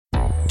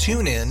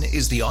TuneIn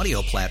is the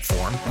audio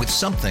platform with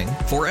something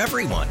for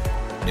everyone.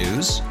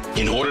 News.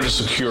 In order to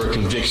secure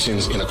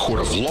convictions in a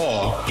court of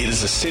law, it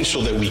is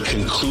essential that we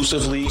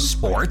conclusively.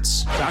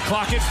 Sports. Shot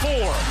clock at 4.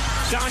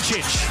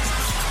 Doncic.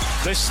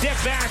 The step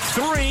back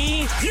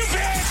 3. You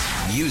bet.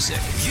 Music.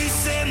 You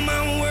set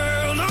my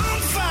world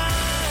on fire.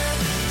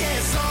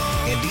 Yes,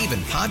 and even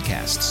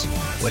podcasts.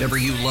 Whatever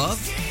you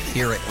love,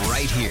 hear it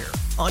right here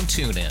on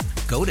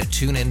TuneIn. Go to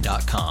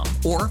TuneIn.com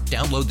or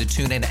download the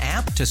TuneIn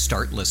app to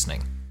start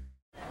listening.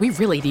 We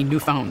really need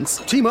new phones.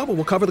 T-Mobile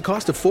will cover the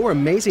cost of 4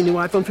 amazing new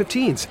iPhone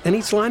 15s, and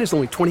each line is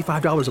only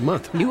 $25 a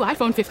month. New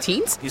iPhone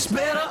 15s? It's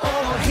better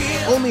over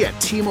here. Only at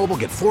T-Mobile,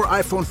 get 4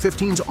 iPhone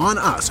 15s on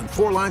us and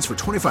 4 lines for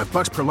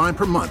 $25 per line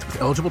per month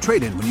with eligible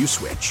trade-in when you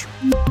switch.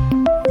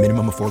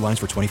 Minimum of 4 lines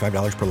for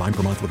 $25 per line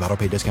per month with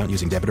autopay discount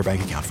using debit or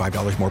bank account.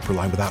 $5 more per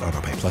line without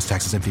autopay, plus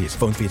taxes and fees.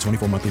 Phone fee at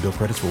 24 monthly bill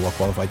credits for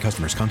well-qualified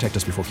customers. Contact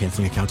us before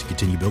canceling account to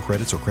continue bill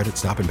credits or credit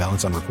stop and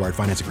balance on required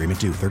finance agreement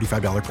due.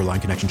 $35 per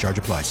line connection charge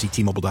applies. See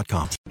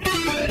T-Mobile.com.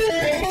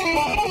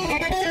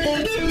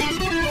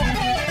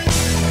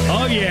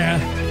 Oh, yeah.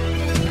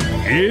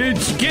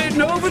 It's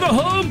getting over the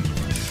hump.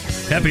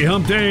 Happy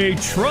Hump Day,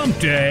 Trump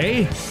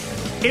Day.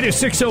 It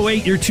is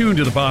 6:08. You're tuned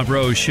to the Bob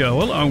Rose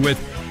Show, along with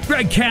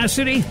Greg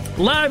Cassidy,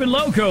 live and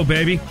loco,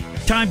 baby.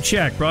 Time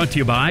check brought to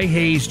you by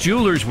Hayes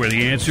Jewelers, where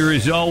the answer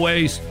is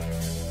always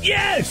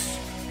yes.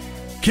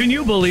 Can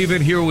you believe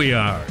it? Here we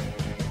are.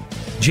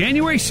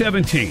 January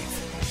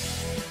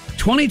 17th,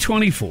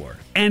 2024.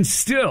 And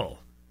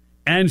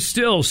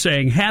still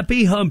saying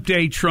Happy Hump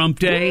Day, Trump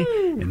Day.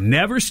 And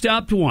never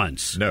stopped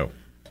once. No.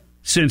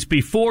 Since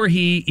before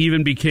he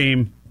even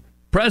became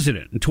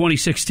president in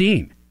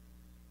 2016.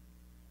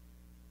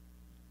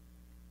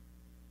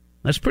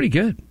 That's pretty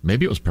good.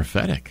 Maybe it was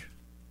prophetic.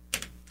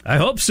 I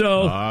hope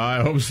so.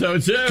 I hope so,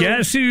 too.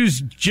 Guess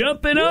who's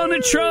jumping on the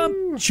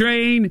Trump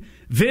train?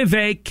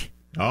 Vivek.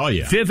 Oh,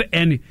 yeah.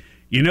 And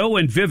you know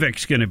when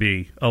Vivek's going to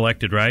be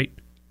elected, right?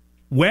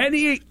 When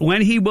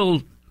he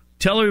will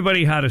tell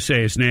everybody how to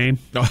say his name,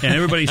 and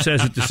everybody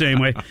says it the same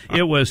way.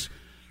 It was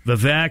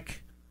Vivek.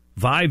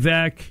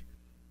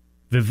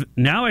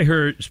 Now I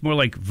heard it's more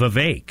like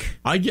Vivek.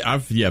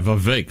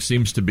 Vivek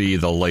seems to be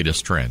the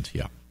latest trend,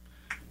 yeah.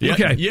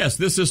 Okay. Yes,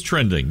 this is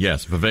trending.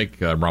 Yes,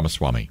 Vivek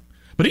Ramaswamy.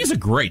 But he's a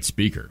great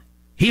speaker.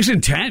 He's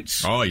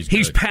intense. Oh, he's good.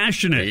 He's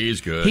passionate.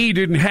 He's good. He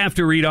didn't have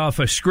to read off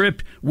a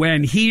script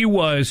when he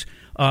was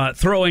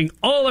throwing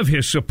all of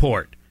his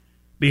support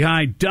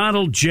behind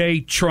Donald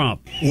J.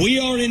 Trump. We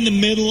are in the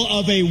middle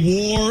of a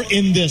war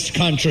in this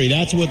country.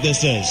 That's what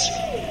this is.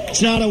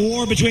 It's not a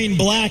war between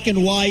black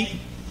and white.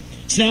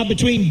 It's not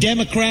between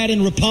Democrat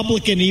and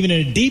Republican, even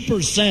in a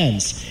deeper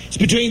sense. It's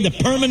between the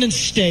permanent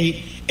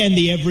state and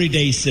the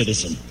everyday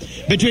citizen.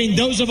 Between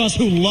those of us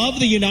who love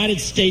the United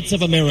States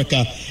of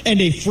America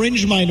and a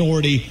fringe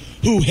minority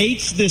who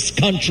hates this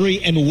country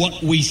and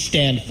what we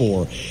stand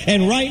for.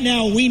 And right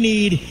now we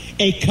need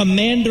a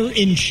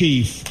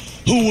commander-in-chief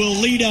who will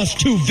lead us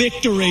to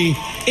victory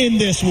in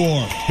this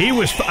war. He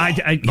was,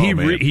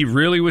 he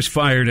really was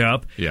fired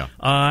up. Yeah.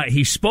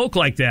 He spoke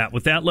like that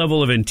with that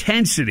level of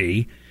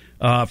intensity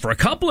for a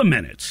couple of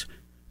minutes.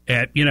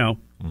 And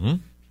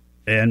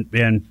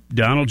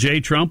Donald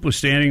J. Trump was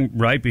standing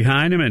right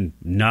behind him and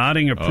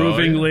nodding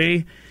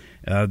approvingly.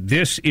 Oh, yeah.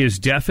 This is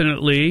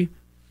definitely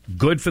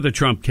good for the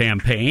Trump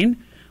campaign.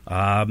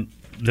 The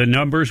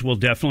numbers will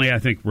definitely, I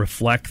think,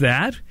 reflect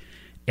that.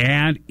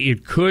 And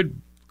it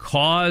could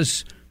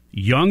cause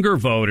younger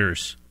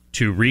voters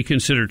to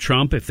reconsider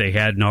Trump if they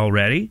hadn't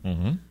already.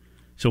 Mm-hmm.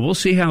 So we'll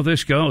see how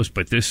this goes.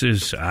 But this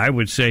is, I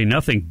would say,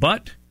 nothing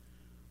but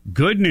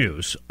good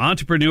news.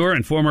 Entrepreneur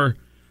and former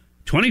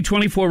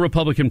 2024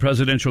 Republican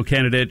presidential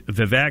candidate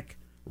Vivek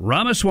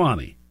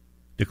Ramaswamy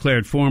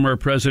declared former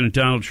President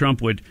Donald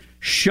Trump would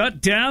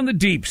shut down the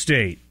deep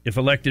state if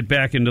elected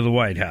back into the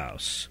White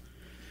House.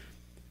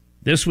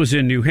 This was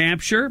in New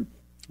Hampshire.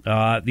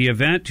 The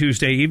event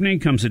Tuesday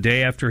evening comes a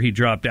day after he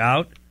dropped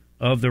out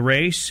of the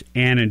race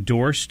and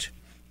endorsed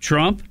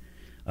Trump.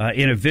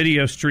 In a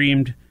video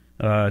streamed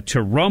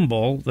to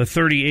Rumble, the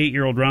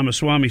 38-year-old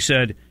Ramaswamy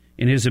said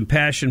in his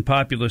impassioned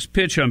populist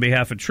pitch on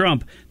behalf of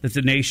Trump that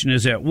the nation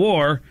is at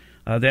war.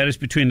 That is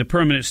between the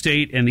permanent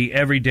state and the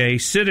everyday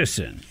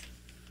citizen.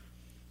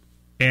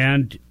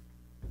 And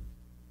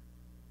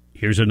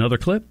here's another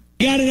clip.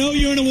 You got to know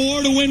you're in a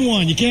war to win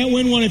one. You can't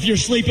win one if you're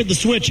asleep at the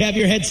switch, have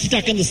your head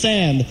stuck in the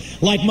sand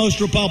like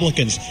most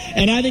Republicans.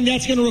 And I think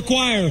that's going to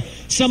require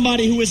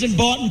somebody who isn't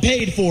bought and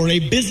paid for, a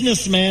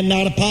businessman,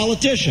 not a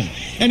politician.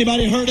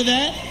 Anybody heard of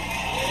that?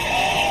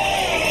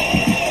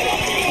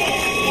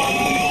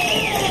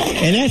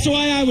 And that's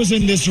why I was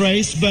in this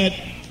race, but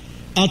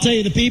I'll tell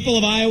you, the people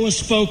of Iowa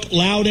spoke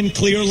loud and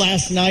clear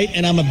last night,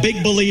 and I'm a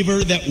big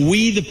believer that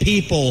we, the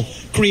people,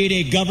 create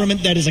a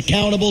government that is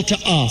accountable to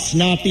us,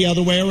 not the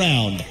other way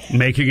around.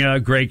 Making a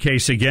great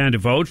case again to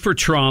vote for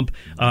Trump,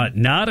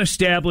 not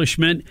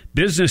establishment,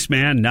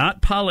 businessman,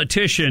 not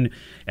politician.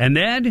 And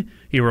then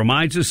He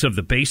reminds us of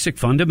the basic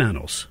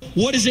fundamentals.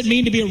 What does it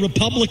mean to be a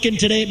Republican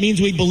today? It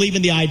means we believe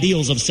in the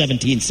ideals of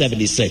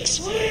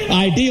 1776.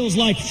 Ideals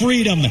like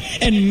freedom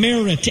and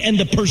merit and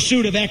the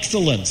pursuit of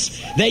excellence.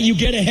 That you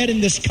get ahead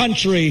in this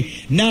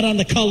country, not on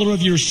the color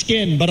of your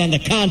skin, but on the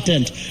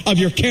content of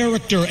your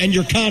character and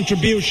your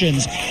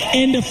contributions.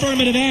 End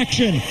affirmative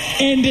action.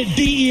 End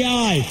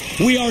DEI.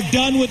 We are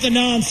done with the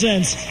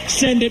nonsense.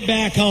 Send it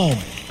back home.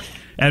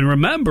 And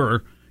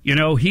remember,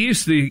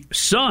 he's the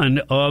son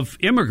of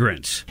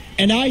immigrants.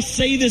 And I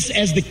say this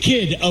as the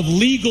kid of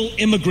legal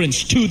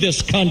immigrants to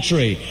this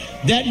country.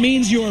 That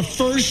means your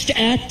first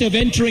act of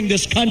entering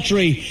this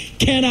country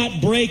cannot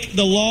break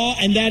the law,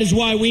 and that is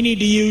why we need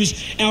to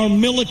use our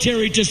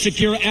military to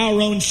secure our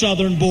own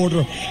southern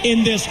border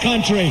in this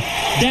country.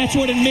 That's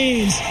what it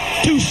means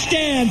to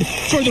stand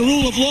for the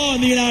rule of law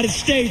in the United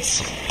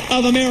States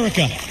of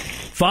America.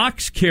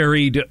 Fox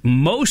carried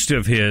most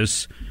of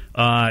his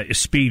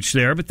speech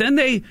there, but then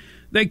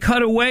they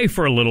cut away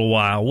for a little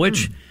while,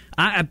 which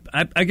I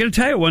got to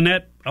tell you,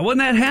 I wasn't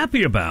that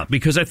happy about,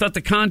 because I thought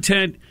the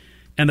content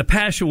and the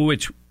passion with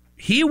which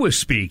he was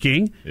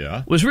speaking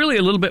was really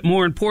a little bit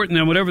more important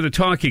than whatever the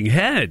talking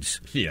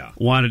heads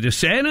wanted to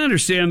say. And I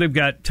understand they've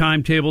got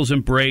timetables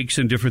and breaks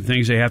and different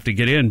things they have to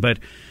get in, but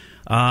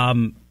I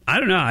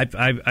don't know.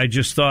 I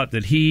just thought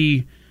that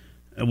he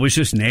was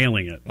just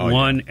nailing it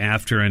one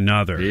after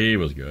another. He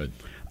was good.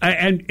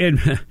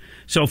 And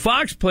so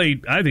Fox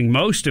played, I think,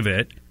 most of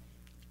it.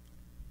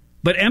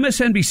 But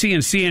MSNBC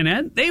and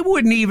CNN, they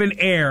wouldn't even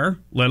air,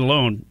 let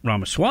alone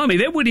Ramaswamy,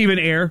 they wouldn't even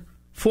air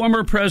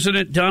former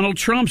President Donald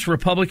Trump's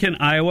Republican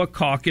Iowa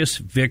caucus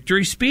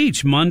victory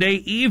speech Monday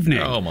evening.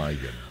 Oh, my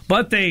goodness.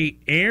 But they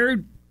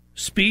aired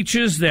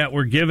speeches that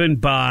were given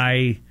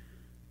by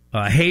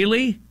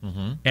Haley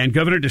and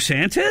Governor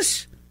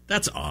DeSantis.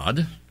 That's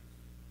odd.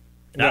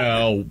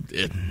 Well,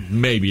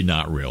 maybe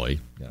not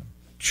really. Yeah.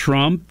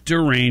 Trump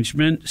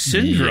derangement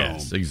syndrome.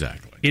 Yes,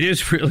 exactly. It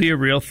is really a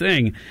real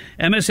thing.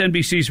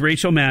 MSNBC's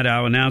Rachel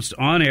Maddow announced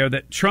on air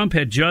that Trump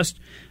had just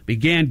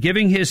began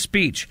giving his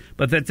speech,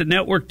 but that the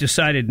network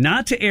decided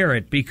not to air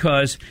it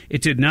because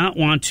it did not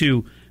want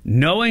to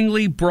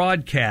knowingly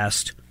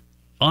broadcast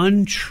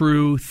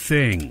untrue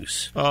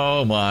things.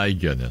 Oh, my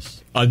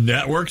goodness. A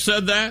network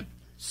said that?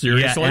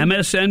 Seriously? Yeah,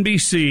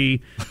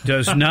 MSNBC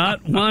does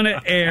not want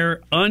to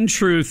air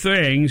untrue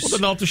things. Well,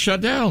 then they'll have to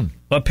shut down.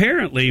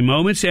 Apparently,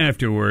 moments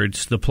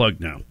afterwards, the plug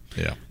no.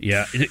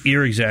 Yeah,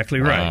 you're exactly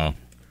right.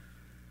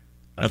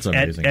 That's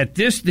amazing.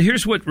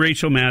 Here's what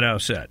Rachel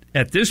Maddow said.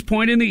 At this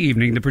point in the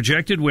evening, the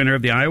projected winner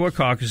of the Iowa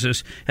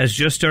caucuses has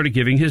just started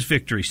giving his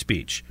victory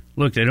speech.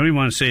 Look, they don't even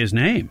want to say his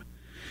name.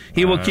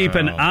 We will keep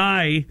an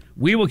eye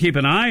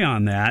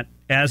on that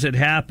as it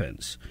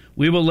happens.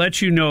 We will let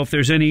you know if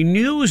there's any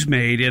news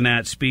made in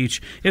that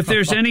speech, if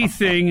there's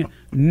anything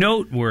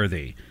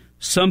noteworthy,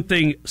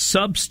 something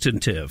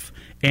substantive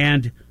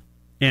and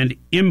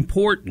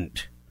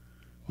important.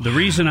 The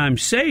reason I'm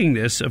saying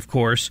this, of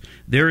course,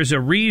 there is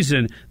a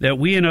reason that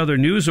we and other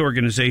news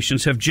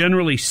organizations have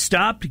generally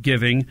stopped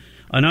giving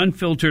an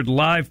unfiltered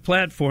live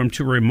platform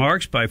to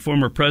remarks by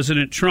former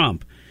President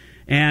Trump,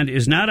 and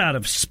is not out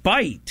of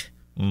spite.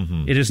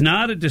 It is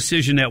not a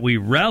decision that we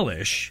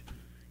relish.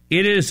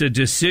 It is a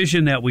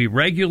decision that we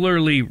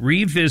regularly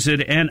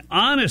revisit, and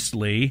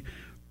honestly,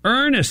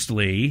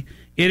 earnestly,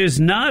 it is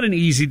not an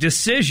easy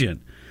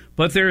decision.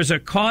 But there is a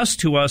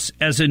cost to us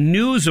as a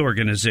news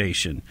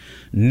organization.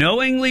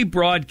 Knowingly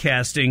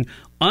broadcasting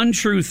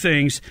untrue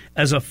things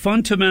as a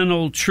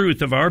fundamental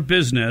truth of our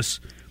business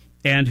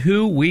and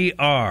who we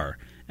are.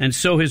 And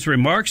so his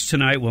remarks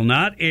tonight will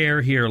not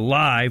air here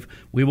live.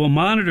 We will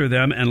monitor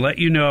them and let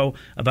you know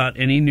about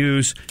any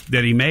news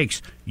that he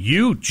makes.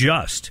 You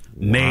just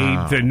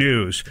made the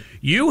news.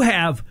 You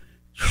have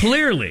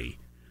clearly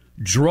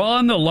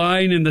drawn the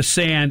line in the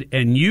sand,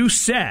 and you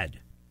said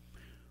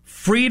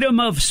freedom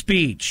of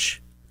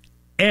speech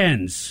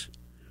ends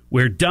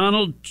where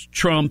Donald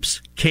Trump's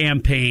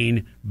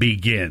campaign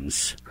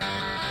begins.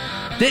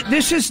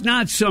 This is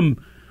not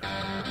some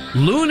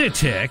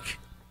lunatic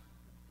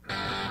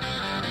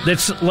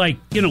that's like,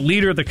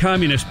 leader of the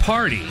Communist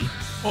Party.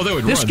 Oh, they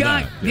would this run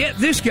guy, that. Yeah.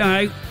 this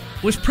guy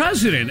was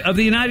president of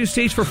the United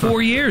States for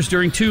 4 years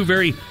during two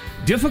very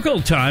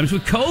difficult times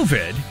with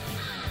COVID.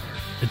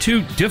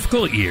 2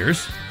 difficult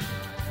years.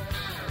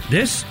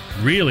 This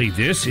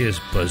is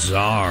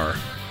bizarre.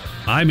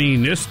 I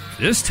mean,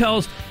 this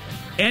tells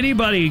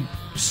anybody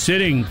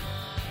sitting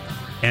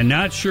and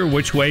not sure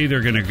which way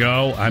they're going to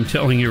go. I'm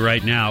telling you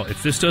right now,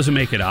 if this doesn't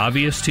make it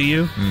obvious to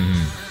you,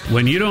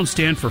 when you don't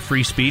stand for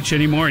free speech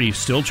anymore and you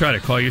still try to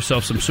call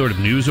yourself some sort of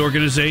news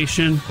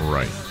organization,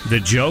 right? The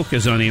joke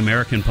is on the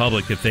American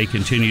public if they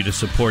continue to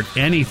support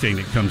anything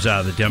that comes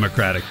out of the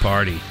Democratic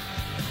Party.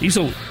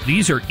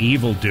 These are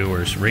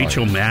evildoers.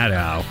 Rachel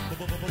Maddow.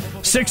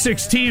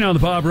 6:16 on the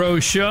Bob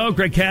Rose Show.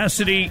 Greg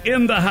Cassidy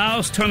in the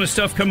house. Ton of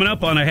stuff coming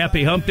up on a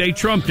happy Hump Day,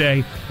 Trump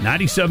Day.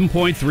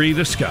 97.3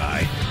 The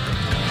Sky.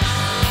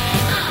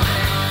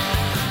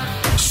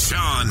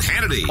 Sean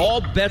Hannity.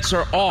 All bets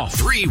are off.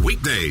 3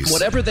 weekdays.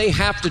 Whatever they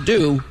have to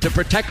do to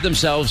protect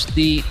themselves,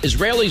 the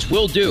Israelis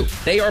will do.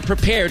 They are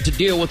prepared to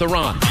deal with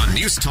Iran. On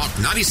News Talk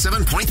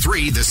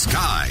 97.3, The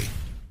Sky.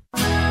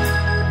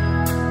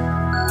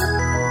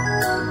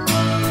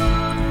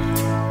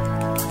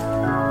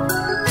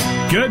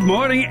 Good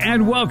morning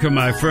and welcome,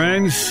 my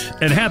friends.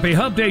 And happy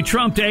Hump Day,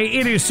 Trump Day.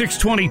 It is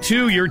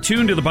 6:22. You're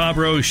tuned to the Bob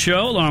Rose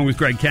Show, along with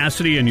Greg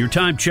Cassidy, and your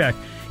time check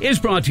is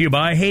brought to you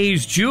by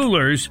Hayes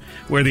Jewelers,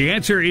 where the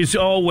answer is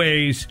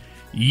always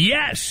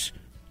yes.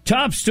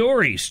 Top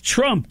stories.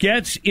 Trump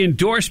gets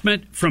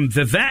endorsement from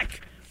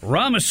Vivek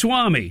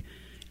Ramaswamy.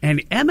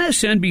 And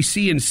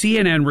MSNBC and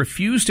CNN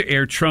refused to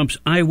air Trump's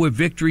Iowa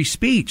victory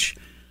speech.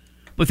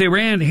 But they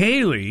ran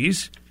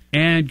Haley's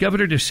and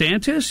Governor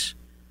DeSantis.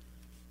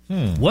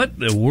 What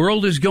the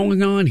world is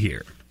going on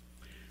here?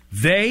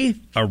 They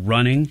are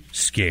running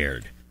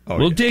scared.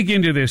 We'll dig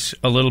into this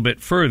a little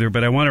bit further,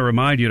 but I want to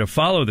remind you to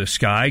follow The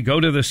Sky. Go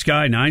to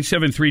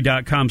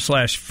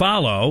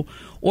thesky973.com/follow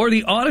or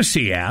the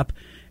Odyssey app.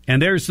 And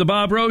there's the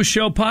Bob Rose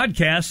Show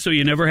podcast, so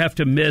you never have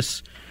to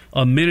miss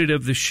a minute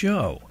of the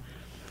show.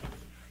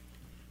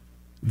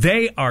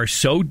 They are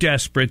so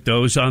desperate,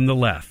 those on the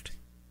left,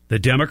 the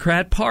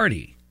Democrat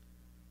Party,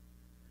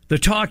 the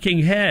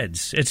talking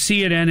heads at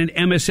CNN and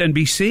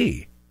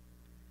MSNBC.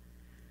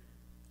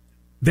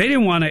 They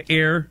didn't want to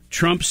air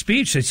Trump's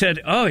speech. They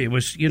said, it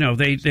was,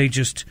 they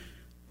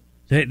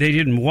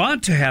didn't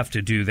want to have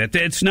to do that.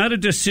 It's not a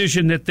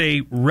decision that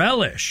they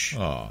relish.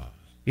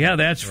 Yeah,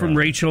 that's from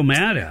Rachel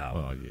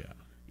Maddow.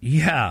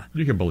 Yeah.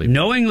 You can believe it.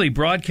 Knowingly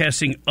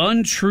broadcasting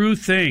untrue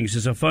things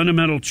is a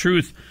fundamental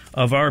truth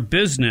of our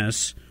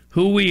business,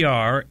 who we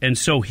are, and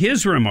so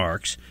his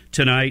remarks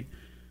tonight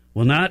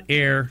will not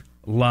air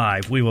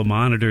live. We will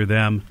monitor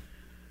them.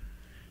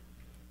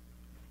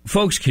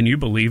 Folks, can you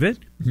believe it?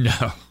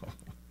 No.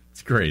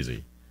 It's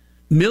crazy.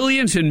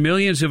 Millions and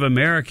millions of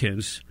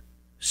Americans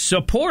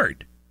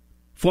support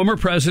former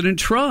President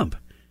Trump.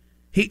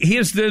 He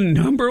is the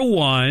number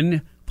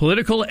one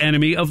political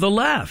enemy of the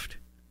left.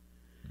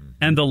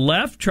 And the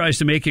left tries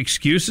to make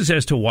excuses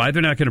as to why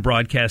they're not going to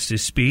broadcast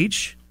his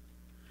speech.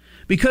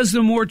 Because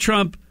the more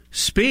Trump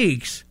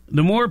speaks,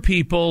 the more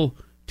people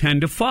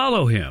tend to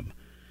follow him.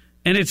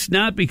 And it's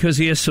not because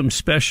he has some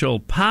special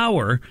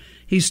power.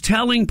 He's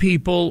telling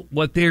people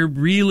what they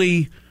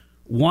really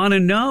want to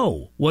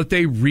know, what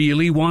they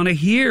really want to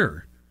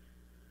hear.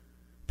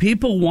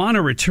 People want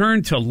to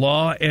return to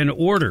law and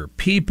order.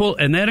 People,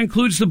 and that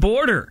includes the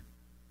border.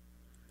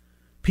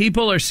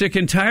 People are sick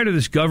and tired of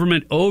this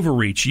government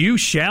overreach. You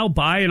shall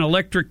buy an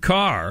electric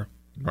car.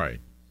 Right.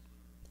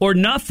 Or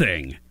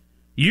nothing.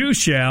 You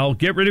shall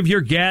get rid of your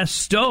gas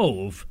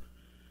stove.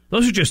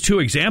 Those are just two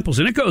examples,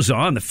 and it goes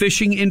on. The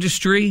fishing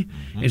industry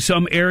in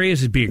some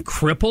areas is being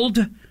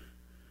crippled.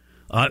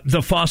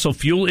 The fossil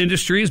fuel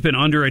industry has been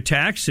under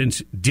attack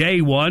since day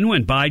one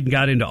when Biden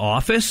got into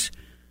office.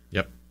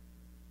 Yep.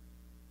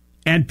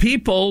 And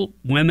people,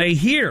 when they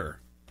hear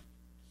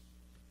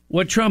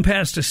what Trump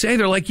has to say,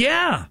 they're like,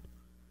 yeah,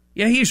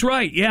 he's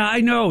right. Yeah,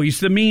 I know. He's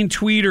the mean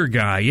tweeter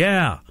guy.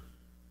 Yeah.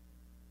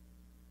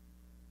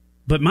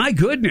 But my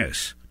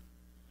goodness,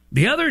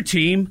 the other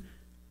team,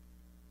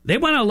 they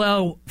want to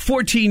allow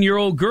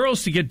 14-year-old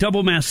girls to get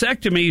double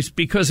mastectomies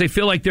because they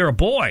feel like they're a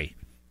boy.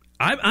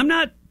 I'm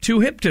not too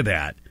hip to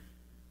that.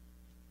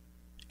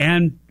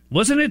 And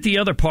wasn't it the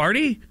other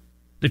party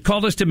that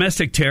called us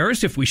domestic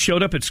terrorists if we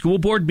showed up at school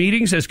board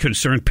meetings as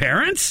concerned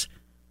parents?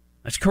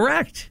 That's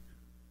correct.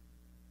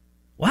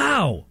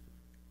 Wow.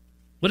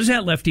 What is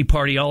that lefty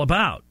party all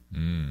about?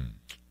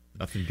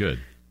 Nothing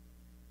good.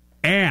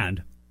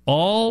 And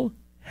all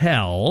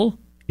hell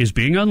is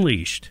being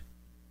unleashed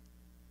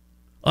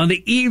on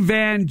the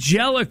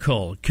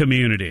evangelical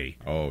community.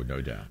 Oh,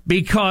 no doubt.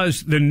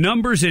 Because the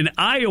numbers in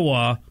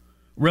Iowa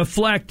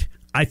reflect,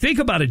 I think,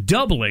 about a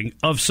doubling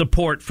of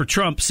support for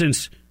Trump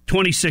since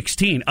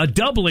 2016. A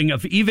doubling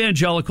of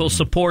evangelical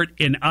support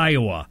in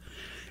Iowa.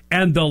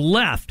 And the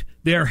left,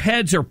 their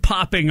heads are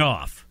popping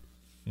off.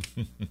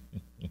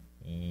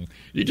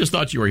 You just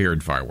thought you were hearing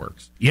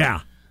fireworks.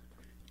 Yeah.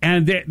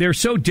 And they're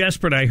so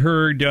desperate. I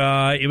heard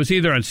it was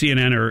either on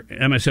CNN or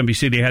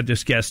MSNBC. They had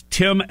this guest,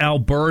 Tim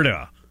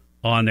Alberta,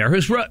 on there,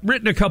 who's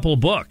written a couple of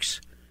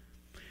books.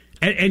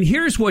 And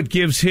here's what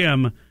gives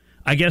him,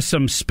 I guess,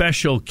 some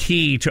special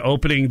key to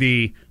opening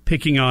the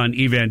picking on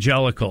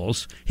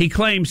evangelicals. He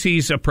claims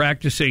he's a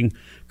practicing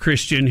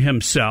Christian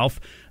himself,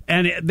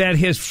 and that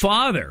his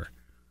father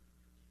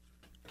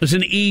was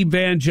an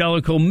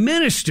evangelical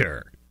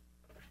minister.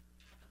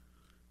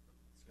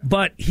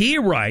 But he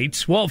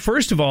writes, well,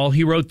 first of all,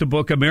 he wrote the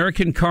book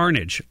American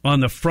Carnage, on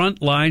the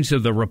front lines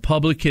of the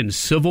Republican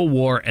Civil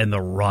War and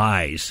the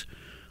rise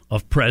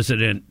of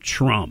President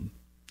Trump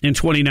in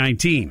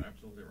 2019.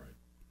 Absolutely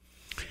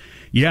right.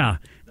 Yeah.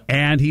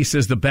 And he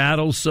says the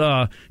battles,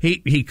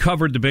 he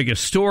covered the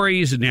biggest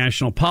stories in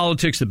national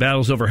politics, the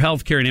battles over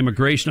health care and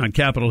immigration on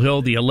Capitol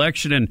Hill, the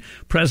election and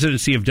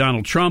presidency of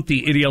Donald Trump,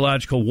 the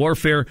ideological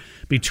warfare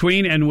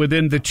between and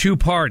within the two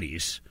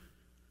parties.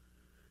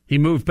 He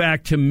moved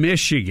back to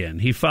Michigan.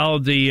 He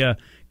followed the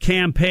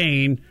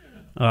campaign,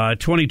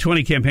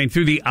 2020 campaign,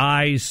 through the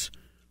eyes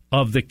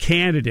of the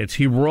candidates.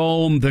 He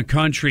roamed the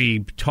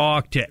country,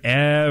 talked to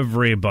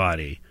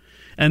everybody.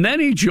 And then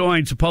he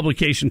joins a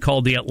publication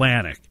called The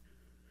Atlantic.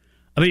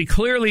 I mean,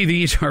 clearly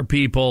these are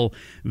people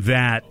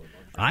that,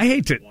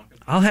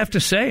 I'll have to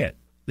say it,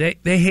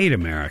 they hate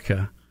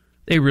America.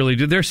 They really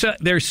do.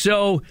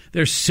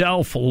 They're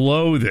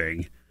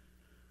self-loathing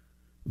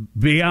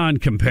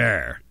beyond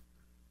compare.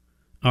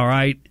 All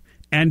right?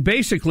 And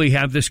basically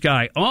have this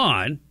guy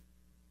on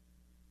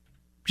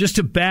just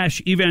to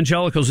bash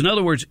evangelicals. In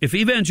other words, if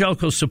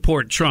evangelicals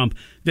support Trump,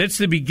 that's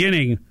the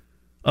beginning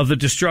of the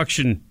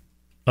destruction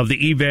of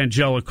the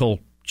evangelical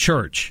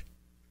church.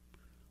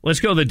 Let's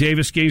go to the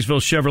Davis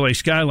Gainesville Chevrolet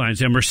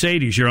Skylines. And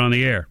Mercedes, you're on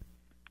the air.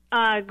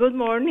 Good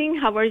morning.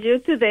 How are you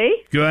today?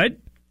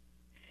 Good.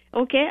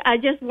 Okay, I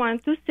just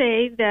want to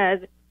say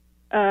that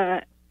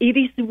it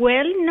is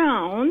well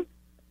known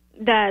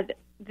that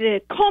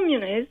the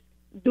communists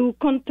do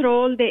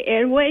control the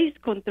airways,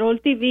 control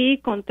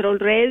TV, control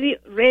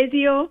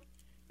radio,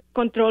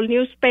 control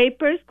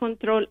newspapers,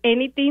 control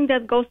anything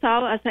that goes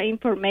out as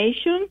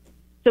information,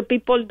 so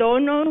people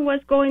don't know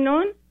what's going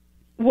on.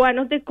 One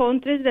of the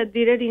countries that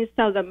did it in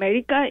South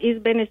America is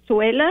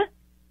Venezuela.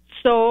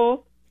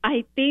 So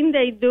I think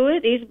they do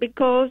it is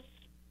because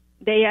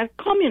they are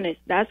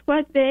communists. That's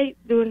what they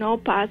do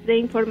not pass the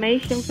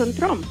information from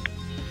Trump.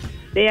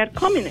 They are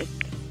communists.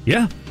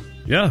 Yeah.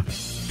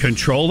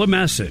 Control the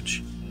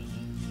message.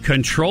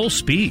 Control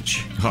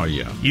speech. Oh,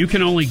 yeah. You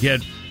can only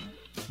get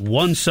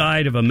one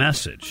side of a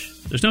message.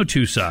 There's no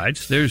two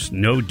sides. There's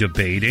no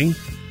debating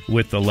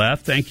with the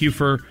left. Thank you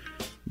for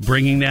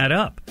bringing that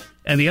up.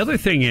 And the other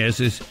thing is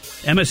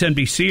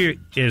MSNBC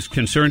is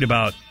concerned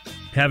about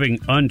having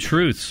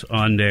untruths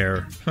on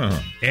their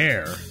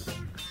air.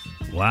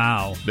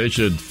 Wow. They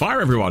should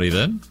fire everybody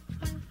then.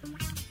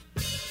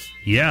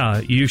 Yeah,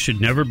 you should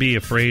never be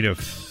afraid of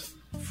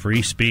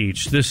free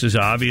speech. This is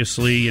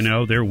obviously,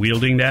 they're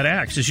wielding that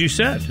axe. As you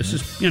said, this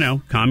is,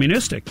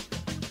 communistic.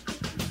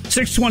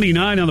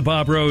 6:29 on the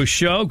Bob Rose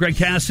Show. Greg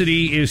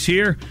Cassidy is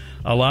here.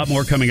 A lot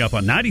more coming up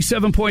on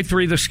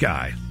 97.3 The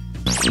Sky.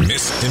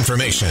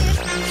 Misinformation.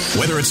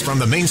 Whether it's from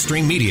the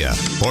mainstream media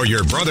or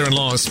your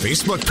brother-in-law's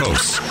Facebook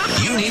posts,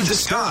 you need the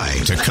Sky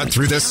to cut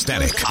through the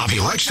static of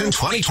election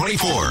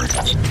 2024.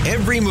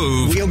 Every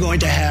move. We are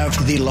going to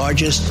have the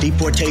largest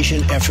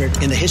deportation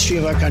effort in the history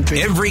of our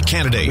country. Every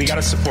candidate. We got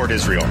to support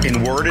Israel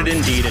in word and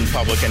in deed, in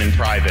public and in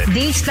private.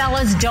 These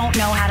fellas don't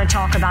know how to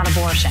talk about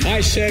abortion.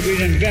 I said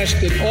we'd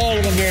invest in all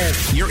of America.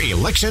 Your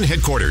election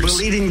headquarters. We're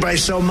leading by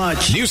so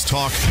much. News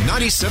Talk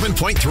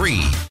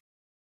 97.3.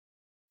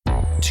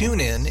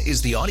 TuneIn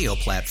is the audio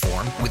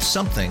platform with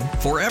something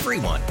for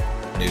everyone.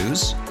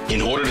 News.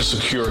 In order to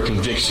secure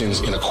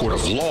convictions in a court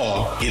of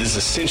law, it is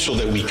essential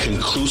that we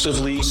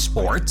conclusively.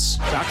 Sports.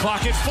 Shot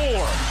clock at 4.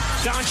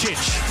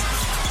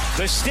 Doncic.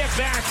 The step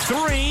back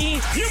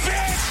 3. You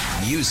bet.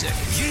 Music.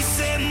 You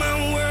set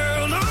my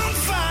world on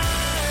fire.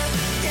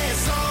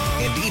 Yes,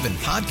 and even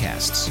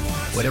podcasts.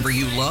 Whatever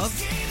you love,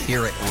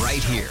 hear it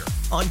right here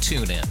on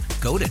TuneIn.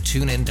 Go to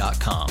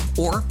TuneIn.com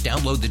or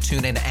download the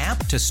TuneIn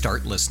app to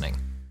start listening.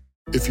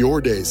 If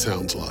your day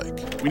sounds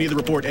like... We need the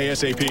report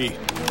ASAP.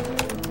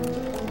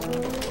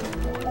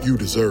 You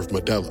deserve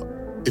Modelo.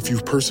 If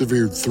you've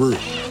persevered through...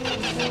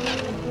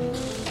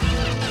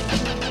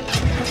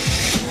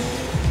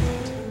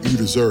 You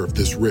deserve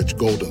this rich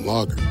golden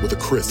lager with a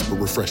crisp but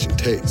refreshing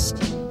taste.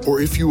 Or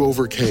if you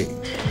overcame...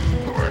 2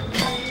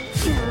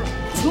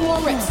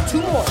 more reps, 2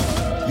 more.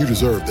 You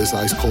deserve this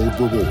ice-cold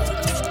reward.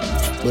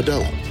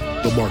 Modelo,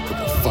 the mark of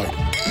a fighter.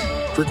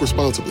 Drink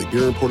responsibly.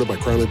 Beer imported by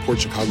Crown Port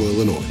Chicago,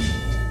 Illinois.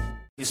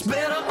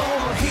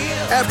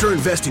 After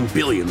investing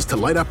billions to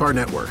light up our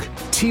network,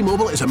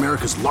 T-Mobile is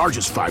America's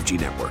largest 5G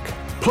network.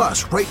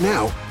 Plus, right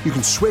now, you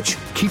can switch,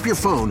 keep your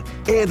phone,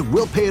 and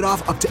we'll pay it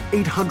off up to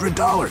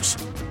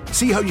 $800.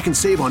 See how you can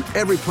save on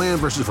every plan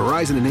versus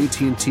Verizon and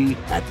AT&T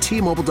at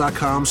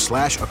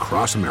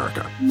T-Mobile.com/across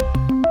America.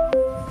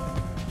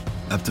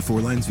 Up to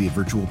 4 lines via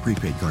virtual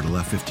prepaid card.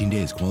 Allow 15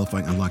 days.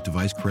 Qualifying unlocked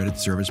device credit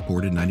service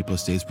ported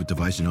 90-plus days with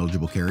device and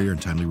eligible carrier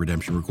and timely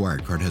redemption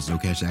required. Card has no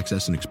cash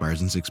access and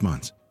expires in 6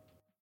 months.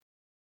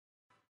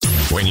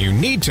 When you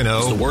need to know.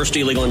 It's the worst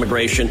illegal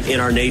immigration in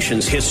our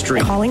nation's history.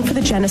 Calling for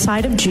the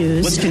genocide of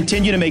Jews. Let's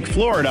continue to make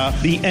Florida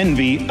the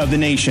envy of the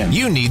nation.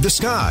 You need the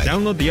Sky.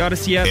 Download the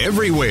Odyssey app.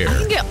 Everywhere. I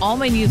can get all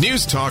my news.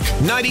 News Talk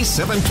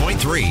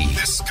 97.3.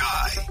 The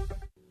Sky.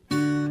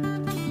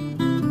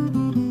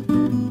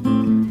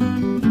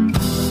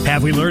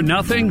 Have we learned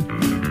nothing?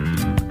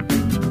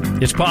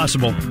 It's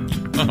possible.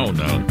 Oh,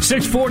 no.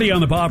 6:40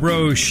 on the Bob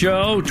Rose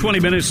Show. 20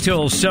 minutes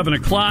till 7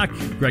 o'clock.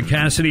 Greg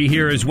Cassidy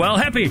here as well.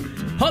 Happy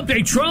Hump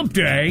Day Trump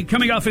Day.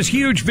 Coming off his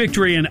huge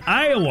victory in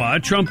Iowa,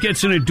 Trump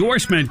gets an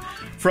endorsement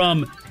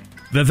from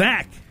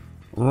Vivek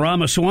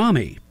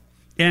Ramaswamy.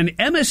 And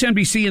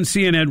MSNBC and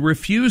CNN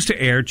refused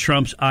to air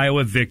Trump's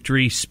Iowa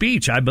victory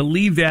speech. I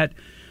believe that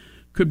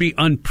could be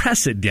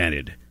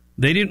unprecedented.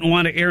 They didn't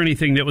want to air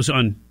anything that was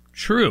untrue.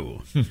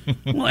 true.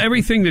 Well,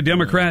 everything the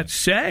Democrats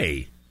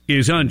say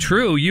is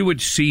untrue. You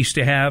would cease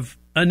to have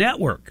a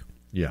network.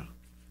 Yeah.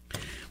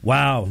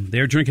 Wow,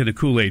 they're drinking the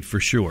Kool-Aid for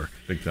sure.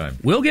 Big time.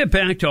 We'll get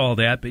back to all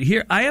that, but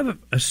here I have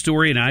a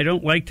story, and I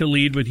don't like to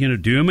lead with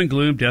doom and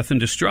gloom, death and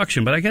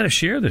destruction, but I got to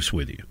share this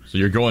with you. So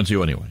you're going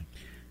to anyway?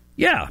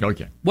 Yeah.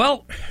 Okay.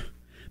 Well,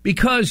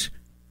 because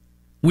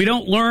we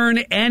don't learn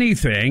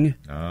anything.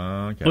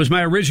 Okay. Was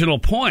my original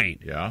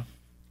point. Yeah.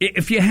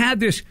 If you had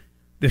this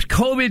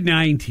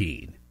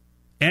COVID-19,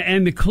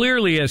 and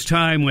clearly as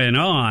time went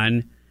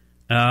on,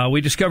 we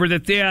discovered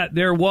that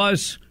there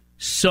was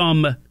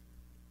some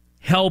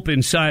help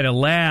inside a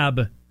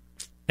lab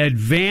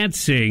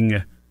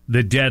advancing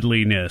the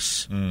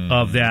deadliness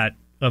of that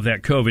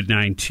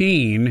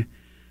COVID-19,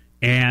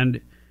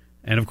 and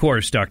of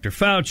course Dr.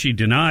 Fauci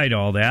denied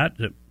all that,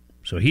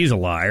 so he's a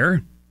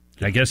liar.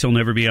 I guess he'll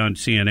never be on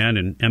CNN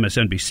and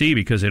MSNBC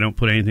because they don't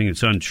put anything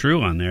that's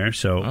untrue on there,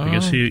 so I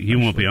guess he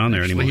won't be on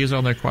there anymore. He's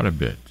on there quite a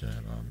bit.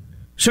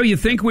 So you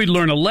think we'd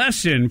learn a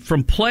lesson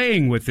from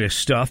playing with this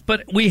stuff,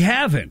 but we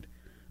haven't.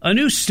 A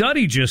new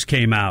study just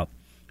came out.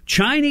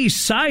 Chinese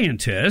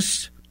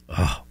scientists,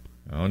 oh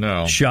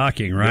no,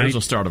 shocking, right? There's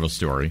the start of a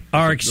story.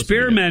 Are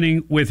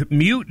experimenting with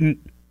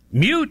mutant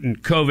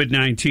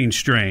COVID-19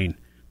 strain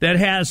that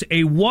has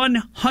a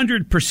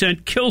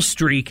 100% kill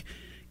streak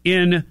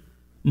in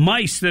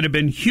mice that have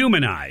been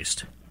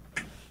humanized.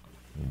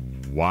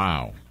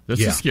 Wow, this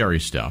is scary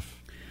stuff.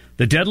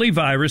 The deadly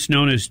virus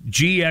known as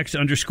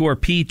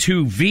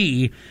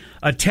GX_P2V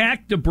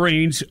attacked the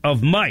brains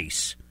of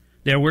mice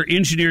that were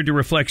engineered to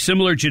reflect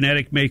similar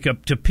genetic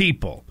makeup to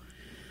people.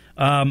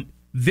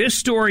 This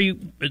study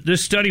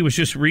was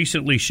just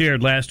recently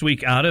shared last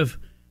week out of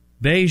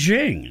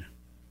Beijing.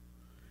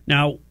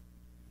 Now,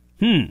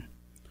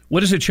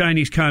 what does the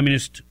Chinese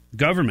Communist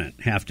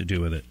government have to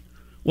do with it?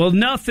 Well,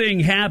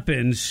 nothing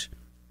happens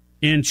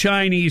in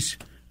Chinese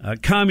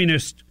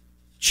Communist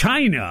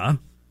China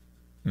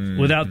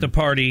without the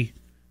party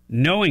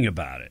knowing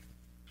about it.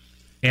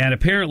 And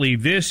apparently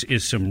this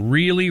is some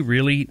really,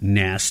 really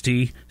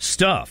nasty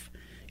stuff.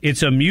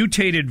 It's a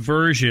mutated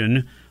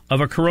version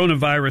of a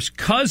coronavirus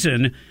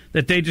cousin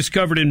that they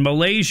discovered in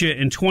Malaysia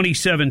in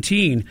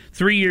 2017,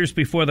 3 years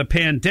before the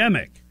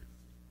pandemic.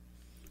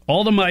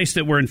 All the mice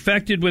that were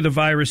infected with the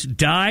virus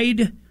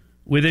died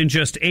within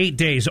just 8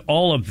 days,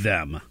 all of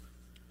them.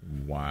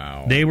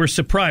 Wow. They were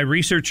surprised.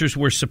 Researchers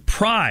were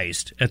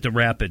surprised at the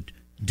rapid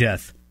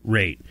death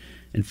rate.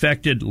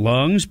 Infected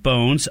lungs,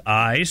 bones,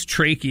 eyes,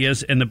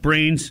 tracheas, and the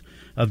brains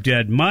of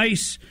dead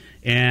mice.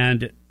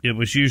 And it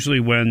was usually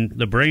when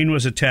the brain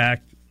was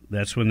attacked,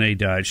 that's when they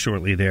died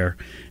shortly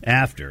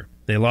thereafter.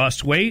 They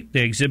lost weight.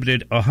 They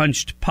exhibited a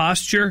hunched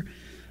posture,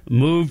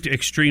 moved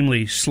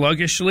extremely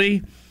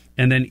sluggishly,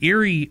 and then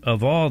eerie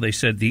of all, they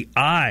said the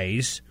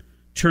eyes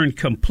turned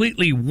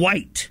completely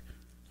white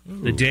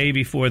the day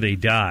before they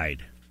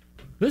died.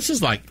 This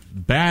is like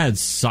bad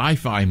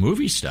sci-fi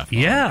movie stuff.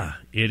 Yeah,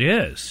 it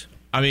is.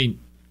 I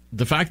mean,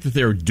 the fact that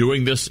they're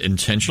doing this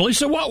intentionally,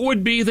 so what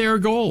would be their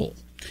goal?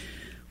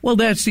 Well,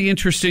 that's the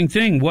interesting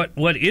thing.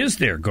 What is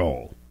their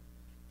goal?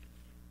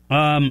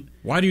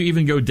 Why do you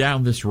even go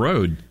down this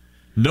road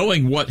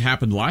knowing what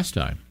happened last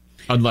time?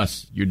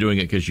 Unless you're doing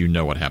it because you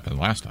know what happened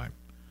last time.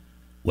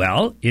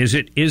 Well, is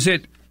it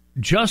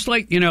just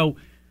like,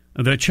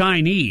 the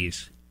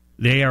Chinese?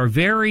 They are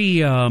very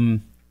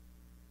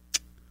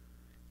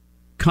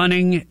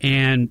cunning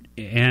and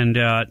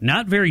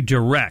not very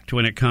direct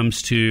when it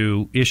comes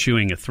to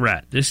issuing a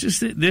threat. This is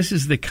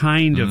the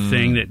kind of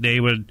thing that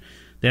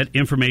that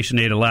information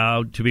they'd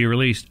allowed to be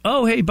released.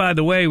 Oh, hey, by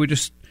the way, we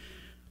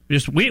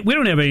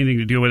don't have anything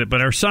to do with it,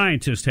 but our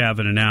scientists have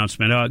an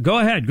announcement. Go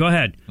ahead.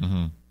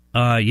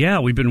 Mm-hmm. Yeah,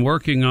 we've been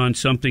working on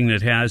something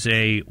that has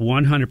a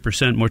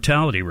 100%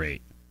 mortality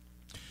rate.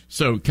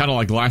 So kind of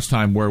like last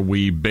time where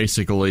we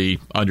basically,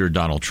 under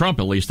Donald Trump,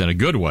 at least in a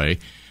good way,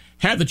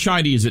 had the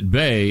Chinese at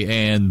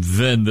bay, and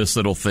then this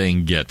little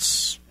thing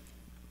gets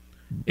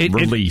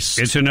released.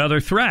 It's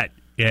another threat,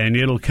 and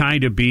it'll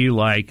kind of be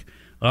like,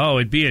 oh,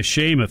 it'd be a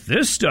shame if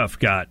this stuff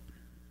got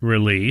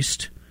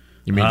released.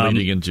 You mean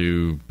leading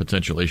into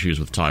potential issues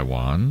with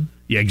Taiwan?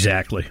 Yeah,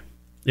 exactly.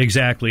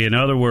 In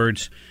other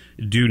words,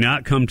 do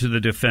not come to the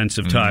defense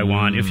of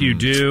Taiwan. If you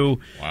do,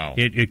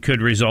 it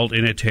could result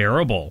in a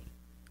terrible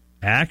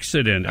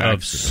accident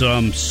of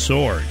some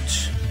sort.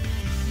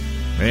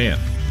 Man.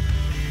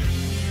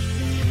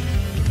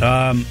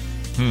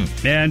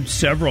 And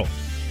several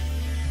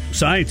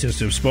scientists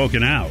have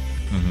spoken out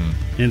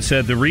and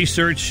said the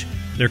research,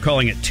 they're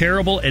calling it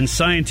terrible and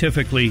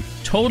scientifically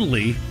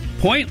totally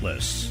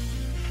pointless.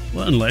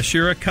 Well, unless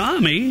you're a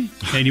commie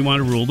and you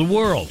want to rule the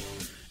world.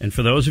 And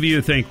for those of you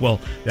who think, well,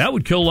 that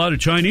would kill a lot of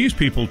Chinese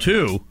people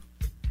too,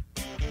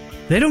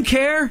 they don't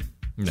care.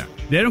 No.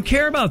 They don't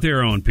care about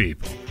their own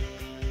people.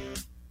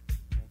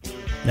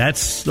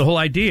 That's the whole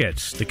idea.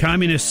 It's the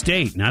communist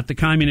state, not the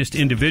communist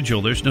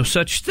individual. There's no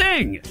such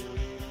thing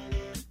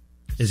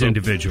as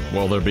individual.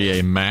 Will there be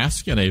a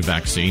mask and a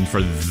vaccine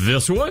for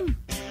this one?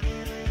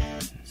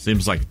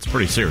 Seems like it's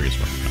pretty serious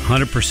one.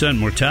 100%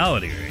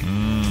 mortality rate.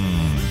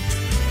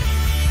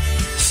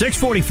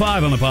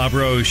 6:45 on the Bob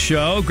Rose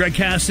Show. Greg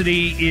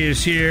Cassidy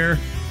is here.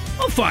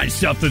 We'll find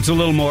stuff that's a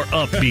little more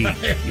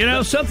upbeat. You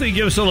know, something to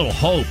give us a little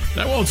hope.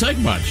 That won't take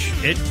much.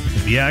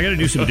 Yeah, I got to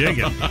do some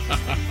digging.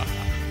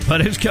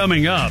 But it's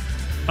coming up.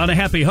 On a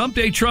happy Hump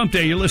Day, Trump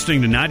Day, you're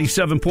listening to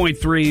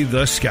 97.3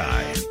 The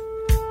Sky.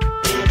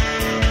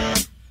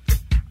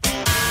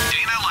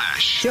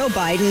 Joe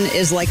Biden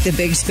is like the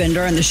big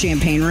spender in the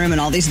champagne room,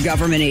 and all these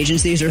government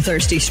agencies are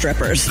thirsty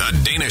strippers.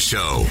 The Dana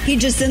Show. He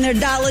just in their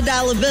dollar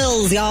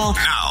bills, y'all.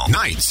 Now,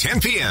 nights, 10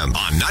 p.m.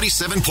 on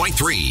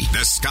 97.3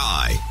 The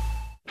Sky.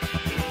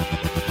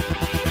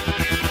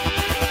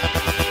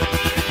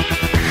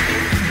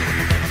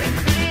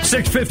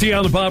 $6:50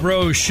 on the Bob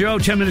Rose Show.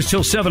 10 minutes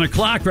till 7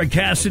 o'clock. Greg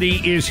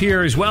Cassidy is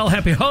here as well.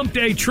 Happy Hump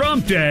Day,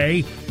 Trump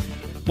Day.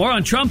 More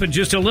on Trump in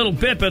just a little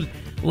bit, but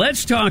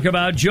let's talk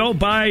about Joe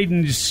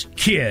Biden's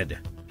kid,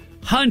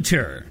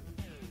 Hunter.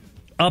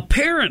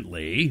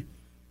 Apparently,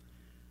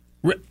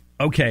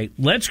 okay,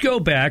 let's go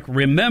back.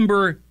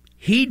 Remember,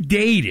 he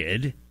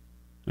dated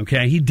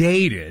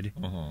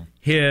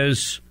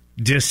his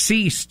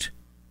deceased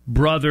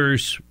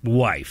brother's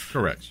wife.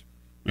 Correct.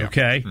 Yeah.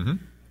 Okay? Mm-hmm.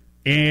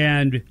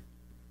 And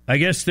I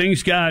guess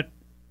things got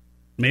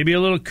maybe a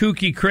little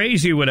kooky,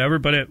 crazy, whatever,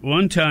 but at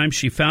one time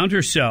she found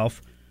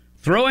herself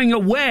throwing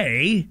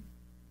away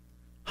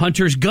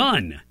Hunter's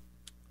gun.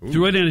 Ooh.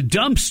 Threw it in a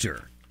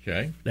dumpster.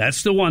 Okay.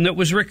 That's the one that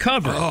was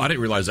recovered. Oh, I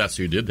didn't realize that's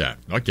who did that.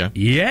 Okay.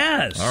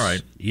 Yes. All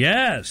right.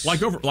 Yes.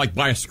 Like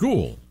by a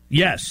school.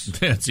 Yes.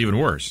 That's even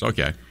worse.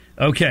 Okay.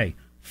 Okay.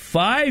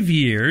 5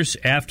 years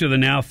after the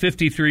now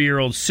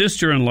 53-year-old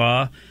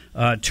sister-in-law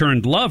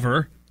turned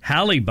lover,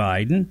 Hallie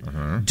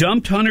Biden,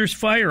 dumped Hunter's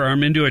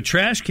firearm into a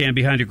trash can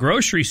behind a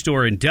grocery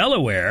store in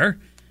Delaware,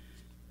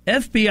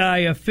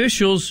 FBI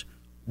officials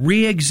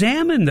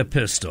re-examined the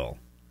pistol.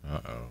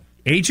 Uh-oh.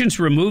 Agents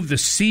removed the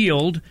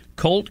sealed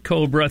Colt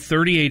Cobra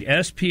 .38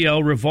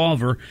 SPL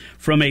revolver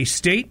from a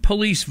state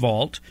police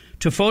vault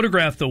to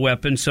photograph the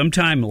weapon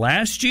sometime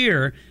last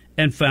year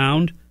and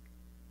found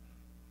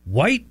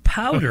white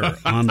powder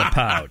on the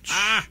pouch.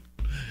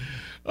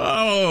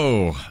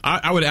 Oh,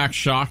 I would act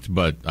shocked,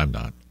 but I'm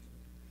not.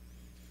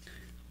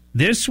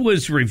 This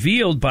was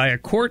revealed by a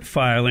court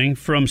filing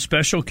from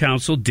special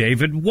counsel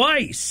David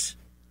Weiss,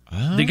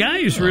 the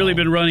guy who's really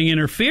been running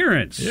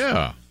interference.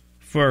 Yeah.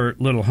 For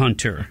little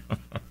Hunter.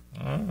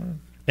 An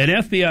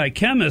FBI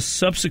chemist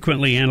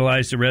subsequently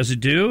analyzed the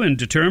residue and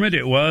determined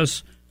it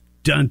was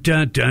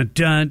cocaine.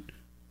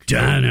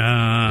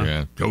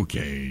 Yeah,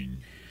 cocaine.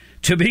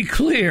 To be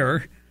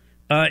clear,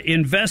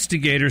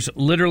 investigators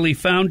literally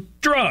found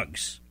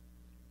drugs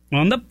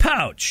on the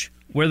pouch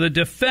where the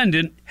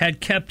defendant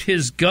had kept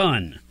his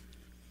gun.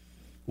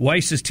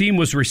 Weiss's team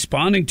was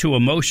responding to a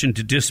motion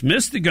to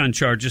dismiss the gun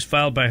charges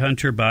filed by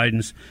Hunter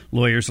Biden's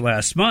lawyers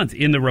last month.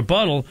 In the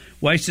rebuttal,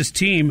 Weiss's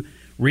team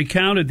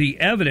recounted the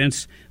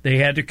evidence. They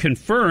had to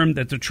confirm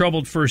that the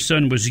troubled first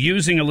son was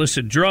using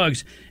illicit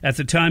drugs at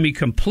the time he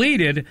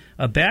completed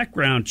a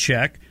background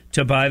check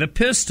to buy the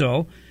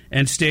pistol,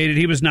 and stated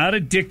he was not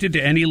addicted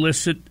to any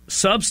illicit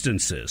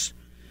substances.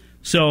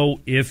 So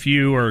if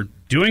you are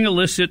doing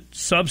illicit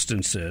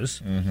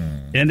substances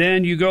and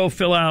then you go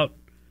fill out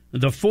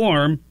the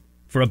form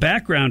for a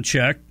background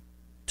check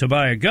to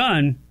buy a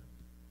gun,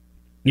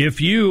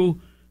 if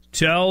you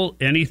tell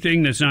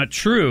anything that's not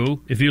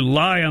true, if you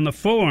lie on the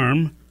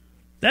form,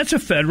 that's a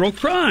federal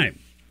crime.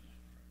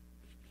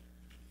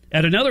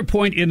 At another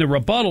point in the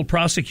rebuttal,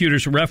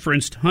 prosecutors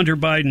referenced Hunter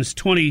Biden's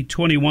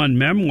 2021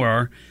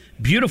 memoir,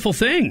 Beautiful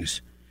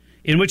Things,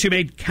 in which he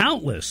made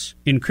countless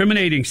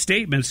incriminating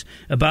statements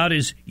about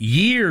his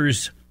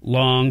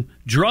years-long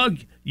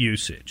drug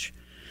usage.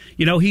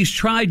 You know, he's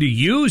tried to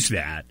use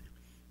that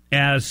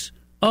as,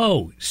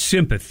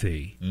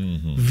 sympathy,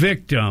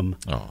 victim.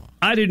 Oh.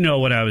 I didn't know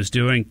what I was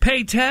doing.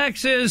 Pay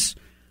taxes.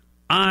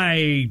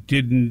 I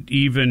didn't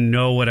even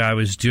know what I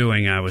was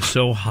doing. I was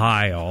so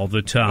high all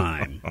the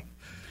time.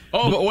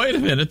 But wait a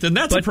minute. Then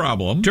that's a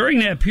problem. During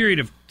that period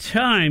of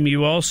time,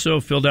 you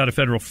also filled out a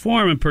federal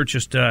form and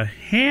purchased a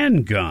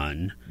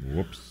handgun.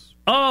 Whoops.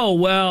 Oh,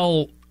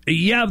 well,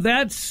 yeah,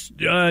 that's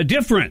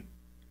different.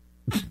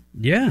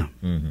 Yeah,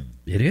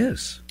 it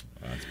is.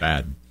 That's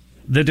bad.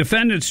 The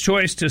defendant's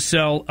choice to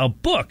sell a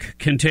book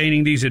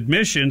containing these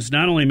admissions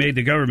not only made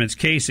the government's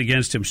case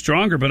against him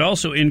stronger, but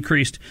also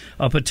increased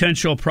a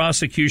potential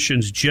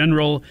prosecution's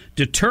general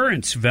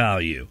deterrence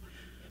value.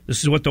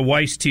 This is what the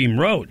Weiss team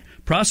wrote.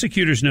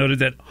 Prosecutors noted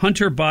that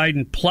Hunter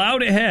Biden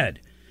plowed ahead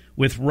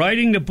with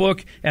writing the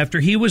book after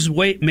he was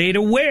made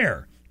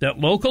aware that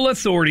local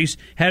authorities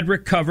had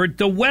recovered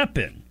the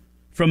weapon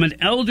from an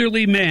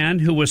elderly man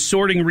who was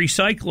sorting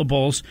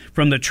recyclables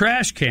from the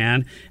trash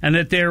can, and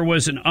that there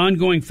was an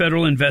ongoing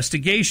federal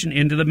investigation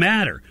into the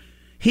matter.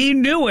 He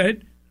knew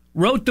it,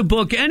 wrote the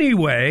book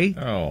anyway,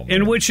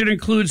 in which it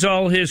includes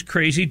all his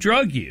crazy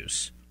drug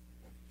use.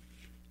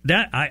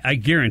 That I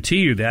guarantee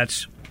you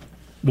that's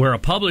where a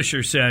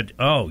publisher said,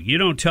 you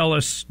don't tell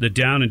us the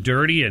down and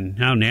dirty and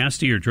how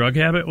nasty your drug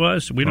habit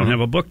was? We don't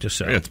have a book to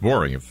sell. Yeah, it's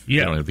boring if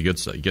you don't have the good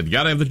stuff. You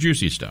got to have the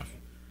juicy stuff.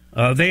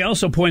 They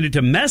also pointed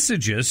to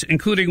messages,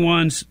 including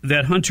ones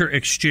that Hunter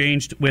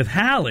exchanged with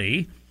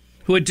Hallie,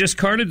 who had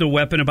discarded the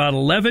weapon about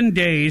 11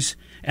 days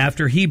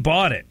after he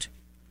bought it.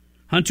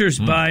 Hunter's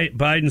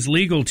Biden's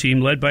legal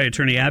team, led by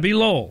attorney Abby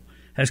Lowell,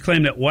 has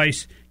claimed that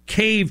Weiss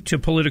caved to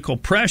political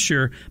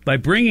pressure by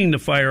bringing the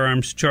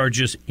firearms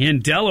charges in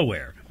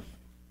Delaware.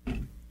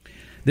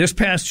 This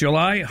past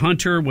July,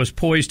 Hunter was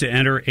poised to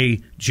enter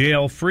a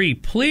jail-free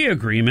plea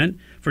agreement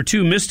for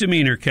 2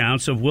 misdemeanor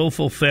counts of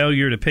willful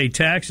failure to pay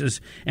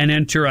taxes and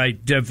enter a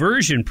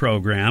diversion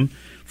program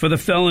for the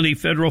felony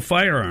federal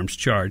firearms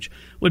charge.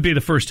 Would be the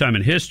first time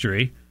in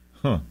history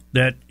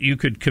that you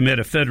could commit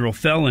a federal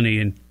felony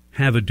and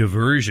have a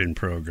diversion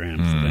program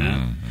for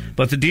that.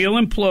 But the deal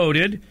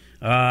imploded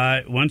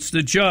once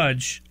the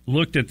judge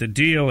looked at the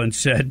deal and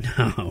said,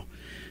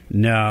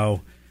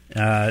 no.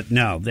 Because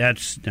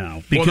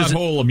that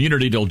whole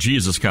immunity till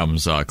Jesus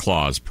comes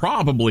clause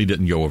probably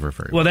didn't go over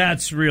very well. Well,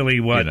 that's really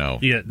what,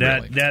 really.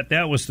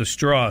 that was the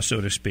straw,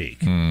 so to speak.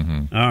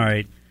 Mm-hmm. All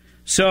right.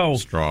 So,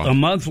 straw. A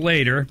month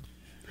later,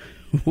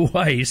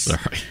 Weiss,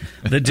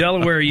 the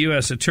Delaware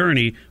U.S.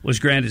 attorney, was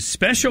granted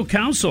special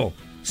counsel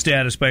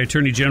status by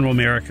Attorney General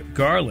Merrick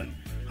Garland.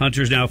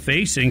 Hunter's now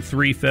facing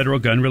 3 federal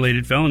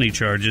gun-related felony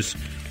charges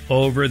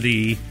over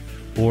the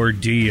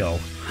ordeal.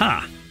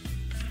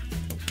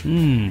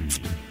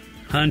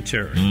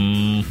 Hunter.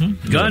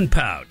 Gun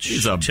pouch.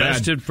 He's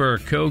tested for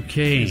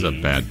cocaine. He's a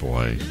bad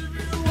boy.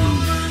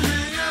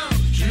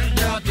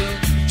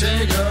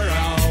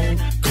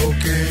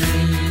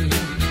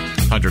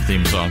 Hunter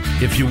theme song.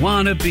 If you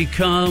want to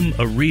become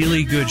a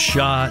really good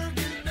shot,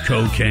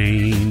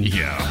 cocaine.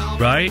 Yeah.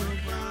 Right?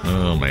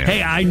 Oh, man.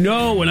 Hey, I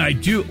know when I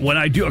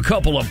do a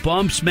couple of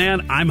bumps,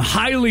 man, I'm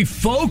highly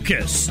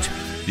focused.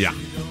 Yeah.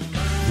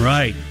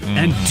 Right.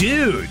 And,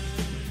 dude,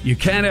 you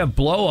can't have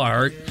blow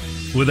art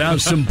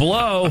without some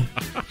blow.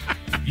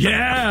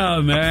 Yeah,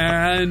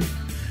 man.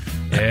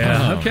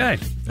 Yeah, okay.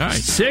 All right.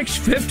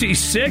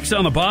 6:56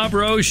 on the Bob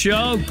Rose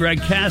Show.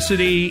 Greg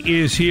Cassidy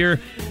is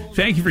here.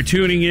 Thank you for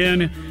tuning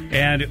in.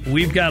 And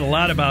we've got a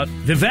lot about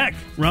Vivek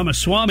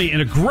Ramaswamy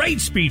and a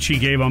great speech he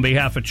gave on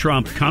behalf of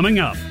Trump coming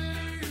up.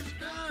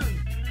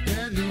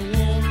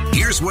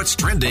 Here's what's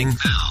trending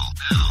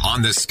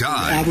on the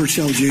Sky. Albert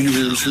Shell Jr.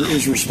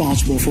 is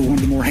responsible for one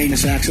of the more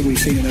heinous acts that we've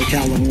seen in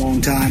Ocala in a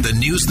long time. The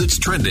news that's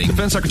trending.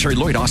 Defense Secretary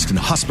Lloyd Austin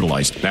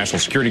hospitalized. National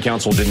Security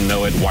Council didn't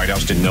know it. White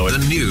House didn't know it.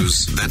 The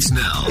news that's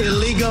now.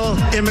 Illegal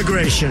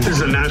immigration. This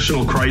is a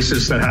national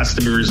crisis that has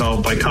to be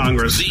resolved by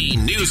Congress. The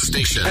news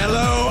station.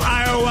 Hello,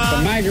 Iowa.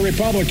 The MAGA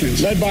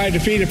Republicans, led by a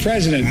defeated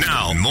president.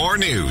 Now, more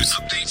news.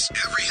 Updates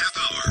every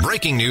half hour.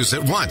 Breaking news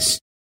at once.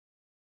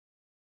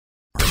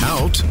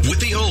 Out with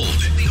the old.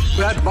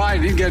 That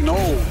Biden, he's getting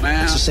old,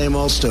 man. It's the same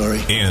old story.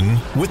 In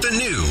with the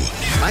new.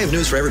 I have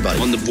news for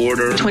everybody. On the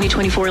border.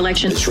 2024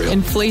 election. Israel.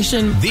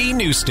 Inflation. The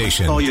news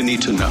station. All you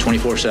need to know.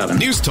 24/7.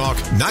 News Talk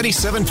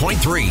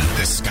 97.3.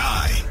 The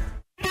Sky.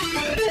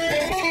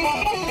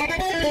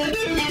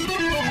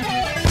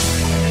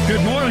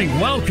 Good morning.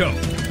 Welcome.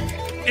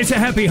 It's a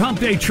happy Hump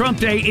Day, Trump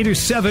Day. It is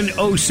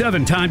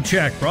 7:07. Time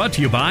check brought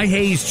to you by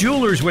Hayes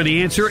Jewelers, where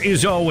the answer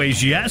is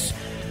always yes.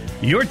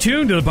 You're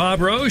tuned to the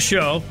Bob Rose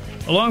Show,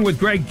 along with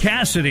Greg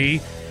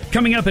Cassidy.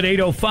 Coming up at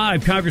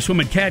 8:05,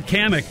 Congresswoman Kat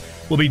Cammack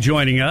will be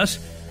joining us.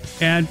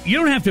 And you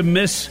don't have to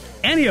miss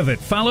any of it.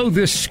 Follow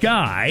the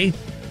Sky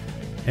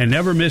and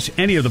never miss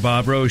any of the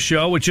Bob Rose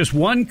Show with just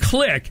one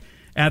click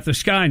at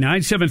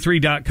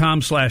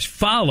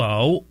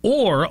thesky973.com/follow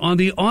or on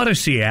the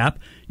Odyssey app.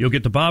 You'll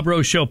get the Bob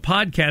Rose Show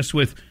podcast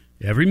with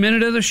every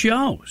minute of the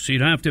show, so you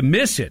don't have to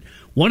miss it.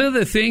 One of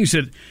the things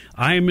that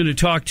I am going to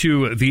talk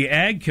to the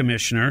Ag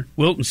Commissioner,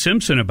 Wilton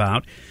Simpson,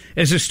 about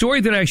is a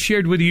story that I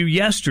shared with you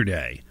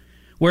yesterday,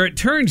 where it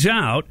turns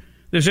out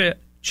there's a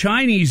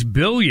Chinese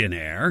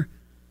billionaire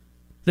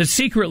that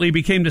secretly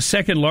became the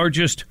second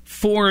largest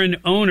foreign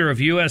owner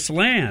of U.S.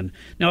 land.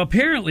 Now,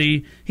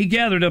 apparently, he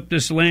gathered up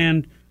this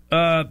land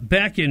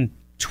back in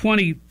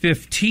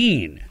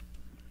 2015.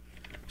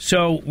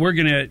 So we're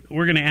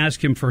gonna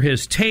ask him for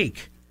his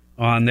take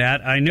on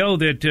that. I know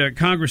that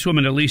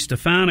Congresswoman Elise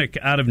Stefanik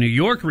out of New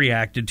York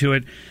reacted to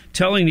it,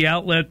 telling the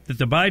outlet that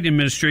the Biden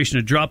administration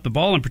had dropped the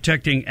ball in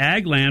protecting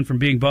ag land from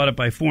being bought up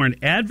by foreign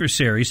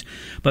adversaries.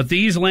 But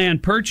these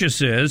land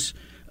purchases,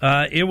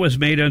 it was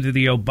made under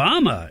the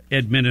Obama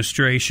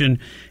administration,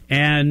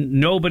 and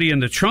nobody in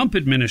the Trump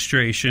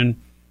administration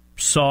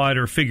saw it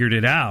or figured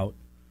it out.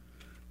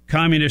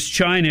 Communist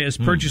China is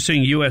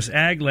purchasing U.S.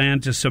 ag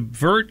land to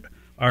subvert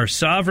our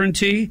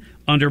sovereignty,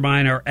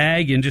 undermine our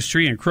ag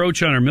industry,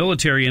 encroach on our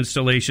military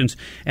installations,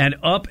 and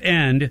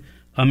upend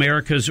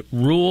America's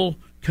rural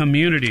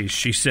communities,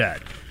 she said.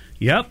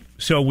 Yep,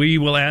 so we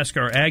will ask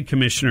our ag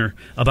commissioner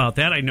about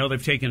that. I know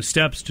they've taken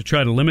steps to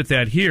try to limit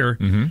that here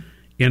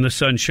in the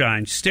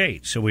Sunshine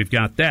State, so we've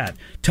got that.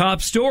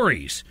 Top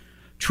stories.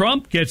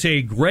 Trump gets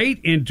a great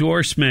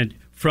endorsement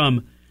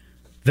from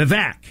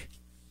Vivek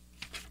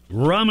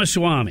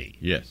Ramaswamy.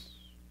 Yes.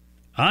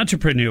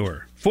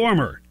 Entrepreneur,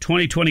 former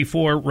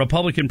 2024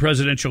 Republican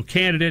presidential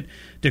candidate,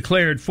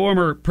 declared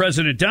former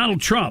President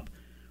Donald Trump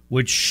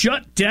would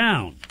shut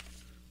down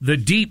the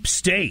deep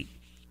state.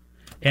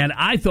 And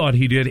I thought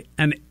he did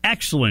an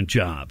excellent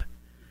job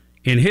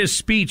in his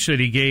speech that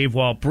he gave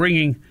while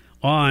bringing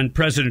on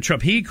President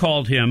Trump.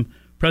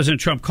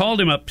 President Trump called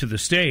him up to the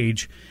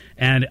stage,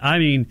 and I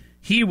mean,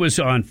 he was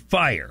on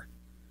fire.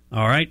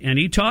 All right, and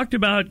he talked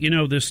about,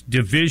 this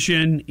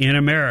division in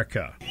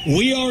America.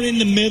 We are in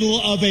the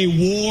middle of a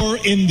war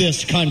in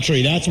this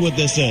country. That's what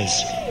this is.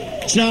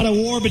 It's not a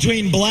war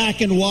between black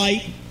and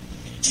white.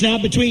 It's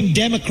not between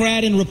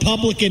Democrat and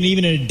Republican,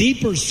 even in a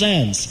deeper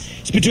sense.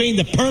 It's between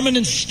the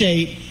permanent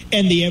state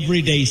and the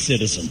everyday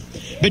citizen.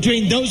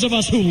 Between those of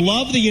us who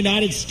love the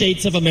United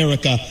States of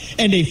America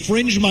and a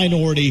fringe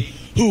minority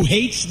who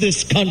hates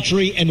this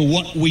country and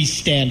what we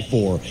stand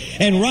for.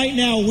 And right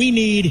now we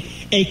need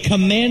a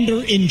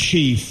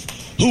commander-in-chief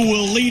who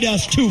will lead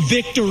us to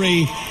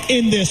victory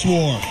in this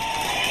war.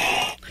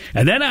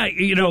 And then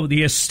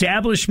the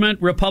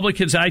establishment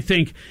Republicans, I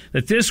think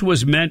that this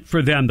was meant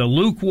for them, the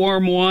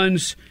lukewarm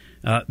ones,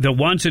 the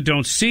ones that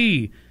don't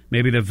see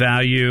maybe the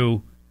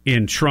value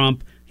in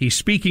Trump. He's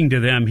speaking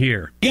to them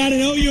here. You got to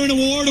know you're in a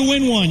war to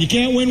win one. You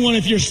can't win one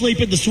if you're asleep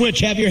at the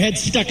switch, have your head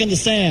stuck in the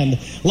sand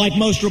like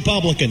most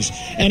Republicans.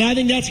 And I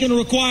think that's going to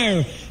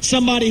require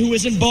somebody who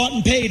isn't bought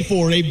and paid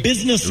for, a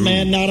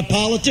businessman, not a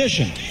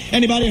politician.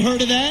 Anybody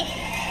heard of that?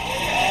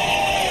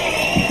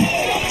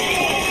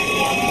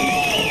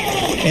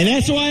 And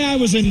that's why I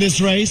was in this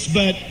race,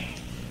 but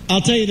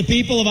I'll tell you, the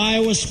people of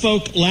Iowa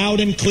spoke loud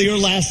and clear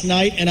last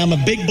night, and I'm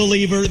a big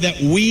believer that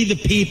we, the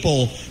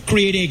people,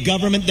 create a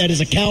government that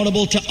is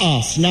accountable to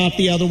us, not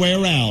the other way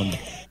around.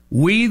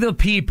 We, the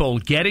people,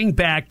 getting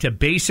back to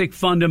basic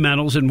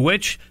fundamentals in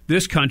which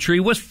this country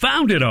was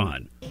founded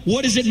on.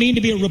 What does it mean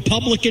to be a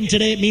Republican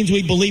today? It means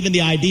we believe in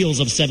the ideals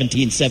of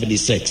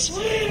 1776.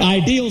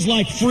 Ideals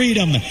like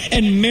freedom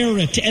and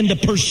merit and the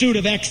pursuit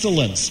of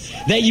excellence.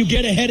 That you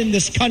get ahead in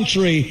this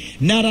country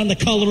not on the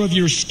color of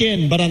your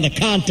skin, but on the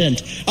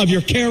content of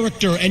your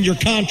character and your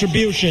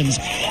contributions.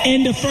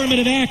 End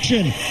affirmative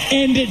action.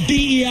 End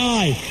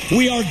DEI.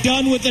 We are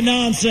done with the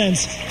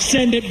nonsense.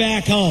 Send it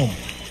back home.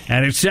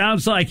 And it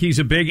sounds like he's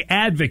a big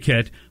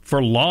advocate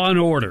for law and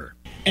order.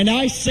 And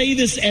I say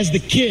this as the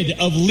kid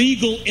of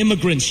legal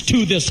immigrants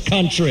to this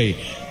country.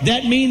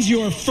 That means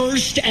your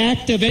first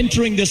act of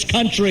entering this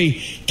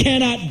country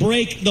cannot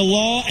break the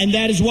law, and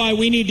that is why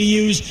we need to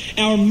use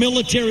our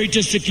military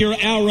to secure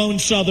our own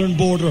southern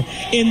border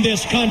in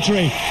this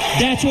country.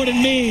 That's what it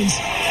means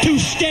to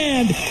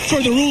stand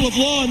for the rule of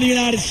law in the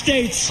United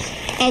States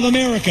of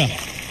America.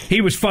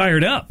 He was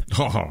fired up.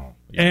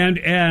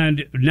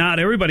 And not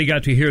everybody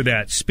got to hear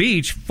that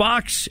speech.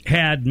 Fox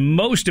had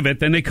most of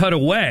it, then they cut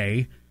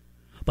away.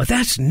 But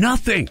that's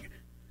nothing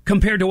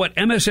compared to what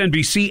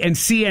MSNBC and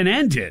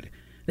CNN did.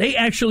 They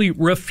actually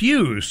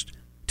refused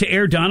to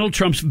air Donald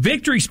Trump's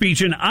victory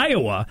speech in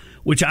Iowa,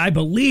 which I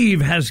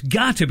believe has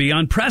got to be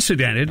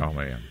unprecedented. Oh,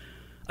 man.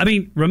 I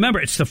mean, remember,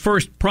 it's the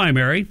first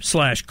primary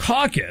 /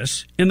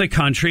 caucus in the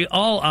country.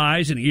 All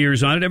eyes and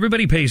ears on it.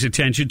 Everybody pays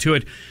attention to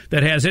it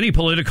that has any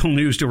political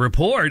news to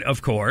report,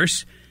 of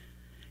course.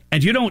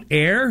 And you don't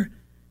air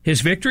his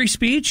victory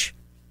speech?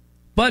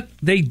 But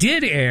they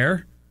did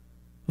air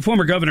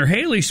former Governor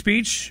Haley's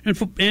speech and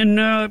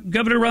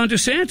Governor Ron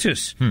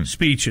DeSantis'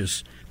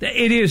 speeches.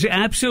 It is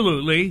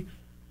absolutely,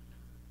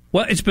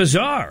 it's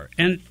bizarre.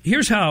 And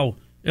here's how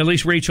at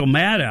least Rachel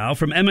Maddow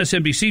from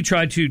MSNBC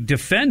tried to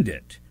defend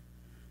it.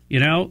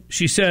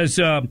 She says,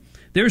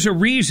 there's a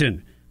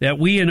reason that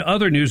we and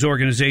other news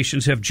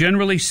organizations have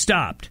generally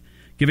stopped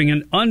giving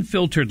an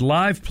unfiltered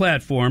live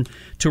platform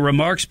to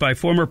remarks by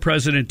former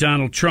President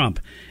Donald Trump.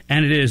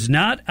 And it is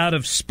not out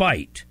of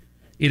spite.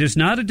 It is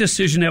not a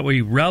decision that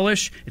we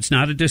relish. It's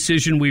not a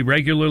decision we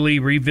regularly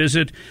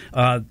revisit.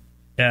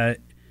 It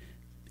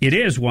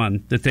is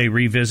one that they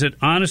revisit.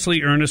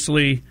 Honestly,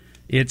 earnestly,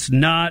 it's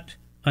not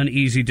an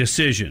easy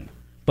decision.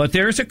 But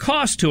there is a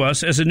cost to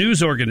us as a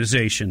news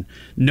organization,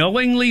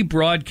 knowingly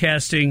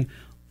broadcasting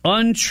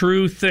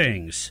untrue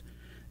things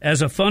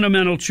as a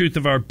fundamental truth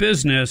of our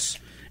business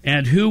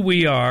and who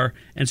we are.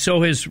 And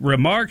so his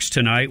remarks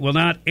tonight will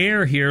not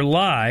air here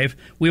live.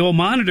 We will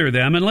monitor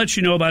them and let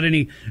you know about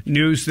any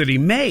news that he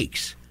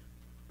makes.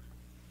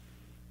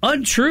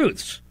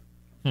 Untruths.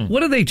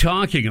 What are they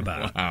talking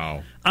about?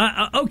 Wow.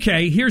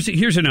 Okay, here's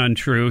an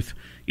untruth.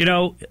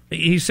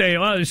 He's saying,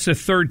 it's the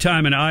third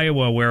time in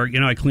Iowa where,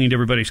 I cleaned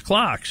everybody's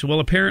clocks.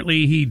 Well,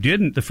 apparently he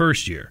didn't the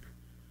first year.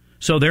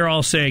 So they're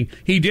all saying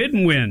he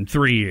didn't win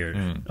 3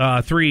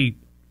 years, three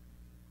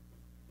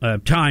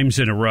times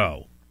in a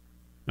row.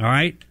 All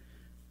right?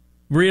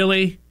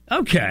 Really?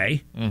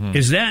 Okay. Mm-hmm.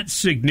 Is that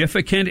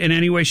significant in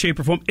any way, shape,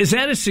 or form? Is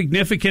that as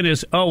significant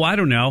as, I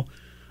don't know,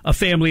 a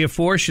family of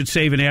four should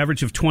save an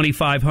average of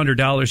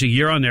 $2,500 a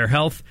year on their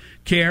health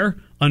care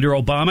under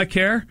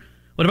Obamacare?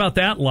 What about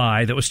that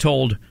lie that was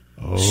told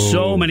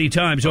so many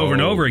times over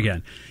and over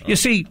again? You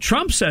see,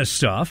 Trump says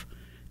stuff,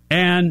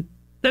 and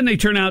then they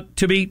turn out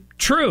to be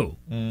true.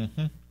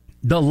 Mm-hmm.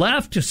 The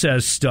left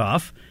says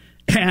stuff,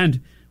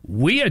 and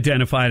we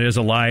identify it as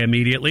a lie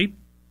immediately.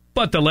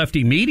 But the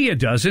lefty media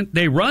doesn't.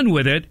 They run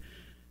with it,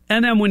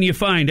 And then when you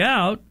find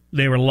out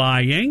they were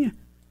lying,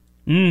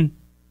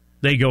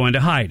 they go into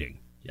hiding.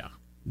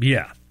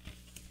 Yeah.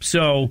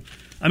 So,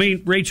 I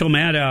mean, Rachel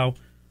Maddow,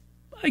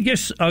 I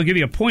guess I'll give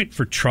you a point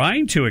for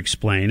trying to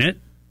explain it,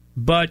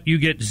 but you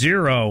get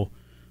 0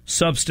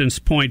 substance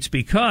points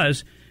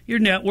because your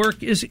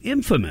network is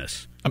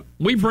infamous.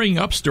 We bring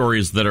up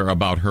stories that are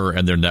about her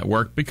and their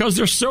network because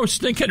they're so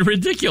stinking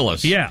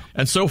ridiculous. Yeah.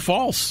 And so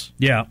false.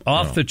 Yeah,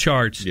 off the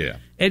charts. Yeah.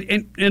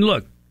 And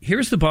look,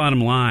 here's the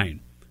bottom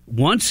line.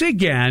 Once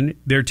again,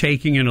 they're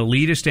taking an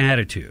elitist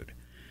attitude.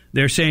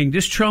 They're saying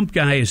this Trump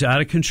guy is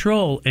out of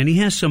control and he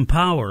has some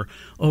power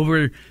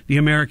over the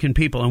American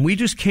people. And we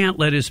just can't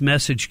let his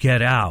message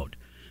get out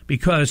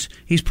because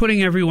he's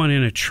putting everyone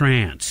in a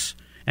trance.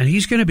 And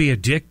he's going to be a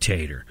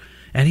dictator.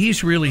 And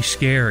he's really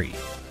scary.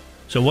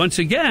 So once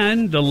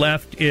again, the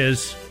left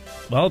is,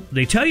 well,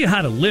 they tell you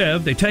how to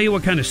live. They tell you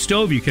what kind of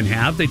stove you can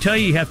have. They tell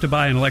you have to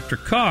buy an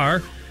electric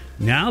car.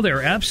 Now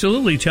they're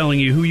absolutely telling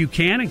you who you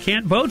can and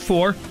can't vote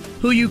for,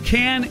 who you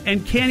can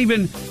and can't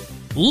even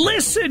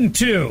listen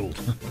to.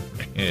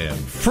 Yeah.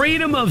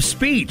 Freedom of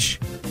speech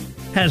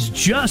has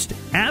just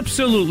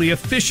absolutely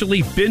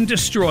officially been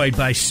destroyed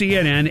by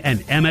CNN and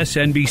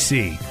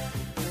MSNBC.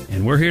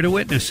 And we're here to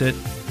witness it.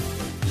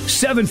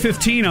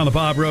 7:15 on the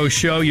Bob Rose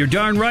Show. You're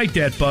darn right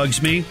that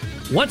bugs me.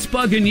 What's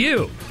bugging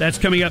you? That's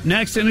coming up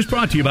next, and it's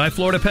brought to you by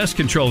Florida Pest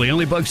Control. The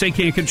only bugs they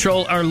can't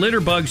control are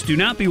litter bugs. Do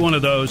not be one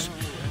of those.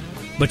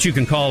 But you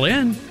can call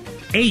in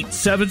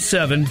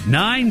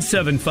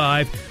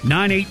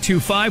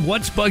 877-975-9825.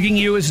 What's bugging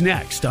you is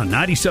next on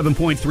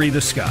 97.3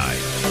 The Sky.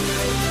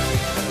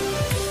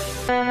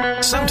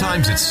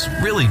 Sometimes it's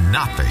really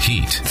not the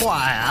heat.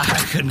 Why, I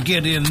could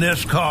get in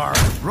this car,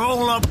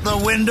 roll up the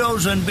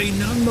windows, and be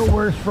none the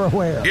worse for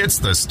wear. It's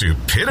the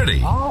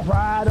stupidity. All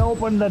right,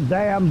 open the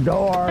damn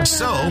door.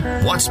 So,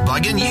 what's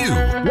bugging you?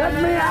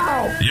 Let me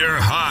out. You're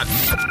hot.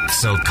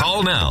 So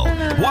call now.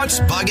 What's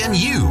bugging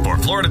you for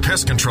Florida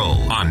Pest Control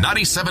on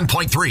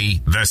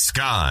 97.3 The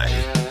Sky.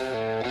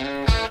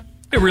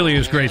 It really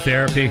is great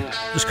therapy.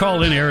 Just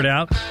call in, air it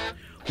out.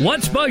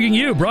 What's bugging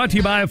you? Brought to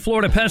you by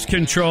Florida Pest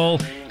Control.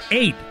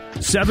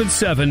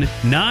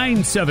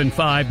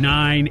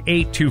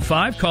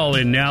 877-975-9825. Call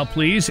in now,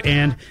 please.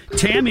 And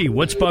Tammy,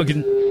 what's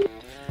bugging?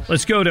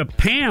 Let's go to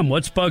Pam.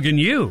 What's bugging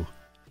you?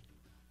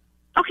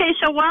 Okay,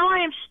 so while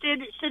I am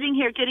sitting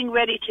here getting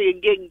ready to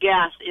get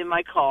gas in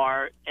my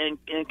car and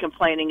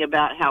complaining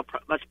about how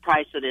much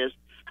price it is,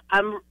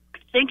 I'm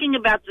thinking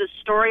about the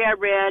story I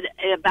read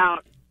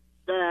about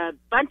the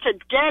bunch of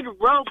dead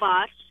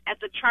robots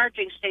at the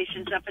charging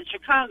stations up in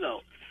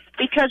Chicago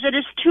because it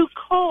is too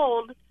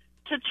cold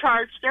to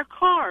charge their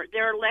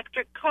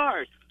electric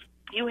cars.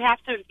 You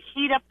have to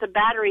heat up the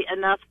battery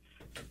enough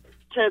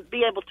to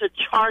be able to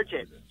charge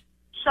it.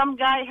 Some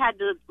guy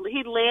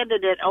he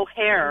landed at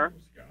O'Hare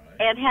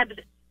and had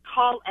to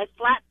call a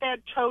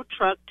flatbed tow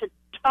truck to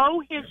tow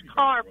his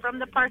car from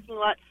the parking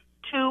lot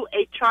to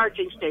a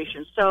charging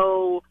station.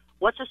 So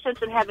what's the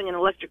sense in having an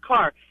electric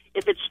car?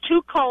 If it's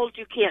too cold,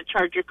 you can't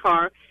charge your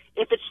car.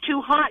 If it's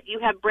too hot, you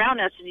have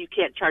brownouts and you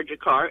can't charge your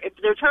car. If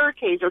there's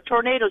hurricanes or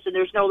tornadoes and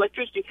there's no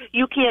electricity,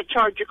 you can't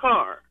charge your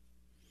car.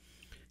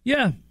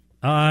 Yeah,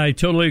 I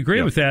totally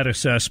agree with that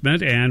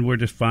assessment, and we're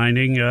just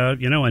finding,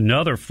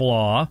 another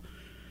flaw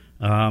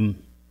in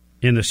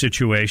the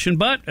situation.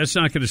 But that's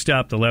not going to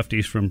stop the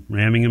lefties from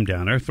ramming them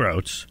down our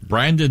throats.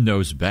 Brandon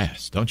knows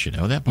best. Don't you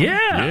know that, Bob?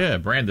 Yeah.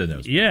 Brandon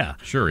knows best. Yeah.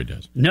 Sure he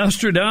does.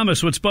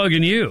 Nostradamus, what's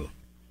bugging you?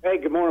 Hey,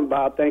 good morning,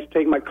 Bob. Thanks for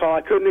taking my call. I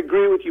couldn't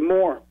agree with you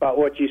more about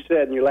what you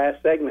said in your last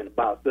segment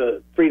about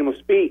the freedom of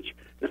speech.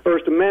 The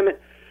First Amendment,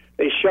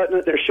 they're shutting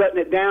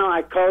it down.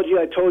 I called you.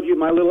 I told you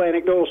my little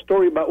anecdotal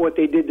story about what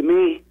they did to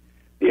me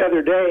the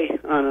other day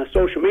on a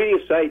social media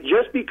site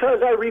just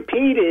because I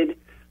repeated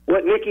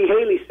what Nikki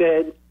Haley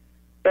said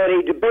at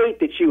a debate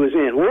that she was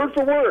in, word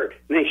for word.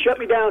 And they shut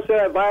me down and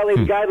said I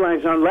violated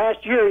guidelines. On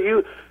last year,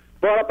 you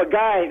brought up a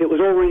guy that was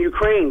over in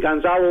Ukraine,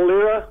 Gonzalo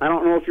Lira. I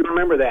don't know if you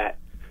remember that.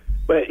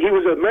 But he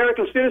was an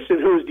American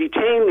citizen who was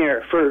detained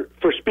there for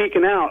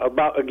speaking out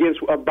about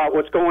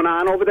what's going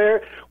on over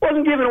there.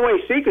 Wasn't giving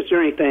away secrets or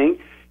anything.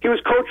 He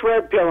was Coach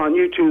Red Pill on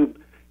YouTube.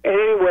 And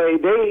anyway,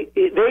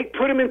 they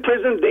put him in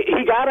prison.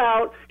 He got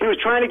out. He was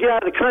trying to get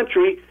out of the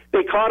country.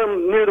 They caught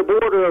him near the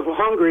border of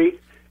Hungary,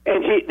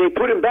 and they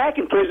put him back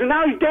in prison.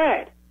 Now he's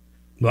dead.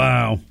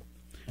 Wow.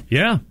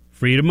 Yeah,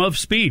 freedom of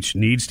speech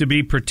needs to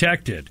be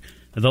protected.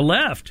 The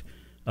left,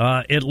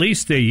 at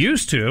least they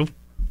used to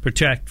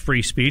protect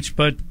free speech,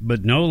 but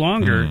no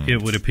longer,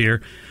 it would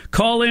appear.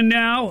 Call in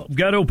now. We've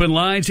got open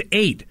lines,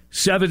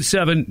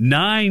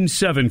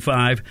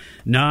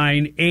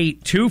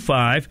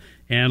 877-975-9825.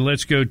 And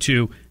let's go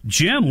to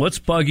Jim. What's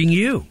bugging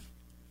you?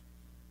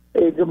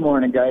 Hey, good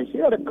morning, guys.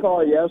 You had a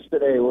call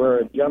yesterday where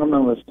a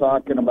gentleman was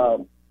talking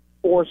about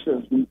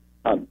forces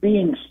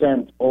being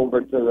sent over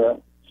to the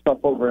stuff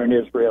over in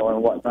Israel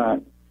and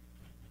whatnot.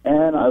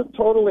 And I was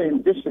totally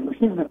in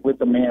disagreement with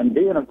the man.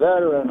 Being a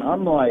veteran,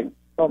 I'm like,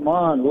 come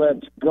on,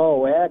 let's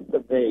go,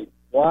 activate.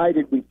 Why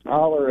did we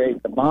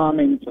tolerate the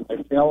bombings and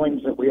the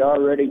shellings that we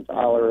already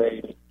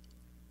tolerated?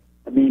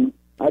 mean,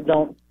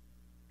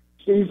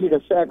 it's easy to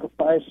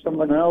sacrifice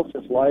someone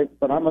else's life,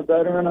 but I'm a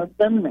veteran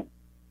than me.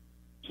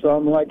 So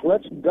I'm like,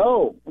 let's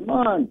go. Come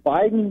on,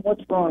 Biden,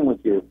 what's wrong with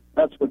you?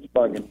 That's what's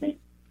bugging me.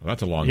 Well,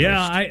 that's a long list.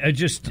 I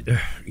just,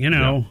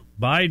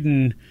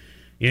 Biden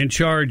in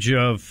charge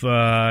of,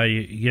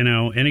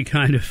 any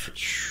kind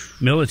of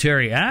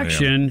military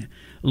action. Yeah.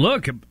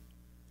 Look,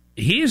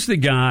 he's the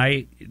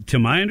guy, to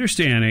my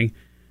understanding,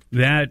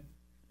 that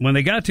when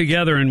they got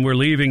together and were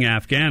leaving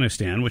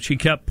Afghanistan, which he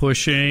kept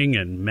pushing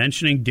and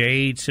mentioning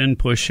dates and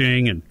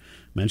pushing and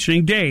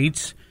mentioning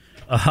dates,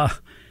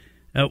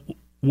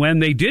 when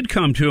they did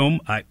come to him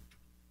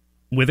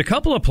with a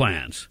couple of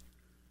plans,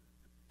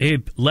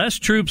 less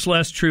troops.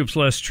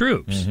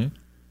 Mm-hmm.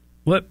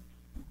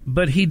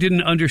 But he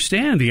didn't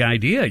understand the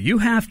idea. You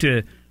have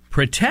to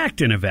protect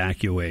an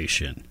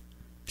evacuation.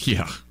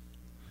 Yeah.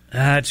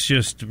 That's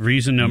just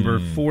reason number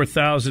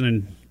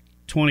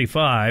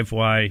 4,025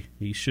 why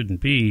he shouldn't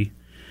be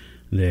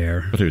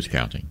there. But who's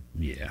counting?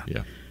 Yeah.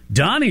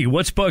 Donnie,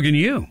 what's bugging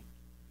you?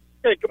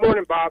 Hey, good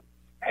morning, Bob.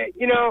 Hey,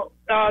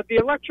 the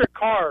electric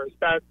cars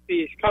that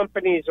these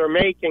companies are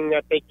making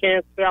that they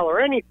can't sell or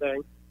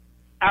anything,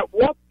 at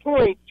what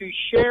point do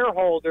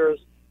shareholders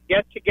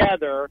get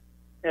together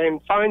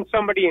and find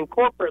somebody in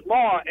corporate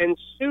law and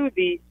sue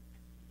these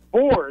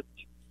boards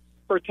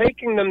for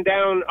taking them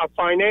down a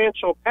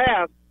financial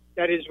path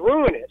that is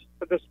ruinous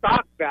for the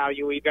stock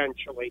value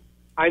eventually?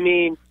 I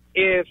mean,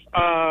 if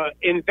an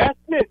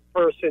investment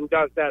person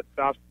does that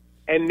stuff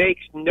and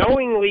makes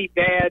knowingly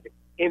bad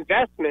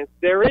investments,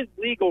 there is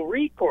legal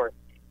recourse.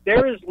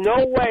 There is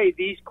no way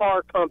these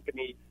car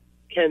companies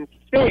can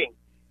think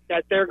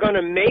that they're going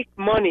to make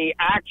money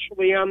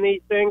actually on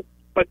these things,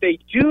 but they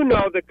do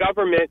know the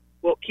government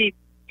will keep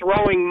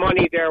throwing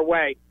money their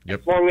way as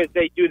long as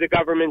they do the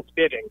government's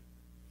bidding.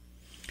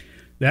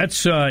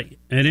 That's an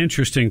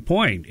interesting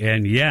point.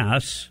 And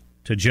yes,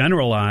 to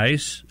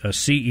generalize, a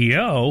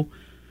CEO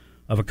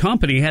of a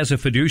company has a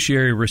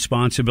fiduciary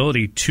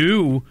responsibility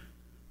to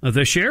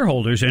the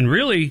shareholders, and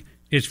really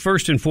it's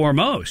first and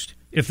foremost.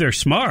 If they're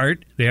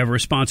smart, they have a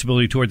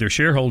responsibility toward their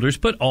shareholders,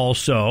 but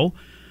also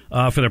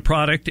for their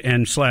product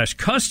and /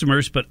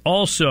 customers, but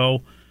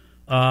also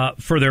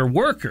for their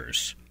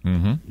workers.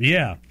 Mm-hmm.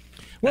 Yeah.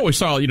 Well, we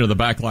saw, the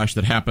backlash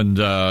that happened,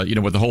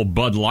 with the whole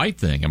Bud Light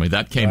thing. I mean,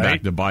 that came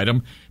back to bite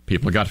them.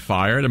 People got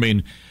fired. I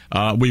mean,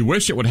 we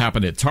wish it would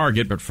happen at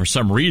Target, but for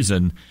some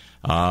reason,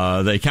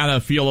 they kind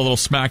of feel a little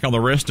smack on the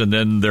wrist, and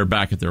then they're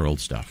back at their old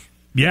stuff.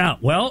 Yeah.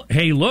 Well,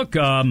 hey, look,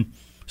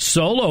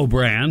 Solo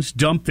Brands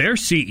dumped their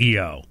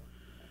CEO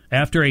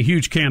after a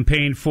huge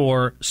campaign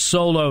for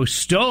Solo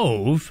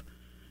Stove.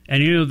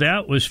 And,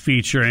 that was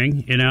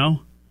featuring,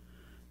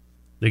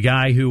 the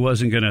guy who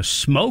wasn't going to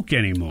smoke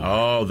anymore.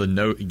 Oh,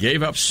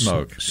 gave up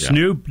smoke.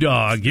 Snoop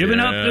Dogg giving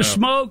up the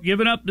smoke.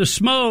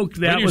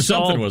 That was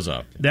something was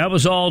up. That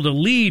was all to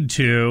lead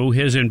to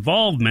his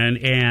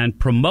involvement and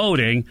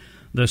promoting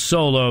the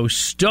Solo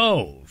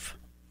Stove.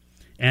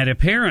 And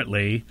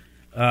apparently,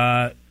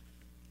 that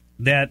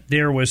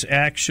there was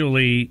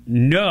actually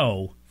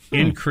no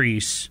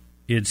increase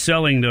in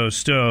selling those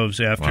stoves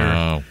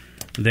after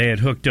they had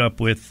hooked up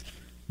with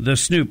the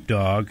Snoop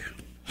Dogg.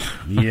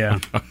 Yeah.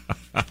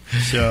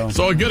 So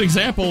a good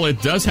example,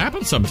 it does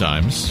happen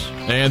sometimes.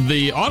 And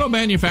the auto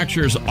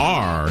manufacturers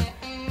are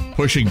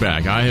pushing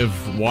back. I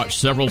have watched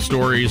several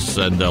stories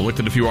and looked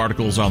at a few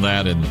articles on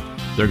that, and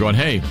they're going,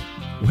 hey,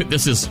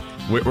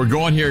 we're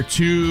going here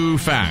too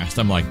fast.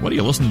 I'm like, what, are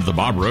you listening to the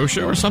Bob Rose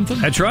Show or something?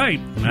 That's right.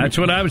 That's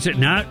what I would say.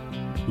 Not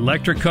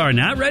electric car,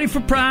 not ready for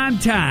prime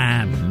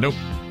time. Nope.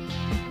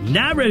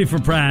 Not ready for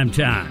prime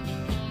time.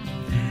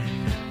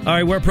 All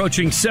right, we're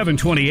approaching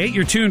 7:28.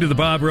 You're tuned to the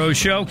Bob Rose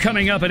Show.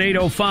 Coming up at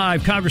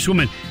 8:05,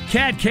 Congresswoman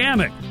Kat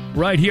Kammack,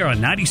 right here on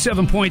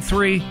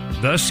 97.3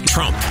 The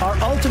Trump. Our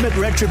ultimate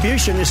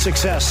retribution is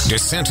success.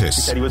 DeSantis.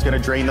 He said he was going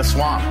to drain the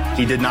swamp.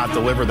 He did not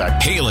deliver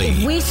that. Haley.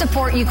 If we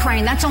support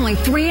Ukraine, that's only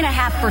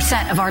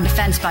 3.5% of our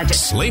defense budget.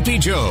 Sleepy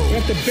Joe. We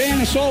have to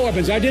ban assault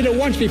weapons. I did it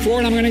once before,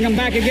 and I'm going to come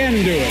back again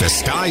and do it. The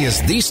Sky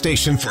is the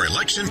station for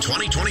election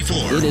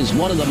 2024. It is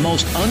one of the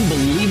most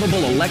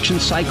unbelievable election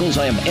cycles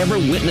I have ever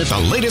witnessed. The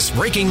latest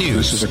breaking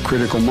news. This is a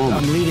critical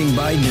moment. I'm leading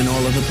Biden in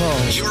all of the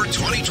polls. Your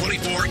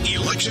 2024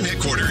 election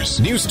headquarters.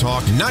 News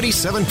Talk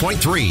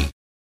 97.3.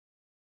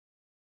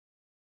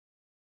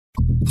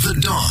 The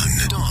dawn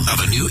of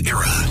a new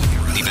era.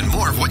 Even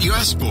more of what you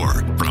asked for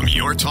from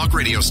your talk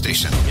radio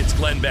station. It's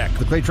Glenn Beck.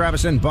 The Clay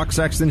Travis and Buck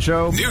Sexton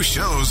Show. New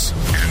shows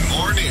and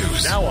more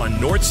news. Now on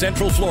North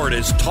Central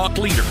Florida's talk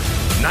leader,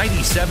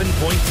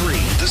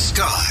 97.3. The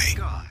Sky.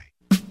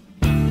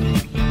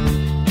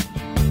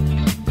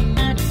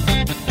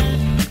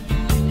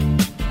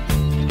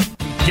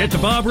 Get the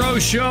Bob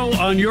Rose Show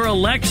on your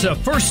Alexa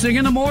first thing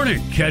in the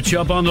morning. Catch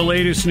up on the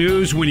latest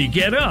news when you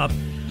get up.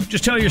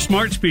 Just tell your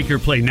smart speaker,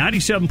 play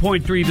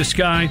 97.3 The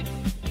Sky.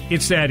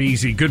 It's that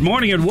easy. Good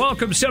morning and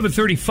welcome.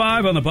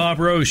 7:35 on the Bob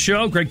Rose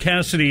Show. Greg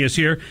Cassidy is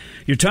here.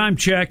 Your time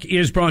check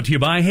is brought to you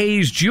by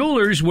Hayes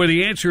Jewelers, where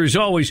the answer is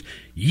always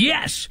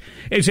yes.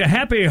 It's a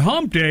happy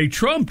hump day,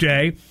 Trump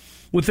day.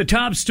 with the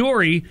top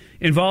story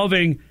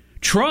involving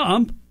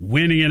Trump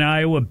winning in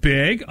Iowa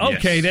big.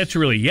 Okay, yes. That's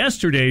really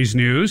yesterday's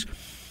news.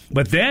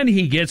 But then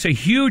he gets a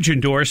huge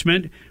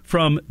endorsement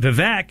from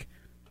Vivek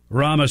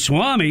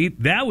Ramaswamy.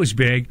 That was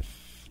big.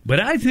 But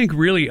I think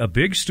really a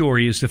big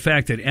story is the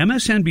fact that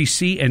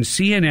MSNBC and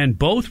CNN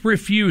both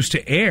refused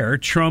to air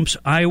Trump's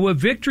Iowa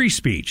victory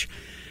speech.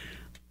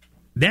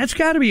 That's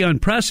got to be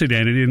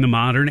unprecedented in the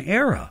modern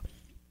era.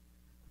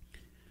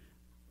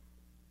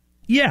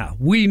 Yeah,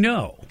 we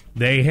know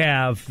they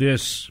have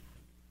this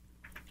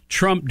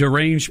Trump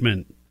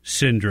derangement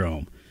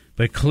syndrome,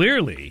 but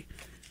clearly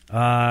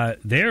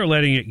they're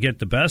letting it get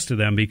the best of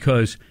them,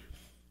 because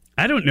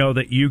I don't know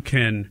that you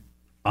can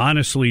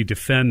honestly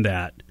defend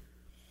that.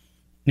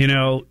 You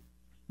know,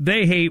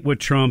 they hate what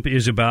Trump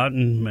is about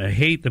and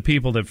hate the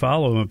people that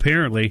follow him,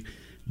 apparently,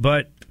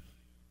 but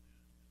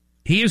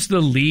he is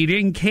the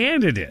leading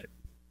candidate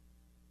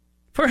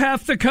for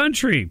half the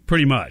country,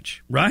 pretty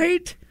much,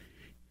 right?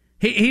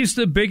 He's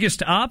the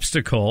biggest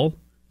obstacle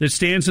that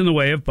stands in the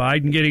way of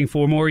Biden getting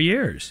 4 more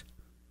years.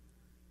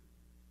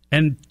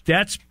 And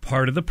that's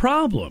part of the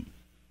problem.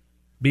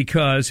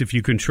 Because if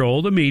you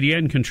control the media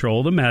and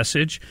control the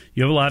message,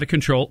 you have a lot of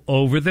control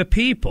over the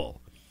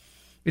people.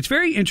 It's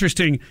very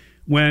interesting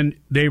when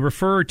they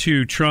refer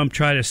to Trump,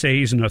 try to say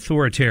he's an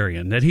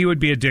authoritarian, that he would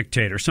be a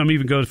dictator. Some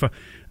even go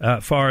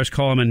as far as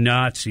call him a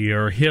Nazi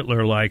or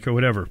Hitler-like or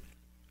whatever.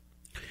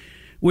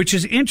 Which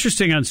is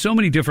interesting on so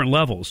many different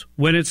levels.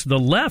 When it's the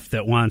left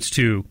that wants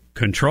to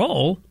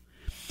control,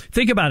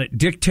 think about it,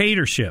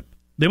 dictatorship.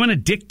 They want to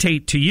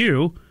dictate to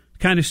you the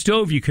kind of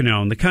stove you can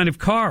own, the kind of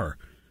car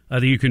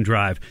that you can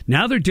drive.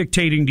 Now they're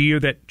dictating to you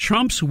that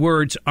Trump's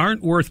words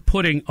aren't worth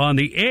putting on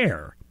the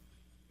air.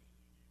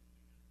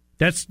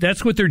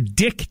 That's what they're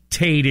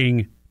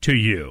dictating to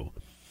you.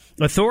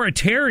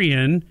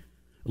 Authoritarian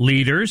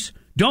leaders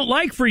don't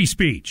like free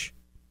speech.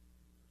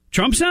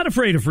 Trump's not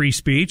afraid of free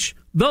speech.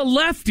 The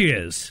left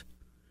is.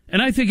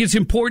 And I think it's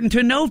important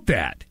to note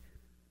that.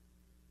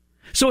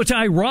 So it's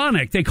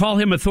ironic. They call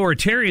him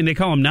authoritarian. They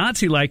call him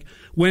Nazi-like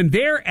when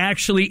they're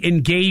actually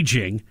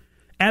engaging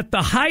at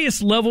the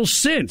highest level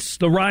since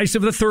the rise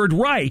of the Third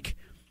Reich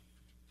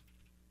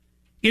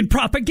in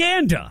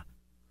propaganda.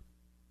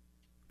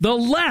 The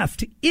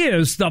left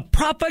is the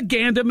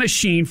propaganda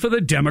machine for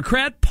the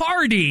Democrat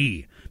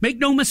Party. Make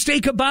no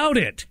mistake about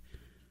it.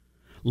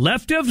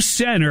 Left of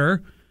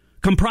center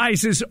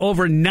comprises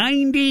over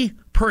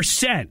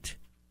 90%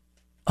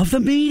 of the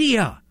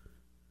media.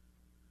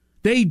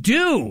 They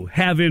do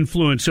have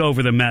influence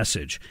over the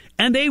message,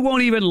 and they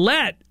won't even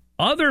let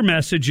other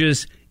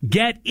messages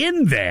get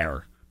in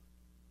there.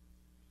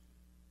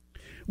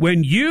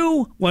 When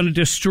you want to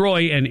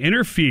destroy and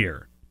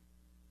interfere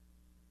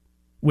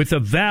with a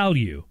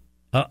value,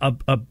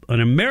 an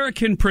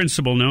American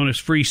principle known as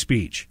free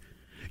speech,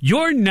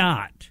 you're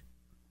not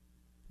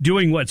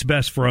doing what's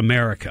best for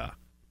America.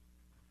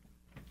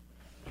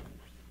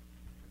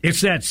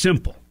 It's that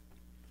simple.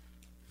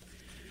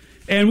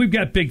 And we've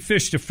got big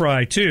fish to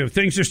fry, too.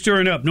 Things are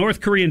stirring up. North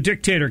Korean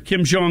dictator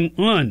Kim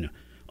Jong-un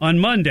on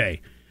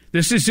Monday.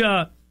 This is,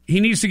 he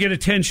needs to get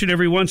attention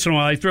every once in a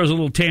while. He throws a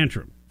little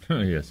tantrum.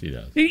 Yes, he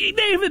does.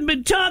 They haven't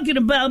been talking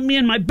about me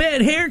and my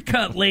bad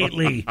haircut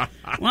lately. Well,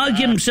 I'll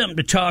give him something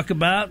to talk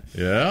about.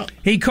 Yeah.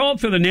 He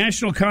called for the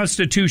national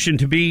constitution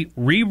to be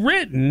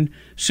rewritten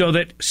so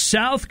that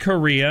South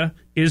Korea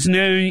is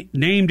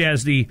named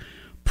as the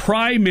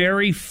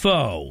primary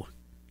foe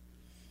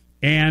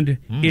and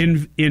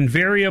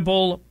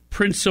invariable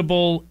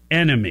principal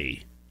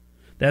enemy.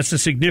 That's a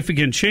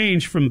significant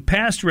change from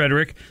past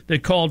rhetoric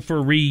that called for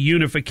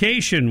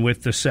reunification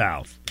with the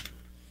South.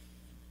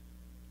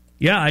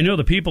 Yeah, I know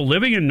the people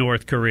living in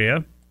North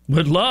Korea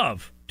would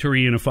love to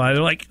reunify.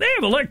 They're like, they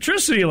have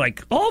electricity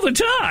like all the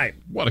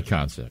time. What a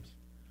concept.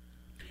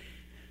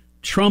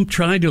 Trump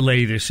tried to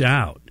lay this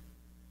out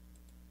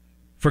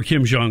for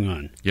Kim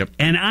Jong-un. Yep.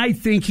 And I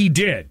think he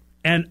did.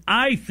 And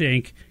I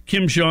think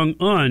Kim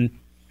Jong-un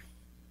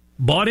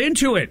bought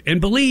into it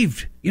and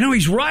believed,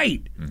 he's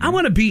right. I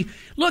want to be,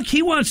 look,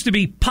 he wants to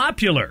be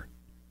popular.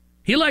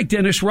 He liked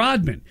Dennis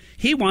Rodman.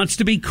 He wants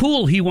to be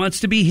cool. He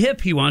wants to be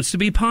hip. He wants to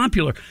be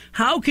popular.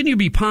 How can you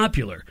be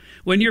popular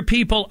when your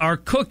people are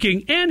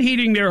cooking and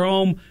heating their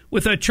home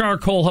with a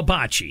charcoal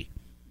hibachi?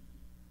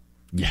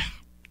 Yeah.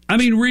 I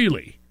mean,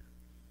 really.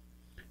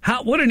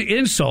 What an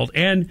insult.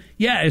 And,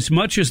 yeah, as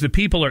much as the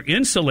people are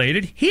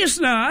insulated, he's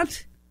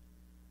not.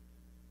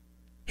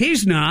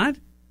 He's not.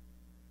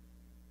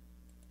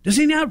 Does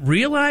he not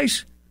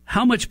realize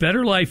how much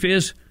better life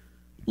is?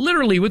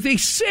 Literally with the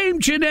same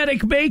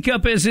genetic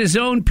makeup as his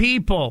own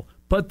people,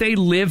 but they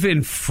live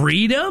in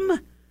freedom?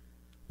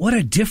 What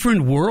a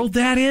different world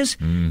that is.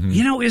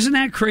 Mm-hmm. Isn't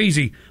that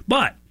crazy?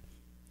 But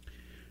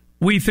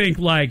we think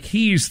like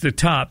he's the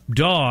top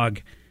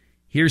dog.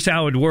 Here's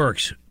how it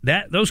works.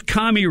 Those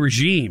commie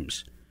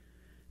regimes,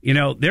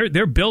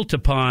 they're built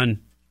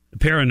upon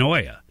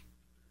paranoia.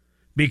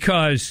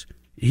 Because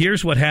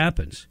here's what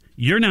happens.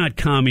 You're not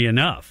commie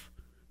enough.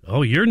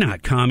 Oh, you're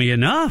not commie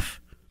enough.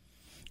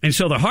 And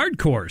so the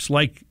hardcores,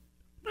 like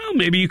well,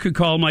 maybe you could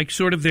call them like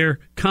sort of their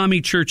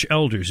commie church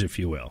elders, if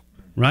you will,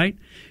 right?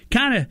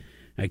 Kind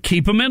of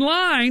keep them in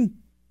line.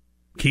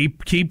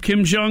 Keep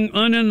Kim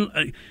Jong-un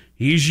in.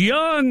 He's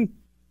young.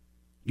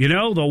 You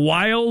know, the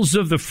wiles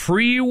of the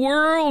free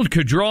world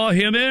could draw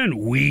him in.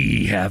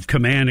 We have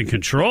command and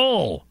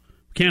control.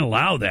 Can't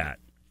allow that.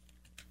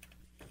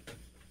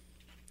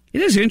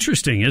 It is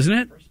interesting, isn't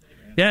it?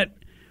 That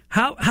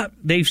how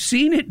they've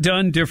seen it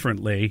done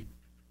differently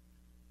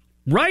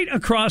right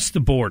across the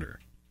border,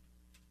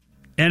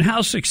 and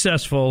how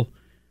successful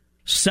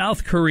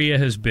South Korea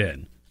has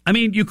been. I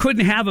mean, you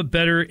couldn't have a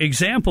better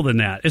example than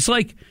that. It's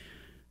like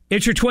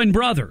it's your twin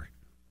brother.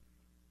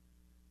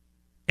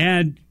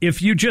 And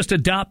if you just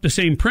adopt the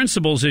same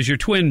principles as your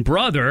twin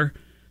brother,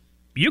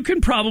 you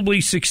can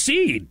probably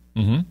succeed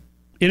in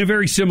a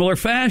very similar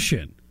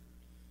fashion.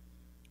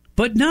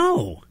 But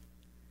no.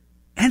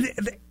 And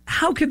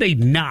how could they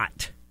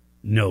not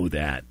know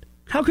that?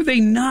 How could they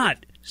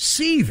not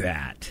see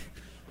that?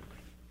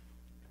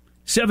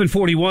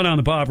 741 on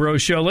the Bob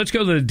Rose Show. Let's go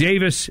to the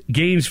Davis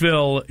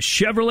Gainesville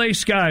Chevrolet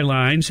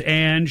Skylines.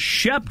 And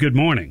Shep, good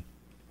morning.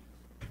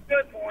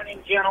 Good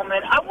morning, gentlemen.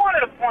 I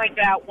wanted to point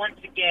out once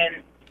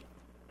again,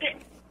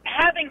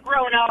 having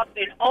grown up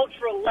in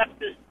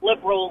ultra-leftist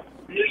liberal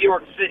New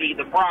York City,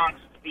 the Bronx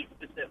to be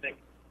specific,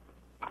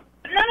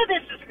 none of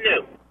this is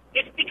new.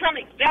 It's become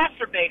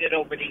exacerbated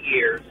over the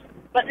years,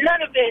 but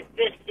none of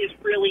this is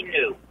really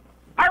new.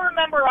 I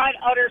remember I'd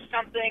utter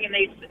something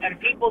and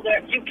people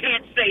that, you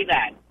can't say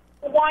that.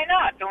 Well, why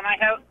not? Don't I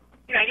have,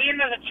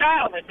 even as a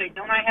child, I'd say,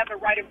 don't I have the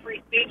right of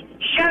free speech?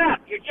 Shut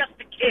up, you're just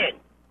a kid.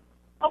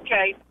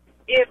 Okay,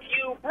 if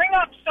you bring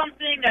up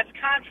something that's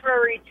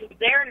contrary to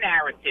their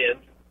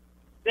narrative,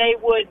 they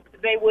would,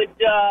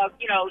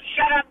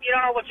 shut up, you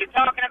don't know what you're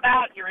talking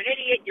about, you're an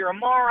idiot, you're a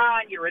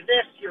moron, you're a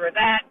this, you're a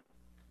that.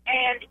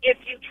 And if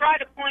you try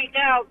to point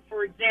out,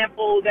 for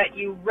example, that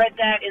you read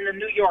that in the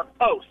New York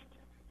Post,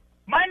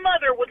 my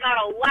mother would not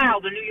allow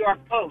the New York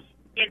Post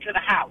into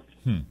the house.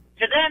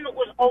 To them, it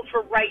was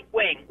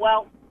ultra-right-wing.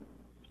 Well,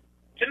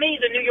 to me,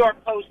 the New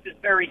York Post is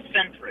very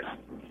centrist.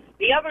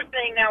 The other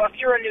thing, now, if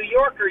you're a New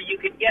Yorker, you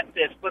could get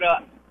this, but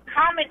a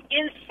common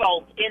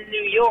insult in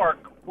New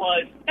York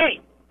was, hey,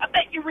 I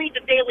bet you read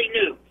the Daily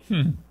News.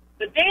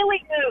 The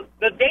Daily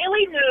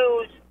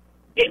News,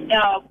 it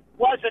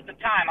was at the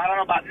time, I don't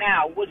know about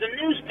now, was a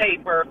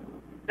newspaper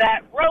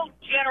that wrote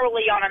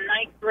generally on a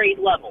ninth grade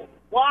level.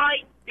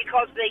 Why?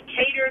 Because they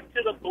catered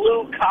to the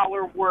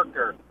blue-collar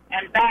worker.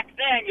 And back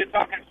then, you're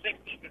talking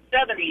 60s and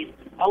 70s,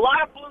 a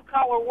lot of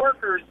blue-collar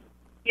workers,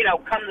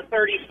 come the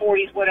 30s,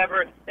 40s,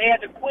 whatever, they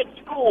had to quit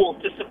school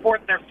to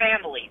support their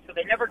families. So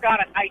they never got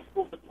a high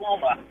school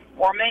diploma,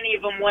 or many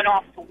of them went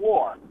off to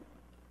war.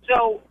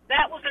 So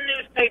that was a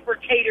newspaper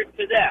catered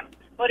to them.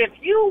 But if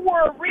you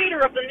were a reader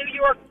of the New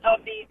York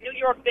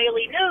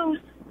Daily News,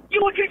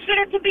 you would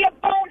consider to be a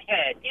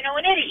bonehead,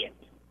 an idiot.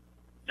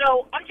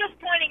 So I'm just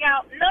pointing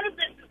out, none of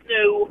this is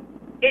new.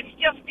 It's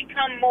just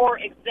become more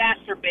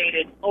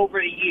exacerbated over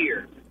the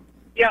years.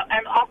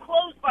 And I'll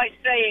close by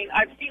saying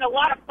I've seen a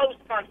lot of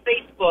posts on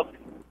Facebook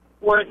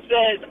where it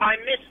says, I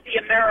miss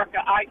the America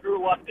I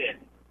grew up in.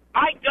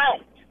 I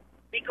don't,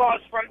 because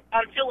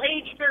until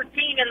age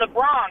 13 in the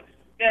Bronx,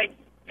 okay,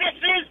 this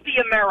is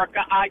the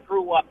America I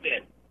grew up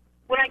in.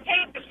 When I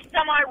came to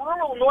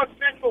semi-rural North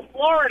Central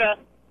Florida,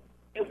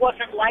 it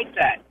wasn't like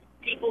that.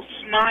 People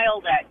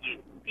smiled at you.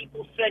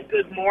 People said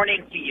good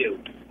morning to you.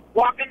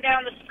 Walking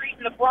down the street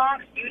in the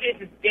Bronx, you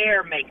didn't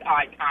dare make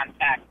eye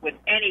contact with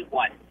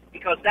anyone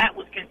because that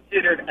was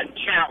considered a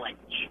challenge.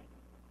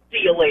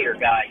 See you later,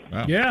 guys.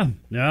 Wow. Yeah,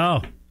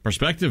 no.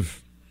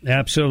 Perspective.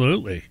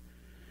 Absolutely.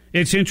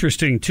 It's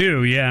interesting,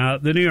 too. Yeah,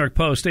 the New York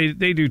Post, they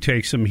do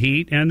take some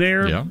heat, and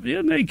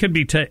they can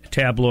be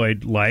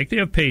tabloid-like. They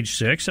have Page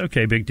 6.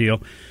 Okay, big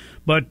deal.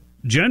 But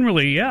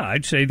generally, yeah,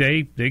 I'd say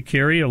they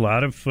carry a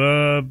lot of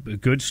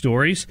good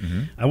stories.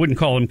 I wouldn't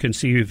call them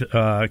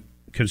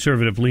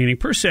conservative-leaning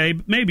per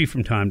se, maybe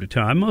from time to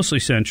time, mostly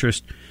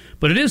centrist.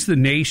 But it is the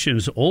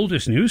nation's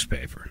oldest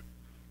newspaper.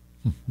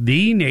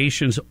 The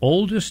nation's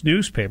oldest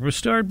newspaper,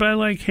 started by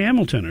like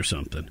Hamilton or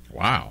something.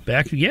 Wow.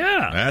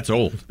 That's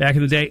old. Back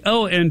in the day.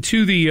 Oh, and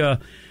to the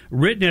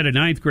written at a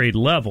ninth grade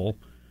level,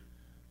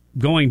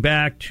 going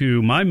back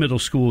to my middle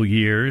school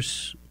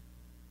years,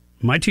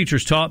 my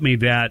teachers taught me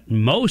that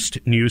most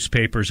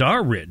newspapers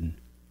are written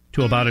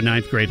to about a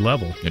ninth grade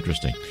level.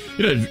 Interesting.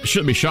 It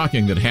shouldn't be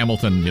shocking that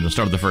Hamilton,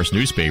 started the first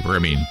newspaper. I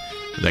mean,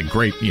 that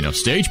great,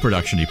 stage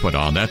production he put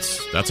on,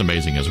 that's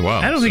amazing as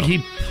well. I don't think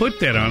he put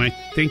that on. I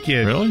think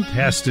it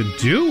has to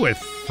do with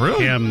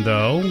him,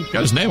 though.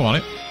 Got his name on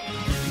it.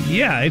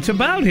 Yeah, it's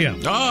about him.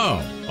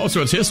 Oh,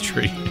 so it's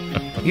history.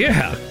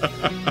 Yeah.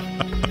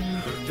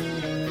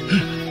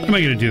 What am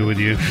I going to do with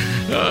you?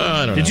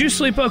 I don't know. Did you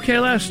sleep okay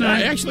last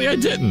night? Actually, I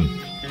didn't.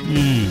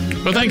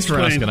 But thanks for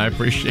asking. I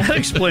appreciate it. That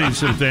explains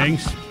some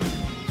things.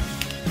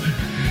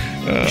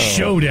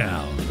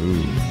 Showdown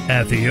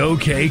at the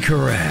OK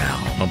Corral.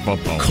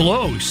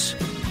 Close.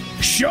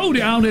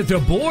 Showdown at the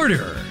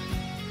border.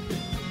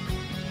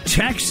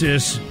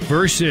 Texas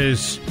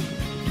versus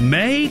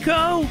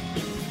Mexico?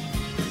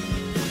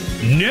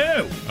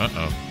 No.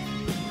 Uh-oh.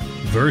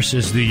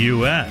 Versus the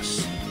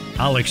U.S.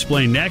 I'll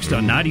explain next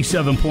on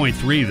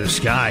 97.3 The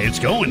Sky. It's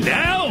going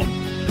down.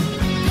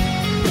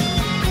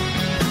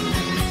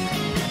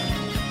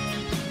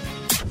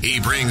 He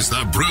brings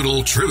the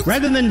brutal truth.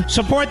 Rather than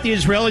support the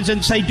Israelis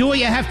and say, do what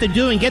you have to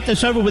do and get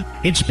this over with,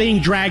 it's being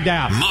dragged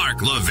out.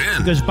 Mark Levin.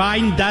 Because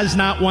Biden does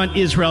not want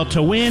Israel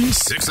to win.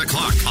 6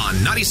 o'clock on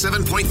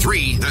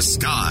 97.3 The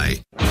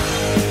Sky.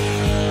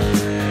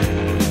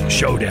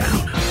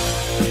 Showdown.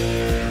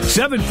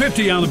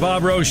 7:50 on the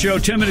Bob Rose Show.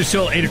 10 minutes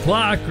till 8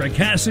 o'clock. Greg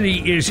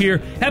Cassidy is here.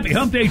 Happy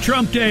Hump Day,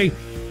 Trump Day.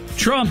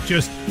 Trump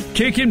just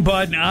kicking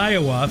butt in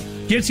Iowa.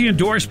 Gets the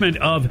endorsement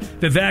of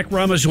Vivek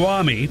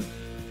Ramaswamy.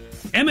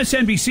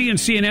 MSNBC and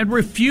CNN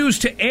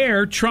refused to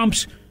air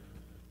Trump's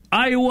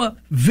Iowa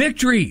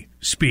victory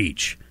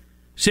speech,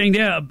 saying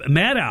that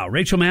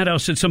Rachel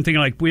Maddow said something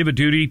like, we have a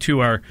duty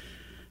to our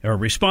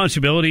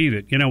responsibility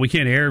that, we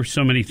can't air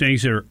so many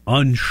things that are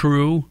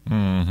untrue.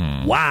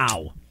 Mm-hmm.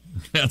 Wow.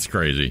 That's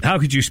crazy. How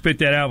could you spit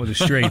that out with a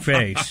straight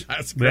face?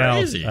 That's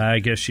crazy. Well, I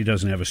guess she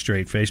doesn't have a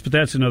straight face, but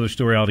that's another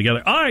story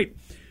altogether. All right.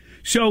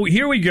 So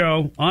here we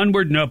go.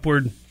 Onward and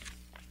upward.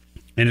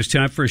 And it's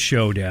time for a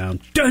showdown.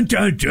 Dun,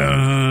 dun,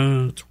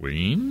 dun.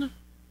 Between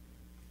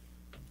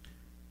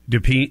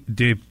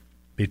the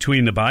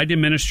Biden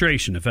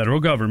administration, the federal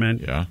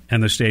government,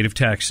 and the state of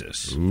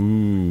Texas.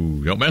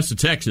 Ooh, don't mess with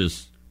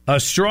Texas. A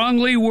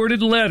strongly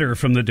worded letter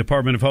from the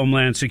Department of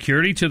Homeland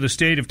Security to the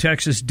state of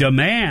Texas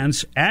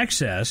demands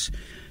access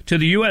to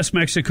the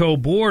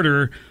U.S.-Mexico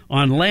border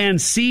on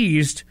land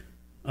seized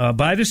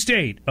by the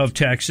state of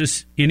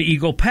Texas in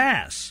Eagle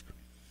Pass.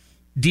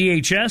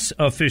 DHS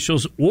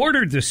officials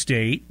ordered the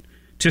state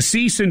to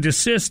cease and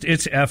desist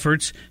its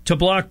efforts to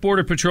block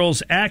Border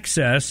Patrol's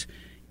access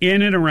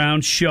in and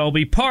around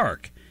Shelby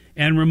Park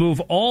and remove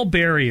all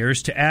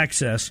barriers to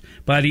access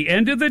by the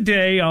end of the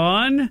day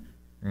on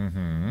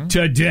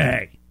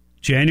today,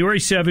 January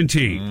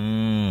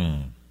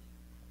 17th.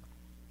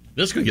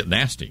 This could get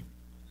nasty.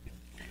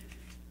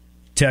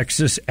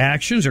 Texas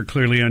actions are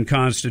clearly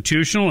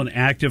unconstitutional and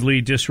actively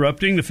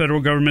disrupting the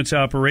federal government's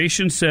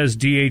operations, says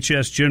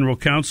DHS General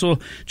Counsel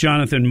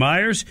Jonathan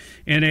Myers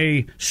in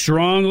a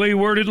strongly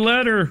worded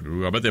letter.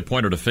 Ooh, I bet they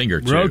pointed a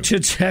finger, too. Wrote to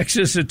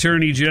Texas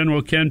Attorney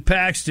General Ken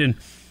Paxton,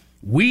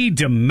 we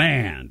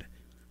demand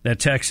that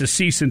Texas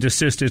cease and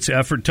desist its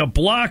effort to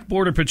block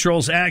Border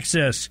Patrol's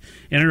access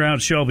in and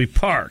around Shelby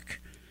Park.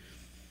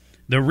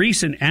 The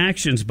recent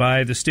actions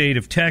by the state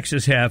of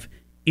Texas have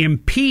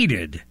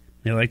impeded,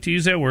 they like to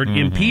use that word,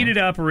 impeded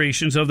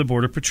operations of the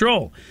Border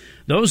Patrol.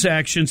 Those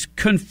actions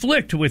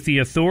conflict with the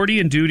authority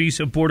and duties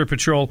of Border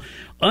Patrol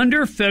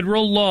under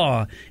federal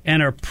law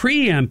and are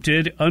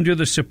preempted under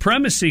the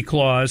Supremacy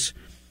Clause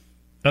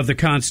of the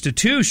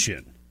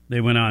Constitution,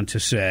 they went on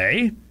to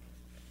say.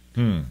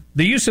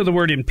 The use of the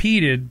word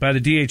impeded by the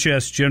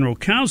DHS General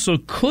Counsel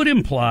could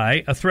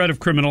imply a threat of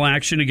criminal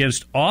action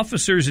against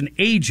officers and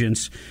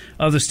agents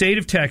of the state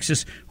of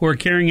Texas who are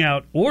carrying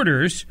out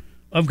orders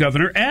of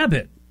Governor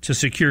Abbott to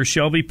secure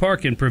Shelby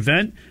Park and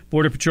prevent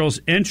Border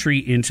Patrol's entry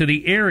into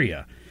the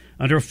area.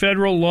 Under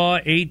federal law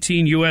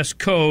 18 U.S.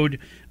 Code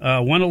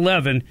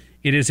 111,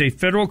 it is a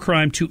federal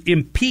crime to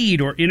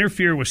impede or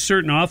interfere with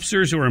certain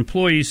officers or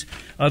employees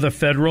of the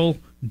federal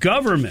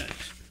government.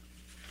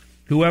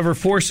 Whoever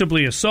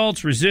forcibly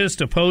assaults,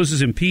 resists,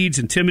 opposes, impedes,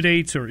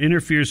 intimidates, or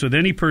interferes with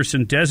any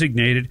person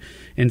designated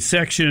in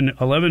Section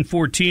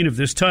 1114 of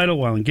this title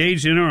while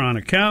engaged in or on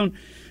account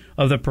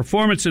of the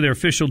performance of their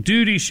official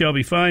duties shall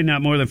be fined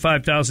not more than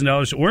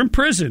 $5,000 or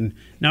imprisoned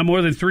not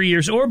more than 3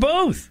 years or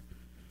both,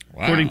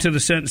 according to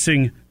the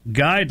sentencing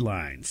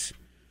guidelines.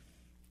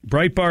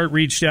 Breitbart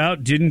reached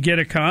out, didn't get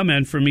a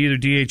comment from either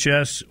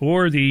DHS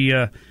or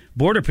the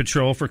Border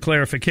Patrol for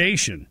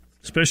clarification,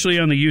 especially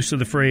on the use of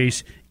the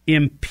phrase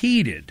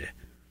impeded.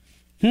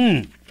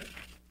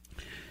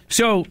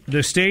 So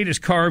the state has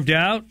carved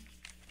out,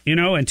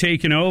 and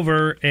taken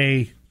over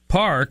a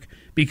park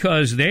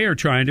because they are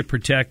trying to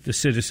protect the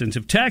citizens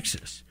of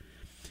Texas.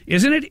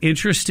 Isn't it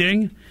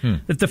interesting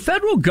that the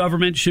federal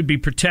government should be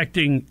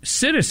protecting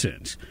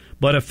citizens,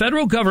 but a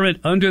federal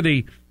government under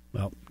the,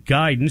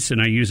 guidance,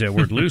 and I use that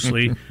word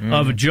loosely,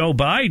 of Joe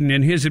Biden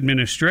and his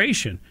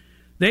administration,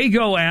 they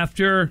go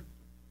after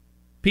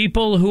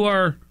people who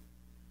are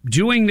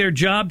doing their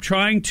job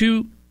trying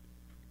to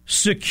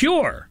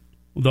secure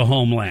the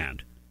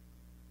homeland.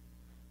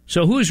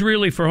 So who's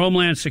really for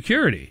homeland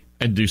security?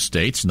 And do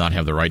states not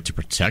have the right to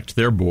protect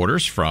their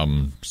borders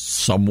from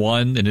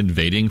someone, an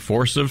invading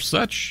force of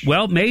such?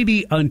 Well,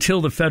 maybe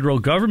until the federal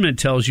government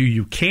tells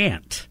you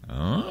can't.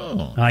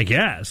 Oh. I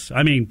guess.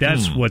 I mean,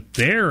 that's what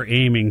they're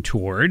aiming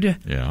toward.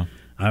 Yeah.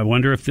 I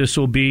wonder if this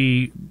will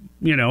be,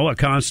 a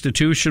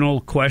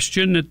constitutional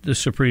question that the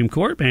Supreme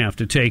Court may have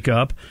to take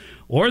up,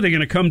 or are they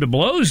going to come to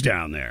blows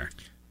down there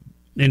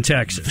in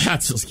Texas?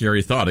 That's a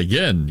scary thought.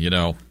 Again,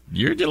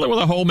 you're dealing with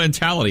a whole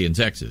mentality in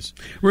Texas.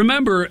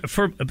 Remember,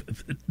 for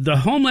the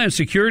Homeland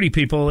Security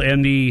people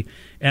and the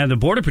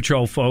Border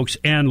Patrol folks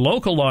and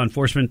local law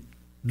enforcement,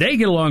 they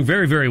get along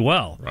very, very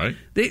well. Right.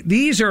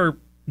 These are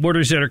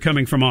orders that are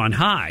coming from on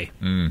high.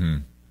 Mm-hmm.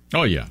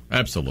 Oh, yeah,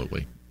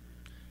 absolutely.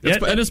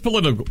 It's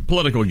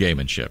political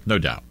gamemanship, no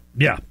doubt.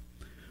 Yeah.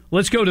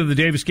 Let's go to the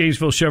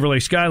Davis-Gainesville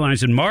Chevrolet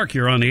Skylines. And Mark,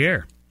 you're on the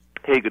air.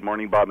 Hey, good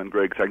morning, Bob and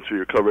Greg. Thanks for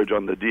your coverage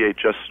on the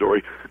DHS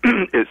story.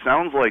 It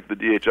sounds like the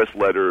DHS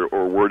letter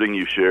or wording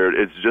you shared,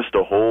 it's just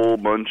a whole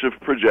bunch of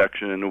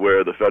projection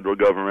where the federal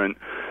government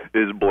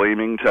is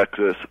blaming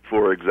Texas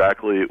for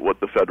exactly what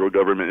the federal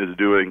government is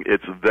doing.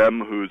 It's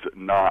them who's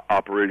not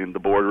operating the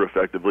border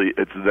effectively.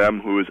 It's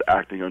them who is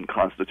acting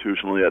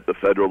unconstitutionally at the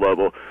federal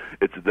level.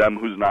 It's them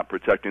who's not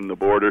protecting the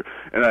border.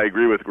 And I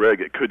agree with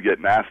Greg, it could get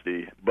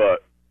nasty,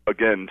 but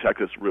again,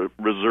 Texas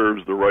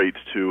reserves the right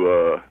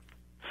to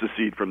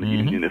secede from the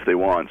union if they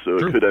want, so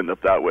it could end up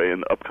that way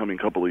in the upcoming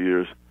couple of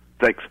years.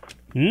 Thanks.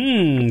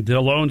 The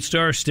Lone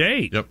Star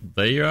State. Yep,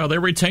 they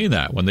retained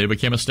that when they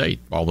became a state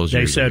all those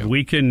years ago. They said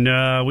we can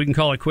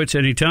call it quits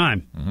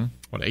anytime. Mm-hmm.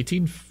 What,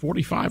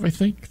 1845? I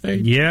think they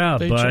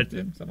but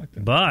in, like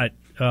that. But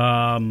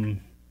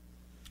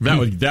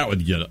that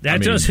would get it.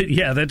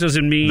 That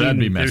doesn't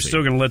mean they're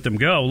still going to let them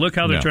go. Look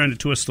how they're trying to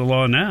twist the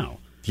law now.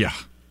 Yeah,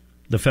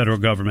 the federal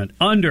government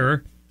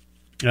under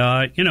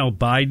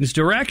Biden's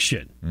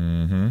direction.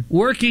 Mm-hmm.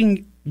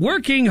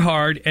 Working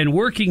hard and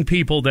working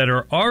people that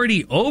are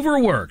already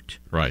overworked.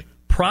 Right.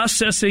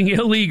 Processing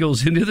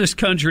illegals into this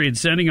country and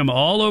sending them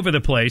all over the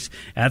place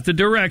at the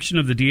direction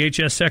of the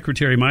DHS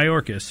Secretary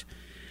Mayorkas.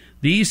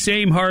 These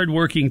same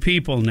hardworking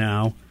people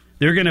now,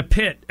 they're going to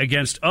pit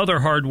against other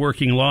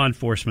hardworking law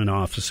enforcement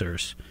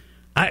officers.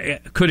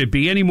 Could it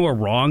be any more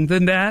wrong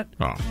than that?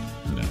 Oh,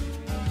 no.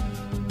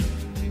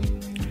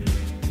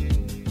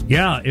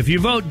 Yeah, if you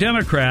vote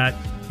Democrat,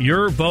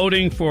 you're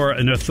voting for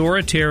an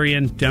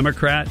authoritarian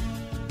Democrat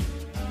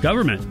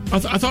government.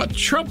 I thought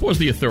Trump was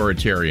the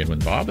authoritarian one,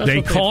 Bob.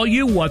 They call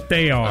you what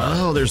they are.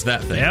 Oh, there's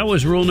that thing. That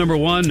was rule number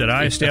one that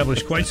I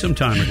established quite some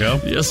time ago.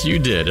 Yes, you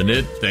did, and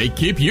they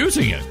keep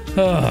using it.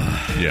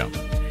 Yeah.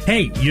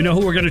 Hey, you know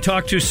who we're going to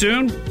talk to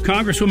soon?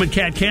 Congresswoman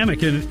Kat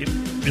Cammack.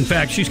 In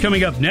fact, she's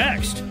coming up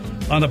next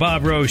on the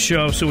Bob Rose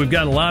Show, so we've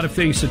got a lot of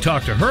things to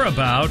talk to her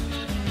about.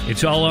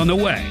 It's all on the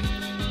way.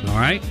 All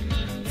right?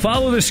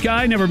 Follow the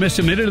sky. Never miss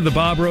a minute of the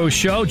Bob Rose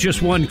Show.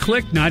 Just one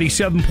click,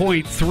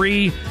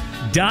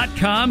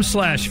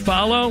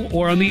 97.3.com/follow,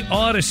 or on the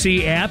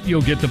Odyssey app.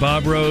 You'll get the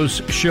Bob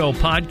Rose Show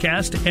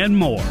podcast and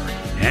more.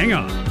 Hang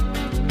on.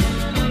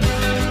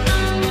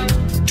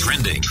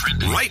 Trending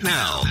right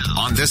now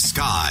on the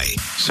sky.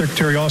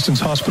 Secretary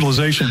Austin's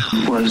hospitalization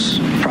was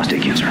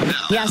prostate cancer.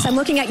 Yes, I'm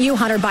looking at you,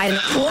 Hunter Biden.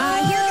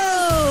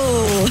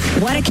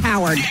 What a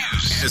coward.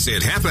 As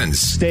it happens.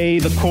 Stay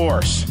the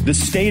course. The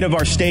state of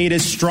our state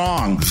is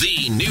strong.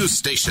 The news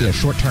station. A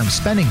short-term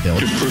spending bill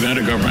to prevent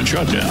a government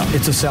shutdown.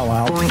 It's a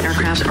sellout. Boeing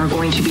aircraft are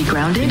going to be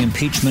grounded.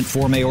 Impeachment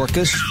for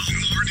Mayorkas.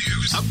 More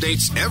news.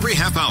 Updates every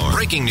half hour.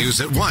 Breaking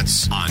news at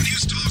once on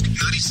News Talk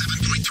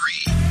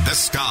 97.3. The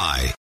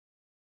Sky.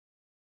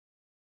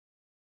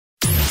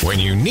 When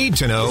you need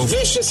to know.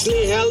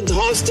 Viciously held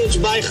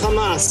hostage by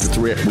Hamas. The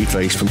threat we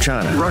face from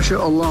China. Russia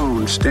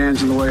alone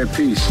stands in the way of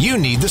peace. You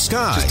need the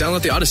Sky. Just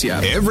download the Odyssey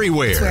app.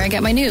 Everywhere. That's where I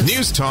get my news.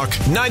 News Talk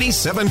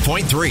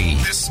 97.3.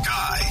 The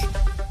Sky.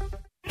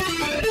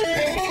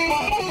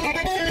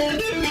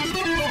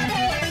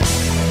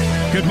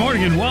 Good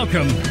morning and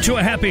welcome to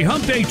a happy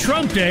Hump Day,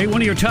 Trump Day.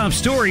 One of your top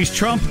stories,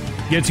 Trump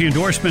gets the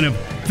endorsement of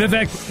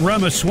Vivek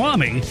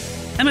Ramaswamy.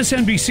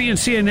 MSNBC and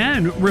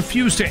CNN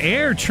refuse to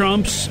air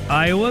Trump's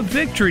Iowa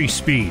victory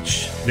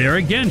speech. They're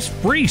against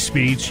free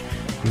speech,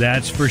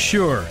 that's for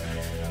sure.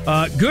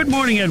 Good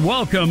morning and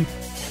welcome.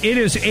 It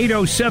is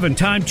 8:07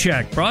 time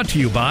check, brought to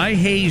you by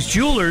Hayes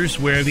Jewelers,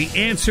 where the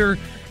answer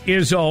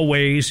is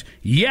always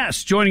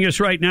yes. Joining us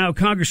right now,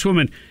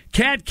 Congresswoman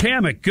Kat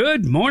Cammack.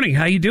 Good morning.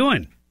 How you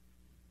doing?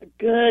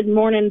 Good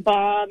morning,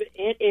 Bob.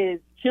 It is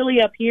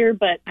chilly up here,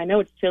 but I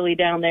know it's chilly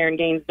down there in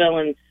Gainesville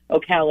and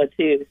Ocala,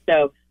 too,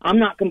 so I'm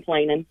not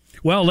complaining.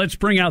 Well, let's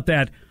bring out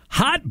that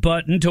hot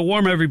button to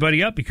warm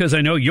everybody up, because I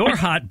know your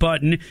hot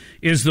button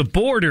is the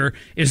border.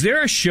 Is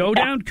there a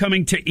showdown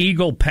coming to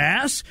Eagle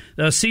Pass?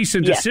 A cease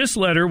and desist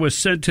letter was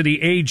sent to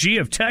the AG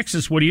of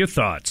Texas. What are your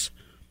thoughts?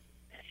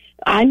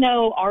 I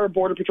know our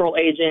Border Patrol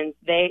agents,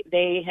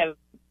 they have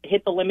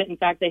hit the limit. In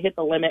fact, they hit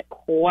the limit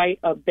quite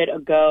a bit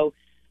ago.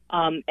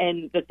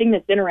 And the thing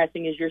that's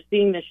interesting is you're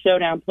seeing this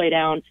showdown play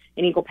down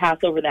in Eagle Pass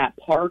over that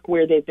park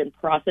where they've been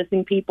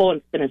processing people, and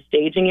it's been a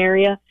staging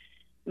area.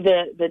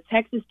 The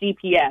Texas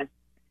DPS,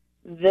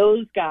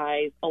 those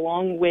guys,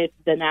 along with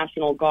the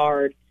National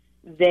Guard,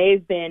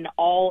 they've been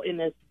all in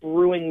this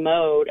brewing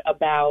mode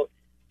about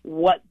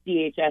what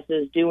DHS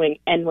is doing.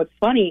 And what's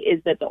funny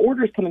is that the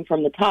orders coming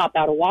from the top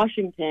out of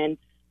Washington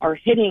are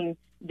hitting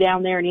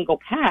down there in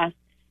Eagle Pass,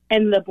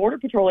 and the Border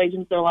Patrol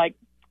agents are like,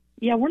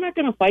 yeah, we're not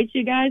going to fight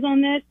you guys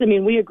on this. I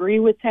mean, we agree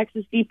with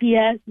Texas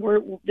DPS.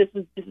 This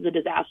is a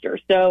disaster.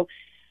 So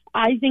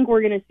I think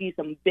we're going to see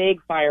some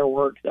big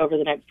fireworks over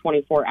the next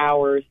 24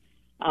 hours.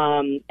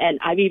 And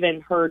I've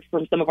even heard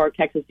from some of our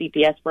Texas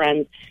DPS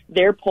friends,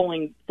 they're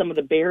pulling some of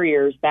the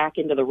barriers back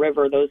into the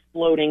river, those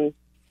floating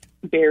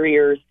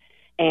barriers.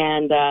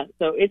 And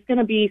so it's going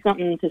to be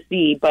something to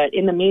see. But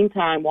in the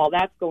meantime, while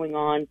that's going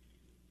on,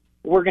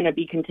 we're going to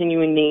be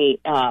continuing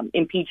the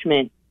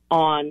impeachment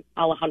on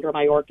Alejandro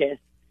Mayorkas.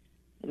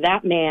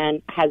 That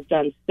man has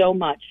done so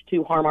much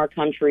to harm our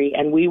country,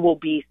 and we will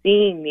be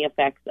seeing the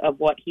effects of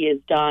what he has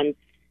done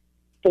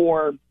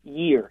for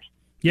years.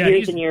 Yeah,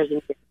 years and years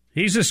and years.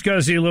 He's a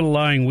scuzzy little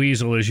lying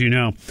weasel, as you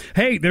know.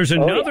 Hey, there's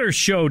another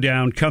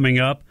showdown coming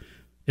up.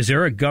 Is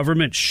there a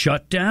government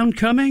shutdown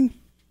coming?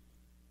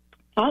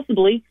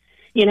 Possibly.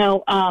 You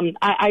know,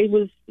 I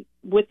was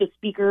with the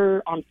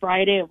speaker on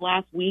Friday of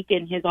last week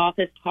in his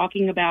office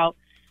talking about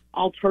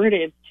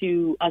alternatives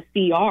to a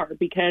CR,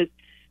 because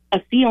a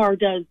CR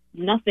does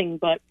nothing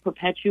but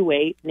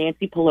perpetuate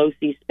Nancy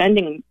Pelosi's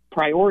spending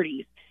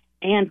priorities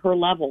and her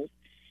levels.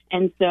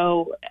 And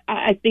so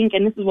I think,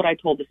 and this is what I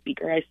told the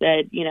speaker, I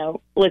said, you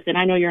know, listen,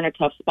 I know you're in a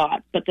tough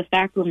spot, but the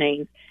fact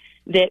remains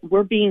that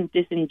we're being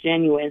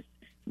disingenuous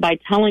by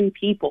telling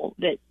people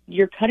that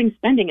you're cutting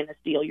spending in this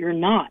deal. You're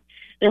not.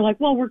 They're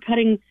like, well, we're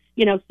cutting,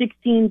 you know,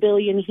 $16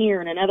 billion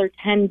here and another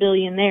 $10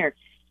 billion there.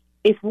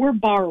 If we're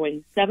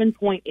borrowing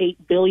 $7.8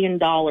 billion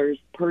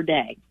per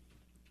day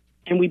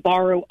and we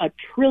borrow $1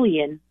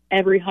 trillion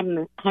every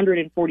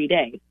 140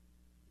 days,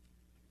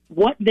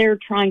 what they're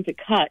trying to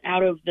cut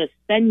out of the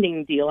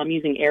spending deal, I'm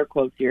using air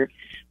quotes here,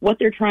 what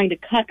they're trying to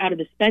cut out of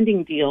the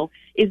spending deal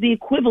is the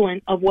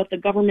equivalent of what the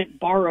government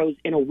borrows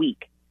in a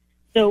week.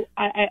 So,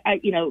 I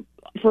you know,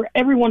 for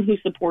everyone who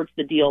supports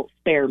the deal,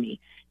 spare me.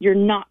 You're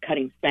not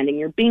cutting spending.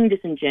 You're being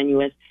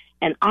disingenuous.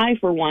 And I,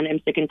 for one, am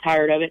sick and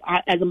tired of it.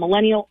 As a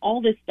millennial,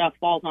 all this stuff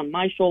falls on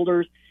my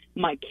shoulders,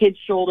 my kids'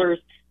 shoulders,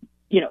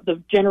 you know,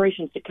 the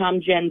generations to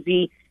come, Gen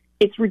Z.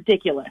 It's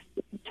ridiculous.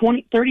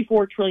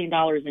 $34 trillion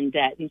in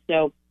debt. And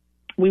so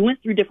we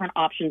went through different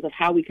options of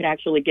how we could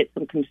actually get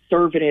some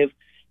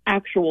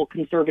actual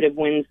conservative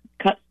wins,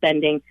 cut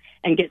spending,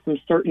 and get some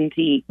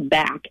certainty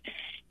back.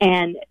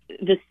 And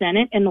the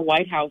Senate and the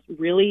White House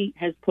really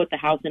has put the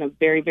House in a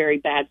very, very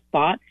bad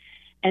spot.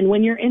 And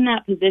when you're in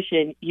that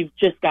position, you've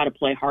just got to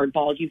play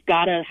hardball. You've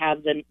got to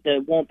have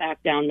the won't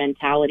back down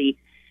mentality.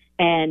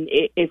 And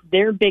if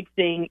their big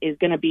thing is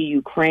going to be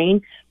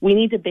Ukraine, we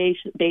need to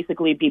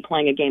basically be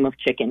playing a game of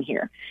chicken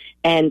here.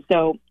 And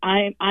so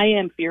I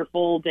am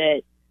fearful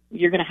that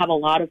you're going to have a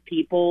lot of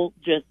people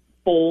just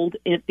fold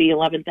at the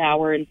 11th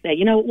hour and say,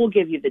 you know, we'll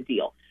give you the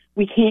deal.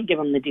 We can't give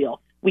them the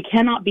deal. We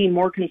cannot be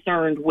more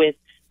concerned with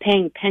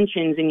paying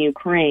pensions in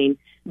Ukraine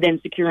than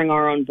securing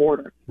our own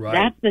border. Right.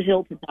 That's the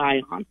hill to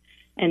die on.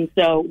 And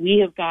so we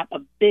have got a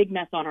big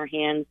mess on our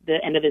hands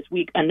the end of this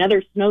week.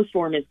 Another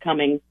snowstorm is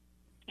coming.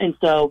 And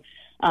so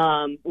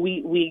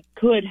we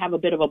could have a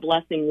bit of a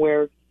blessing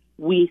where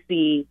we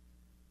see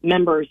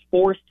members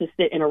forced to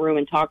sit in a room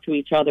and talk to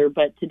each other.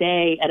 But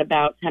today at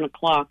about 10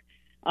 o'clock,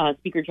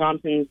 Speaker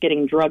Johnson's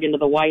getting drug into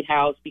the White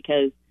House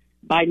because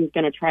Biden's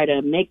going to try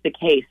to make the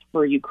case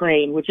for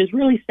Ukraine, which is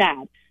really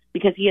sad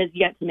because he has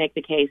yet to make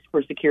the case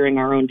for securing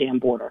our own damn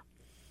border.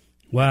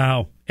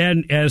 Wow.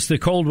 And as the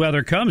cold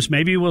weather comes,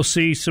 maybe we'll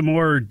see some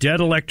more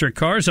dead electric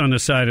cars on the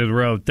side of the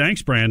road.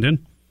 Thanks,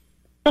 Brandon.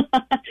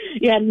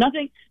 Yeah,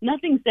 nothing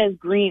says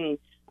green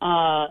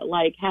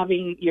like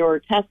having your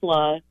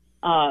Tesla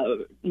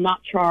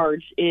not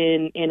charge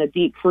in a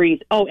deep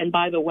freeze. Oh, and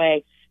by the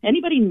way,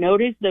 anybody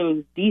notice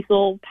those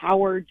diesel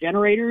power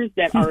generators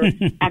that are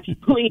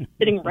actually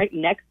sitting right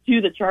next to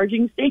the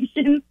charging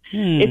stations?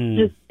 It's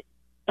just,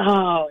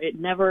 it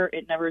never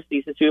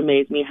ceases to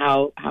amaze me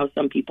how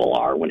some people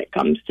are when it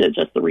comes to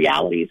just the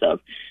realities of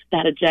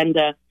that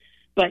agenda.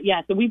 But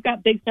yeah, so we've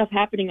got big stuff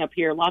happening up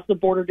here. Lots of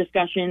border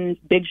discussions,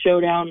 big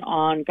showdown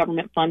on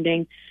government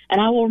funding.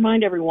 And I will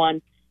remind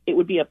everyone, it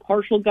would be a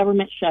partial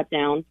government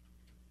shutdown,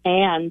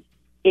 and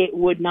it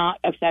would not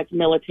affect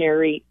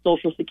military,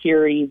 Social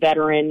Security,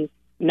 veterans,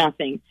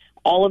 nothing.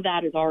 All of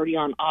that is already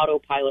on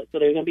autopilot, so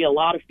there's going to be a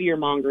lot of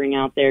fear-mongering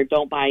out there.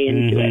 Don't buy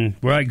into it.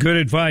 Right, good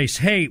advice.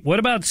 Hey, what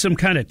about some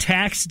kind of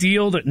tax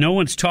deal that no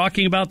one's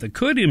talking about that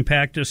could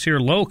impact us here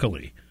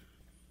locally?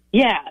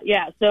 Yeah.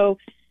 So,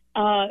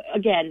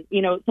 again,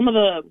 you know, some of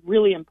the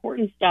really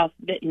important stuff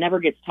that never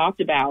gets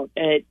talked about,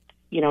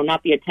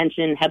 not the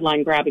attention,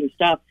 headline-grabbing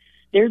stuff.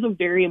 There's a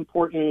very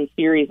important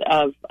series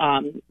of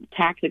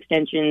tax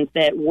extensions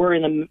that we're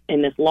in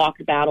this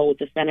locked battle with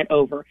the Senate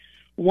over.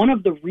 One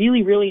of the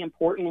really, really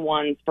important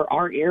ones for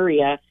our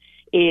area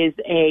is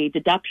a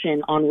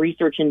deduction on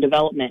research and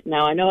development.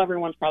 Now, I know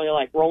everyone's probably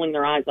like rolling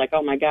their eyes like,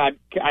 oh, my God,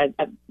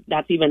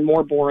 that's even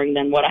more boring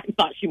than what I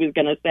thought she was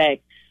going to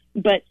say.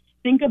 But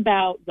think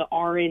about the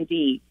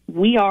R&D.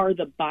 We are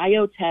the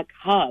biotech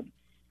hub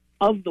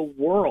of the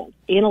world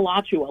in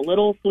Alachua,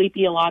 little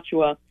sleepy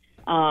Alachua,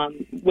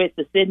 with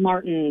the Sid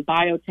Martin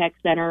Biotech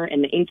Center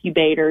and the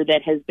incubator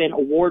that has been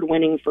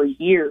award-winning for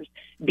years,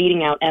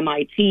 beating out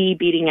MIT,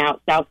 beating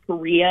out South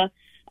Korea,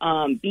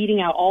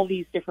 beating out all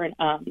these different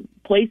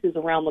places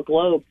around the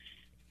globe.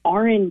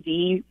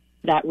 R&D,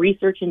 that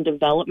research and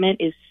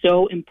development, is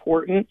so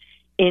important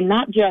in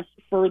not just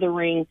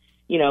furthering,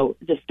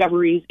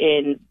 discoveries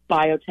in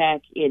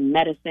biotech, in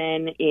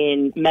medicine,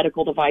 in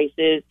medical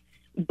devices.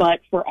 But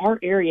for our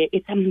area,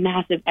 it's a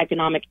massive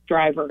economic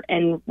driver.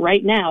 And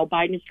right now,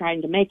 Biden is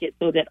trying to make it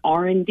so that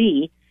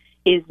R&D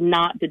is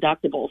not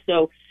deductible.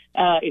 So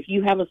if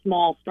you have a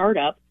small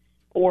startup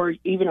or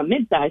even a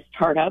mid-sized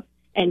startup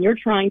and you're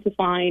trying to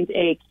find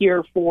a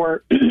cure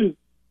for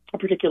a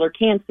particular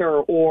cancer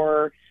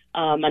or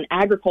an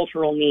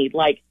agricultural need,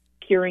 like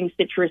curing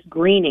citrus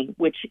greening,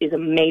 which is a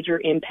major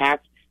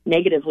impact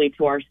negatively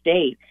to our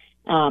state.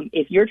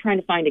 If you're trying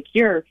to find a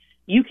cure,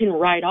 you can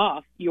write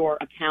off your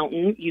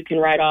accountant, you can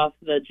write off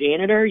the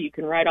janitor, you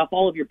can write off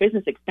all of your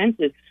business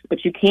expenses,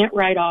 but you can't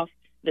write off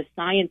the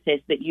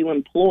scientists that you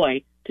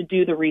employ to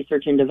do the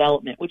research and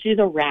development, which is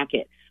a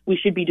racket. We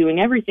should be doing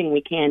everything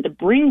we can to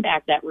bring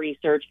back that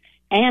research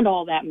and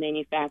all that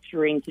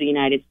manufacturing to the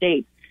United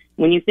States.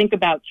 When you think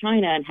about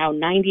China and how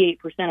 98%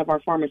 of our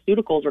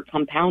pharmaceuticals are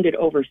compounded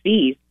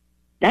overseas,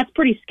 that's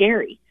pretty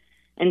scary.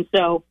 And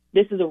so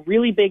this is a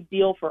really big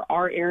deal for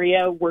our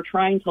area. We're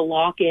trying to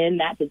lock in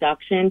that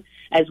deduction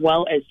as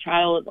well as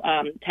child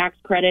tax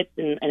credits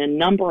and a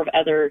number of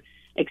other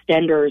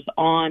extenders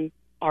on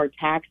our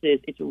taxes.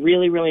 It's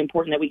really, really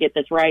important that we get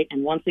this right.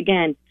 And once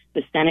again,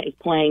 the Senate is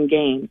playing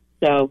games.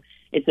 So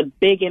it's a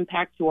big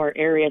impact to our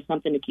area,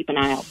 something to keep an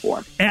eye out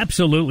for.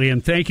 Absolutely,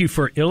 and thank you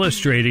for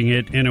illustrating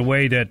it in a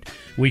way that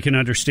we can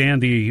understand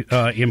the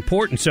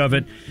importance of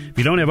it. If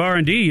you don't have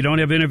R&D, you don't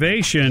have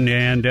innovation,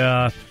 and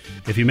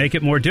if you make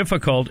it more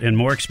difficult and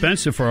more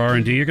expensive for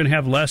R&D, you're going to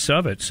have less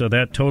of it. So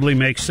that totally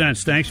makes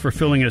sense. Thanks for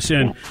filling us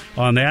in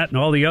on that and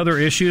all the other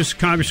issues.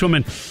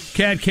 Congresswoman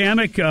Kat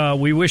Cammack,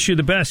 we wish you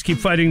the best. Keep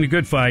fighting the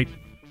good fight.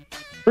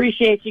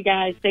 Appreciate you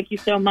guys. Thank you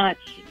so much.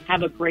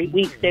 Have a great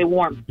week. Stay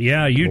warm.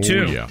 Yeah, you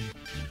too. Yeah.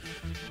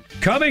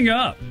 Coming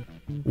up,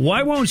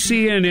 why won't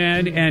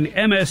CNN and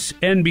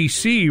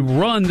MSNBC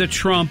run the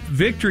Trump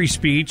victory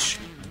speech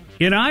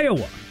in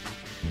Iowa?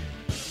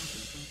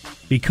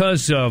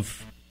 Because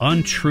of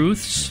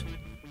untruths?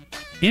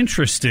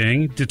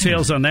 Interesting.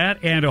 Details on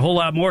that and a whole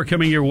lot more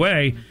coming your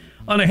way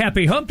on a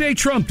happy Hump Day,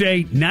 Trump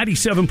Day,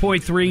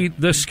 97.3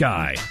 The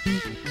Sky.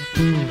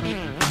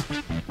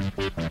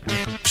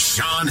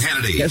 Sean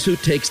Hannity. Guess who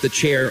takes the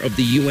chair of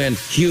the UN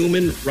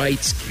Human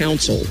Rights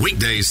Council?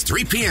 Weekdays,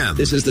 3 p.m.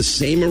 This is the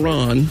same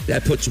Iran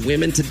that puts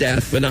women to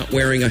death for not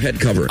wearing a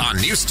head cover. On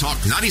News Talk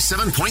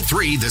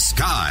 97.3 The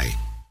Sky.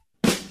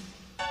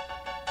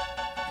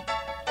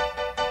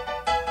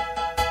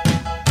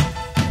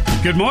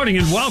 Good morning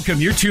and welcome.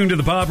 You're tuned to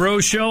the Bob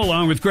Rose Show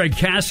along with Greg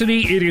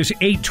Cassidy. It is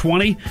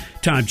 8:20.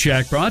 Time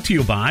check brought to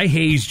you by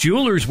Hayes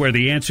Jewelers, where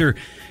the answer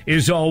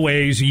is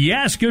always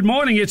yes. Good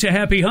morning. It's a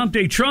happy Hump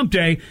Day, Trump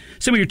Day.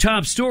 Some of your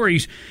top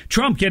stories.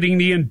 Trump getting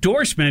the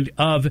endorsement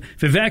of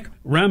Vivek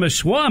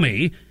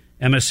Ramaswamy.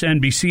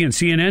 MSNBC and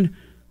CNN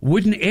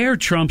wouldn't air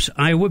Trump's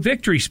Iowa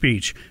victory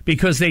speech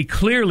because they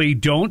clearly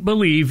don't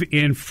believe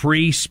in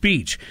free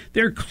speech.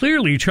 They're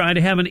clearly trying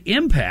to have an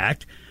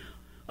impact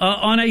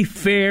on a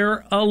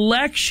fair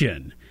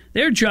election.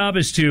 Their job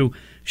is to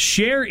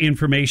share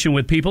information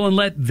with people and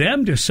let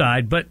them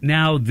decide, but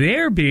now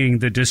they're being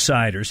the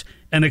deciders.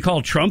 And they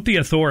call Trump the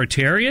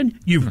authoritarian?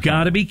 You've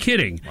got to be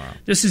kidding. Wow.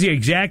 This is the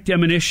exact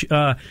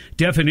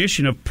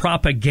definition of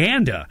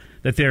propaganda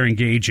that they're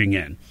engaging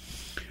in.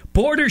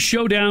 Border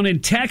showdown in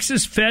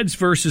Texas, feds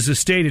versus the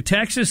state of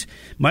Texas,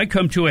 might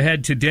come to a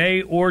head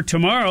today or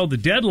tomorrow. The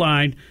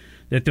deadline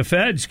that the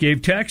feds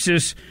gave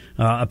Texas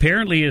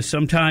apparently is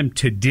sometime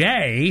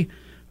today.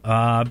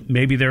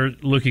 Maybe they're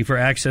looking for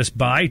access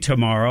by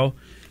tomorrow.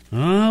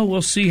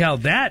 We'll see how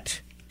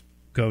that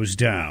goes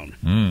down.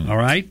 All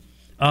right.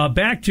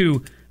 Back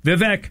to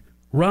Vivek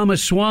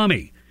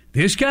Ramaswamy.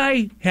 This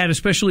guy had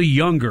especially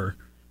younger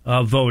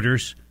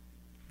voters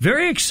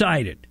very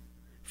excited.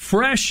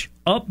 Fresh,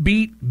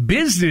 upbeat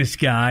business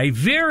guy,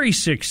 very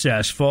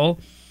successful.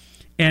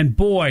 And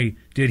boy,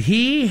 did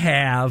he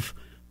have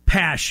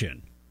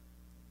passion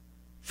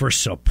for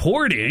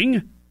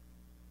supporting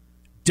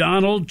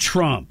Donald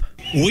Trump.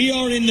 We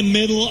are in the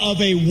middle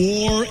of a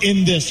war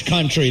in this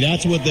country.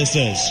 That's what this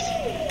is.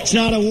 It's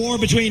not a war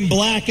between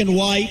black and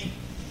white.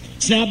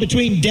 It's not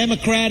between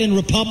Democrat and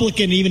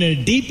Republican, even in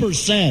a deeper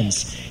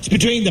sense. It's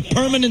between the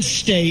permanent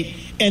state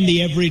and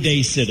the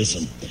everyday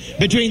citizen.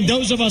 Between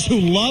those of us who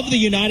love the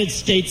United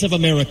States of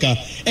America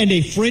and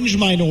a fringe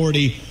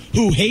minority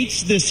who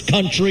hates this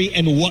country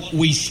and what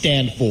we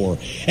stand for.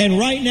 And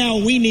right now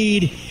we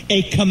need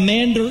a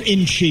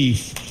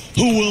commander-in-chief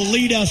who will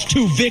lead us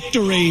to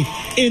victory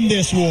in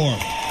this war.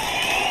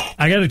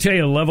 I got to tell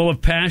you, the level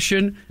of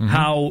passion,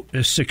 how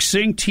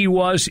succinct he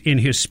was in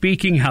his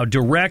speaking, how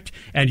direct,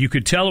 and you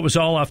could tell it was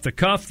all off the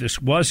cuff.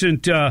 This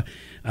wasn't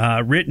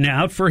written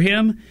out for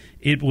him.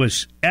 It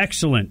was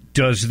excellent.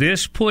 Does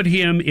this put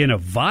him in a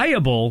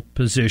viable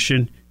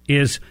position?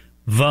 Is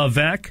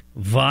Vivek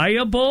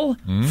viable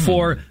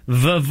for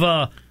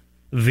the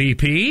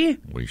VP?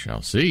 We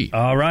shall see.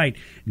 All right.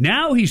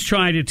 Now he's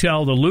trying to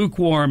tell the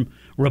lukewarm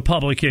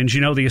Republicans,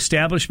 you know, the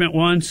establishment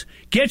ones,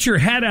 get your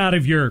head out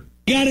of your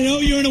You got to know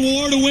you're in a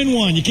war to win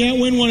one. You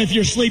can't win one if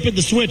you're asleep at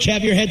the switch,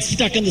 have your head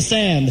stuck in the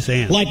sand.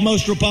 Like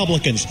most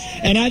Republicans.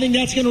 And I think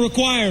that's going to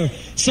require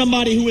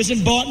somebody who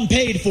isn't bought and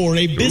paid for,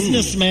 a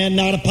businessman,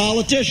 not a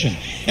politician.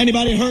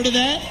 Anybody heard of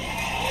that?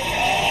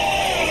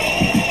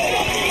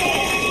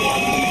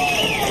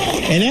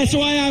 And that's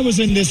why I was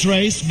in this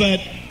race,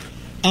 but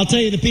I'll tell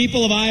you, the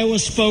people of Iowa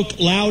spoke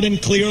loud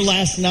and clear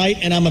last night,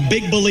 and I'm a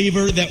big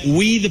believer that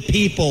we, the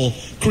people,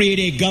 create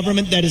a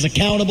government that is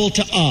accountable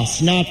to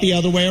us, not the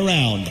other way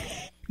around.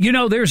 You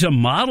know, there's a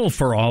model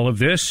for all of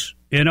this,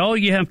 and all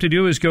you have to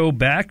do is go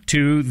back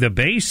to the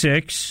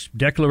basics,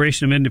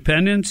 Declaration of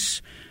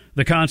Independence,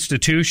 the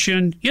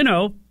Constitution, you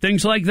know,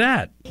 things like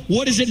that.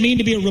 What does it mean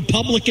to be a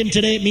Republican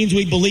today? It means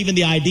we believe in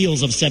the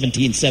ideals of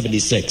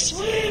 1776.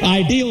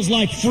 Ideals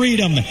like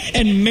freedom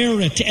and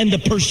merit and the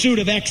pursuit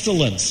of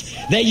excellence.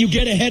 That you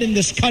get ahead in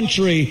this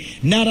country,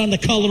 not on the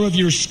color of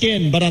your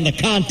skin, but on the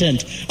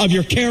content of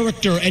your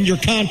character and your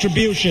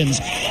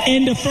contributions.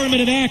 End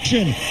affirmative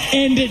action.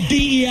 End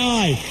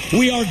DEI.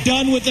 We are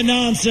done with the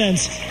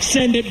nonsense.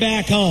 Send it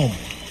back home.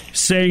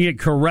 Saying it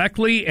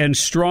correctly and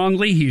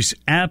strongly. He's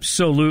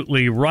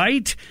absolutely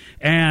right.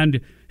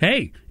 And,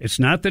 hey, it's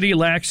not that he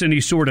lacks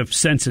any sort of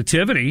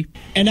sensitivity.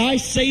 And I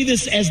say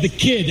this as the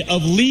kid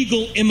of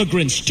legal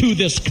immigrants to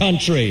this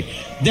country.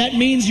 That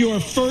means your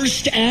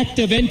first act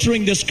of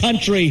entering this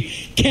country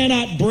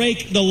cannot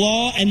break the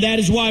law, and that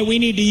is why we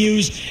need to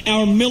use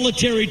our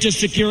military to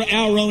secure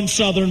our own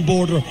southern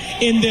border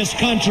in this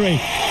country.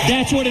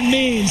 That's what it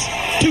means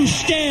to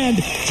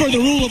stand for the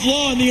rule of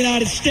law in the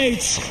United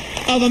States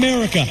of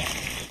America.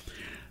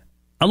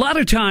 A lot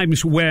of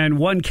times when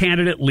one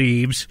candidate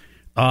leaves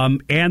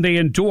and they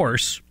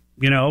endorse,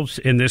 you know,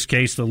 in this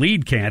case, the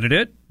lead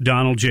candidate,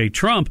 Donald J.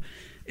 Trump,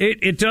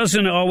 it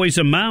doesn't always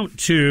amount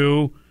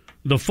to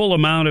the full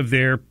amount of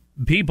their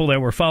people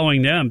that were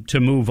following them to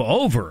move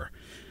over.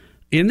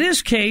 In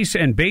this case,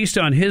 and based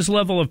on his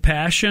level of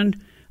passion,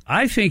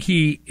 I think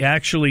he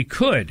actually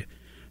could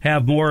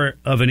have more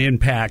of an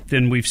impact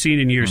than we've seen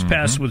in years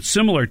past with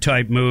similar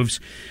type moves.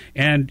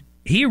 And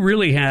he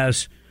really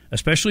has,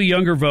 especially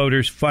younger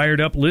voters, fired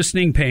up,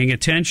 listening, paying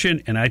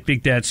attention, and I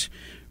think that's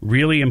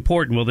really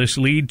important. Will this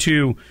lead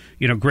to,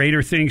 you know,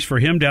 greater things for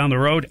him down the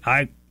road?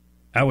 I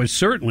would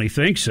certainly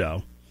think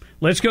so.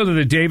 Let's go to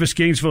the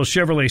Davis-Gainesville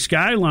Chevrolet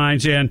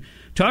Skylines and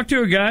talk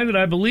to a guy that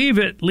I believe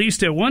at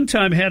least at one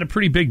time had a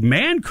pretty big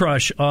man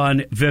crush on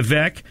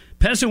Vivek.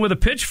 Peasant with a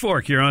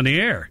pitchfork, you're on the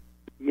air.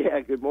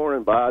 Yeah, good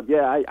morning, Bob.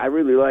 Yeah, I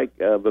really like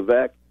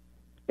Vivek.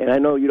 And I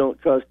know you don't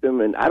trust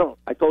him, and I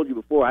told you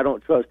before, I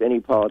don't trust any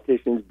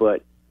politicians,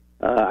 but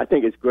I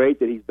think it's great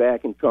that he's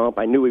backing Trump.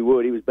 I knew he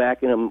would. He was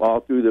backing him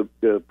all through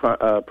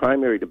the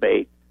primary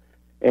debate.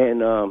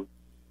 And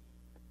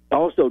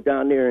also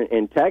down there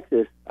in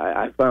Texas,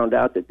 I found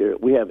out that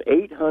we have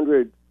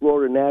 800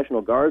 Florida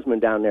National Guardsmen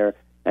down there,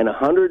 and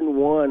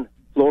 101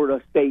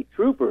 Florida state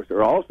troopers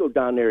are also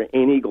down there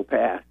in Eagle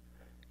Pass.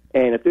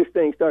 And if this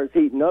thing starts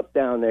heating up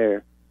down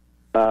there,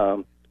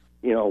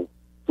 you know,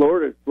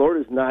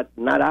 Florida's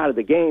not out of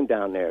the game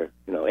down there.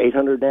 You know,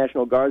 800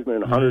 National Guardsmen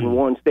and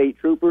 101 state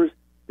troopers,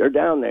 they're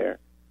down there,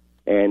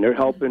 and they're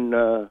helping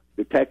the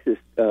Texas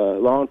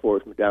law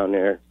enforcement down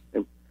there.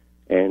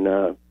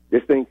 And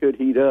this thing could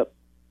heat up,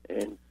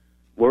 and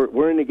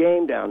we're in the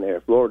game down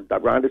there. Florida,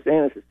 Ron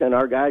DeSantis has sent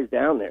our guys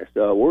down there,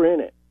 so we're in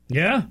it.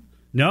 Yeah.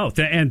 No,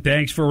 and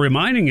thanks for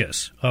reminding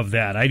us of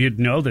that. I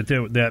didn't know that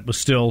that was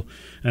still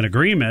an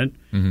agreement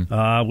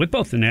with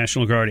both the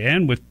National Guard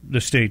and with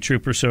the state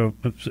troopers, so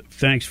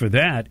thanks for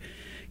that.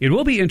 It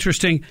will be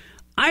interesting.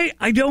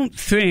 I don't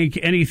think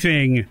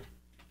anything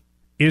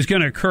is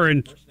going to occur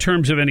in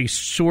terms of any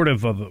sort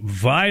of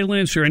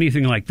violence or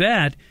anything like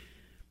that.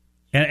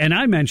 And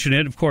I mentioned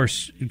it, of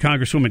course,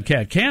 Congresswoman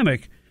Kat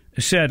Kammack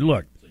said,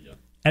 look,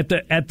 at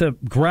the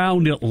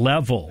ground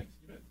level,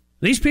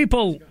 these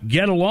people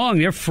get along.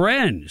 They're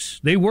friends.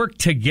 They work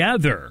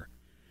together.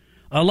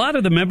 A lot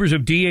of the members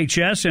of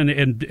DHS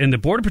and the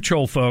Border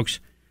Patrol folks,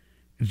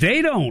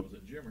 they don't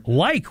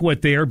like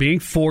what they are being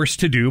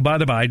forced to do by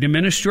the Biden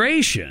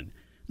administration.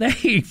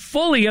 They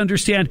fully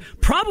understand,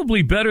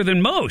 probably better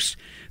than most,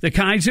 the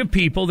kinds of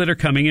people that are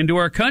coming into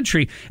our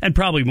country, and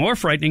probably more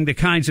frightening, the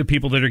kinds of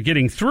people that are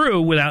getting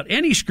through without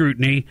any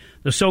scrutiny,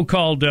 the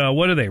so-called,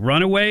 what are they,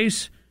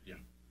 runaways?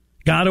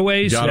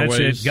 Gotaways, that's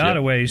it,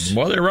 gotaways. Yeah.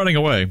 Well, they're running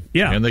away,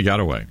 and they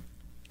got away.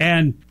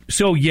 And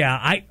so,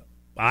 yeah,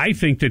 I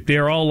think that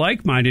they're all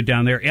like-minded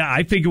down there. Yeah,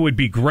 I think it would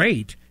be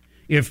great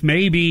if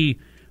maybe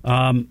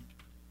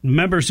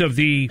members of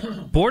the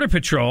Border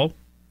Patrol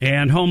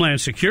and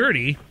Homeland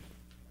Security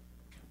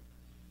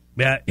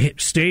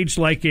staged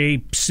like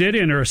a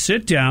sit-in or a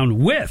sit-down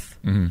with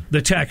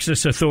the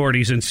Texas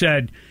authorities and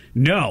said,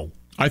 no.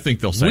 I think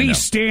they'll say we no.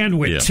 stand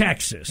with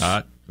Texas.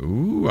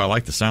 Ooh, I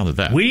like the sound of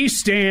that. We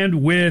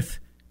stand with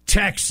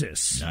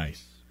Texas.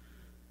 Nice.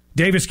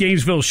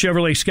 Davis-Gainesville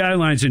Chevrolet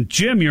Skylines, and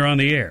Jim, you're on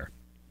the air.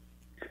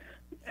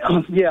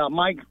 Yeah,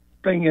 my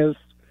thing is,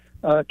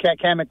 Kat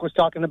Kammack was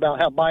talking about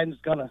how Biden's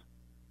going to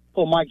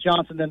pull Mike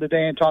Johnson in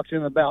today and talk to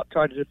him about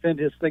trying to defend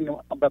his thing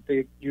about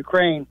the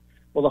Ukraine.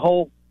 Well, the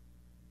whole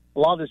a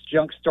lot of this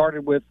junk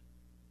started with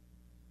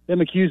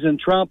them accusing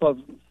Trump of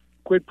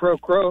quid pro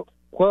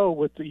quo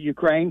with the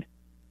Ukraine,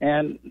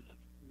 and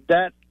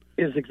that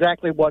is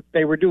exactly what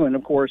they were doing.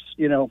 Of course,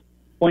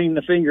 pointing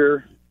the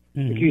finger,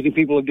 accusing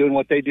people of doing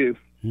what they do.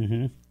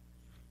 Mm-hmm.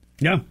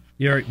 Yeah,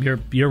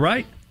 you're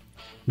right.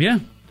 Yeah.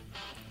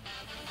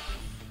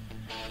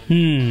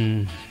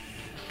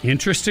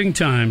 Interesting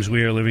times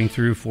we are living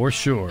through for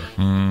sure.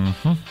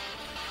 Mm-hmm.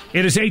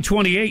 It is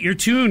 8:28. You're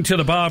tuned to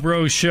the Bob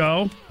Rose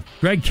Show.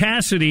 Greg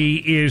Cassidy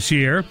is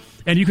here.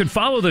 And you can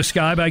follow this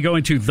guy by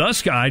going to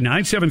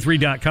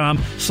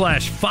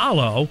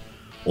thesky973.com/follow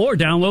or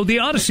download the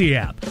Odyssey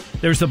app.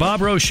 There's the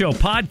Bob Rose Show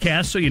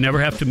podcast, so you never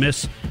have to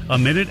miss a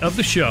minute of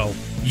the show.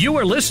 You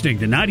are listening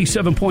to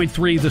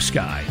 97.3 The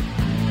Sky.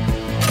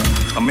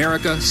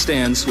 America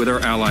stands with our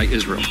ally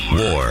Israel.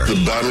 War.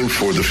 The battle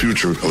for the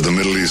future of the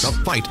Middle East. The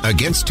fight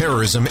against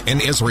terrorism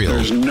in Israel.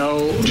 There's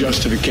no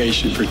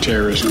justification for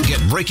terrorism. Get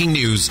breaking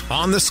news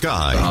on The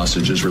Sky. The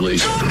hostages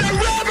released. From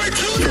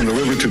the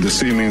river to the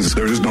sea means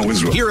there is no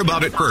Israel. Hear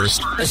about it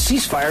first. A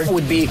ceasefire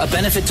would be a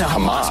benefit to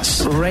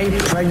Hamas. Rape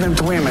pregnant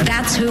women.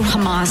 That's who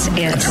Hamas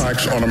is.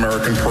 Attacks on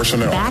American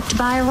personnel. Backed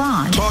by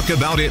Iran. Talk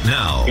about it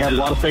now. You have a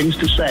lot of things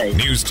to say.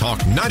 News Talk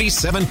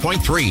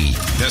 97.3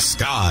 The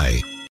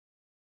Sky.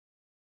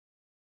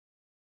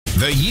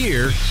 The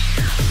year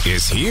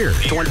is here.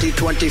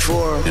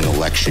 2024. An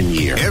election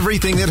year.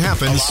 Everything that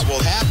happens A lot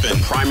will happen.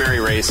 Primary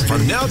race.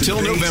 from now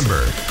till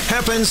November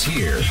happens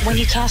here. When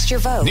you cast your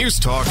vote. News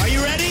Talk. Are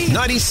you ready?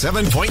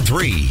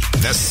 97.3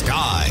 The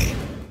Sky.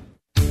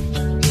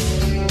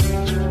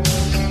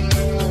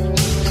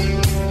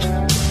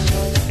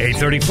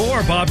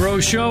 $8:34, Bob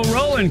Rose Show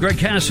rolling. Greg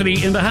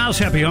Cassidy in the house.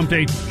 Happy Hump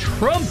Day,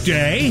 Trump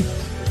Day.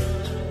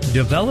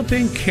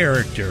 Developing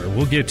character.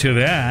 We'll get to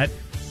that.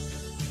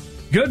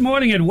 Good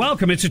morning and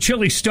welcome. It's a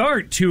chilly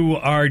start to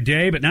our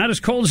day, but not as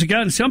cold as it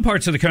got in some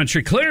parts of the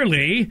country,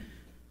 clearly,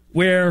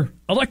 where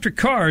electric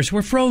cars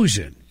were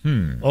frozen.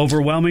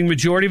 Overwhelming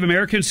majority of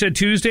Americans said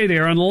Tuesday they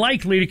are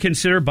unlikely to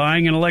consider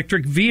buying an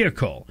electric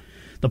vehicle.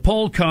 The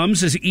poll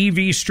comes as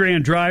EV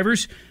strand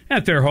drivers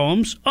at their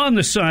homes, on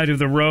the side of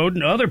the road,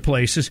 and other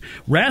places.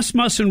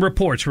 Rasmussen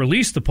Reports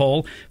released the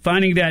poll,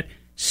 finding that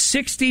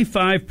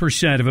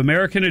 65% of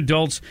American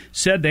adults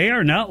said they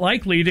are not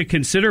likely to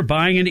consider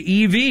buying an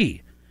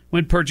EV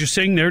when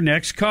purchasing their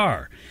next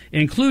car,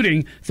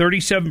 including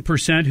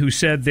 37% who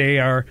said they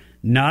are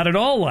not at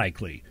all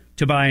likely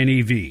to buy an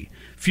EV.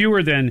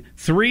 Fewer than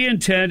 3 in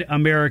 10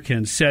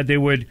 Americans said they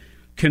would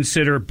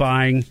consider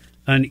buying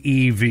an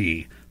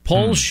EV.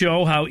 Polls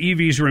show how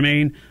EVs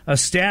remain a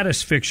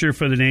status fixture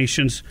for the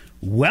nation's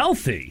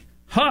wealthy.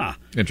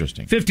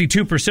 Interesting.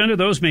 52% of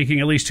those making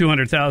at least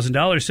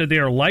 $200,000 said they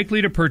are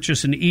likely to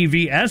purchase an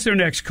EV as their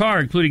next car,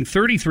 including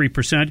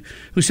 33%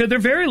 who said they're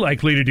very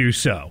likely to do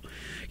so.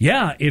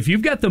 Yeah, if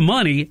you've got the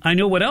money, I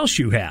know what else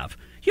you have.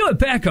 You have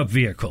backup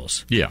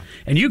vehicles. Yeah.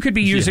 And you could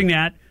be using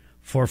that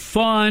for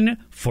fun,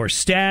 for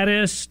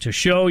status, to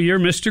show you're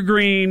Mr.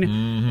 Green,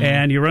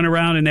 and you run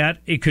around in that.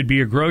 It could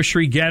be a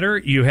grocery getter.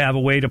 You have a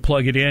way to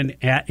plug it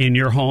in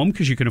your home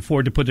because you can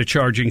afford to put the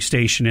charging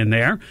station in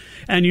there.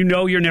 And you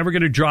know you're never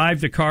going to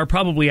drive the car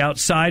probably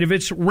outside of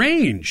its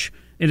range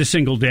in a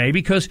single day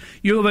because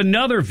you have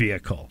another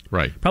vehicle.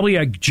 Right. Probably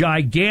a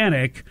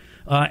gigantic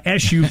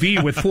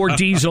SUV with 4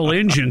 diesel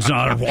engines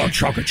on it. Well,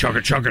 chugga, chugga,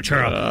 chugga,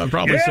 chugga.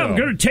 Probably so. I'm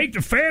going to take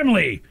the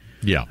family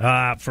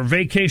for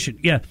vacation.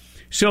 Yeah.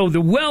 So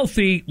the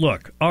wealthy,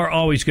 look, are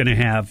always going to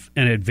have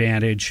an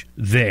advantage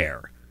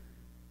there.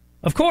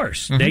 Of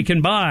course, they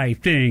can buy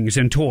things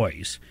and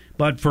toys.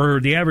 But for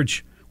the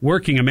average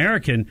working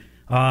American,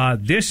 I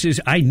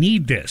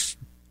need this.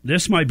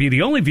 This might be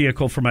the only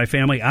vehicle for my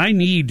family I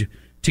need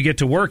to get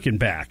to work and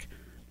back.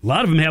 A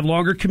lot of them have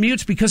longer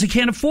commutes because they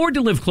can't afford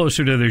to live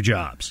closer to their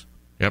jobs.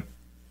 Yep.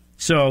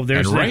 So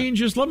there's and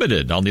range is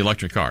limited on the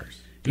electric cars.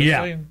 Just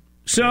saying.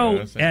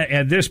 So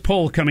at this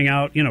poll coming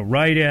out,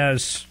 right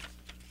as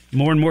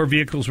more and more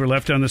vehicles were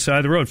left on the side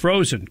of the road,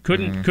 frozen.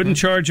 Couldn't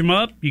charge them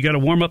up. You got to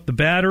warm up the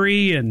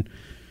battery and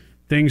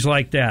things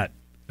like that.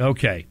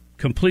 Okay,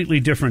 completely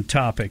different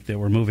topic that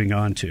we're moving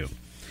on to.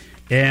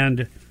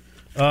 And,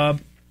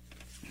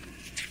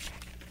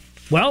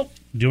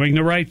 doing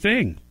the right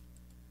thing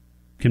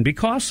can be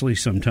costly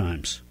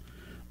sometimes.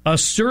 A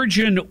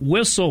surgeon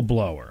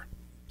whistleblower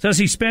says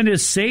he spent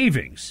his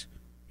savings.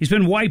 He's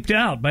been wiped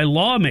out by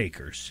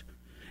lawmakers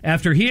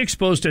after he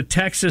exposed a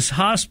Texas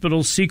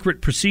hospital's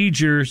secret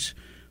procedures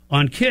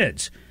on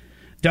kids.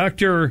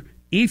 Dr.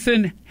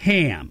 Ethan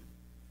Ham,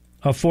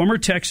 a former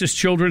Texas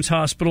Children's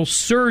Hospital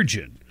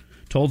surgeon,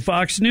 told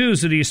Fox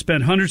News that he has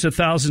spent hundreds of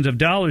thousands of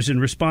dollars in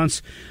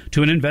response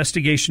to an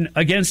investigation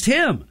against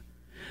him.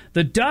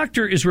 The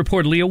doctor is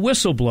reportedly a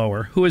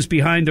whistleblower who is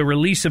behind the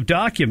release of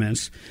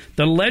documents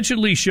that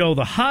allegedly show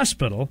the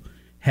hospital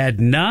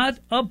had not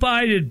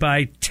abided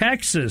by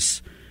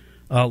Texas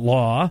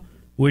law,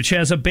 which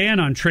has a ban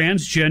on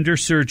transgender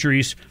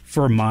surgeries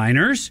for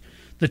minors.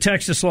 The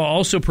Texas law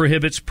also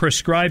prohibits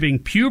prescribing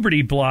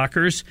puberty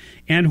blockers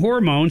and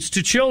hormones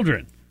to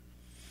children.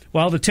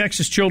 While the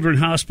Texas Children's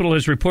Hospital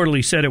has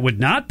reportedly said it would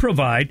not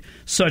provide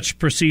such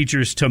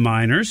procedures to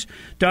minors,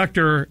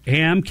 Dr.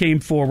 Ham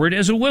came forward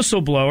as a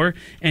whistleblower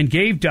and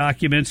gave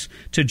documents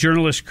to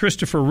journalist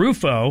Christopher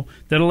Rufo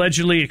that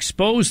allegedly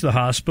exposed the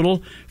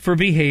hospital for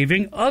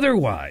behaving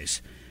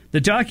otherwise.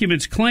 The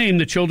documents claim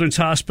the Children's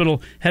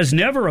Hospital has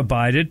never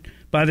abided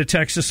by the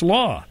Texas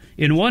law.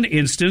 In one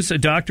instance, a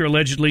doctor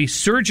allegedly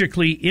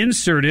surgically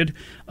inserted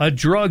a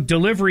drug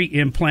delivery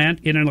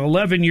implant in an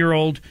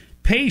 11-year-old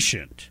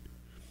patient.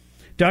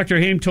 Dr.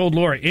 Haim told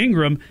Laura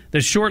Ingraham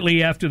that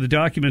shortly after the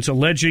documents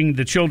alleging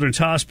the Children's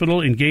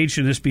Hospital engaged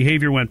in this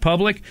behavior went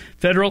public,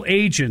 federal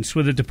agents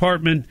with the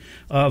Department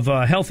of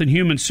Health and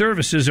Human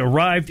Services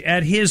arrived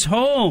at his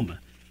home,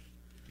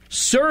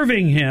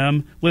 serving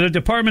him with a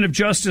Department of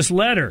Justice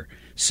letter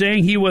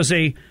saying he was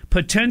a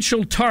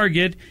potential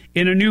target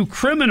in a new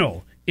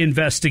criminal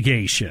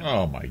investigation.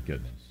 Oh, my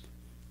goodness.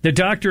 The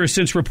doctor has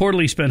since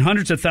reportedly spent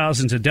hundreds of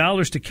thousands of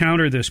dollars to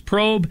counter this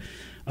probe.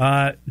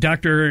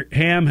 Dr.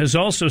 Ham has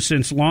also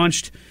since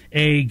launched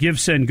a Give,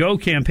 Send, Go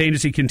campaign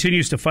as he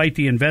continues to fight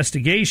the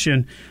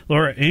investigation.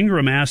 Laura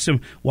Ingraham asked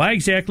him, why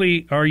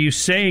exactly are you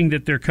saying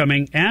that they're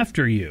coming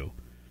after you?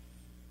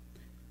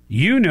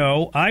 You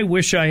know, I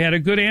wish I had a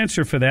good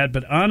answer for that,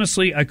 but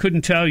honestly, I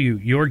couldn't tell you.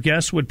 Your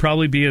guess would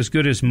probably be as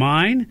good as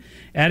mine,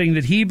 adding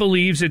that he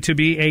believes it to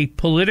be a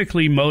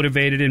politically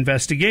motivated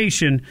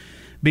investigation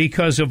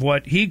because of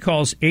what he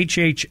calls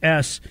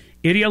HHS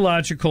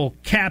ideological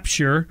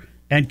capture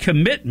and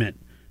commitment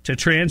to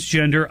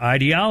transgender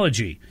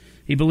ideology.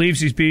 He believes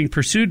he's being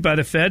pursued by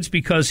the feds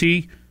because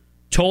he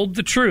told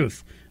the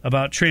truth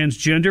about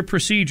transgender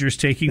procedures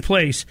taking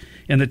place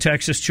in the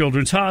Texas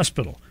Children's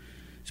Hospital.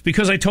 It's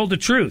because I told the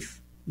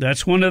truth.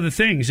 That's one of the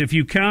things. If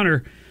you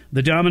counter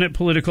the dominant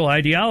political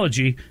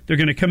ideology, they're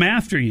going to come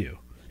after you.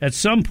 At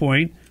some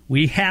point,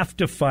 we have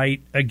to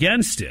fight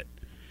against it.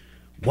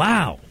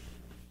 Wow.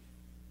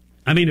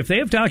 I mean, if they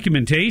have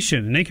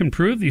documentation and they can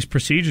prove these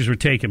procedures were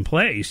taking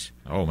place,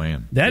 oh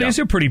man, that is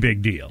a pretty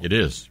big deal. It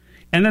is.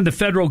 And then the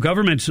federal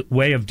government's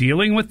way of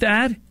dealing with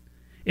that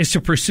is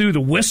to pursue the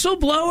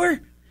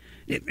whistleblower.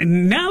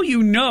 Now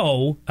you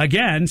know,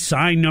 again,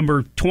 sign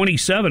number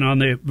 27 on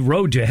the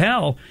road to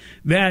hell,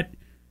 that,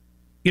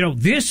 you know,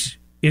 this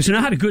is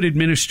not a good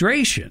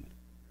administration.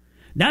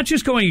 Not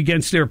just going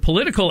against their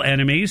political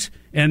enemies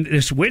and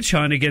this witch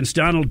hunt against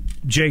Donald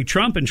J.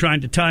 Trump and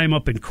trying to tie him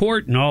up in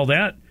court and all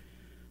that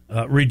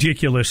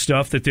ridiculous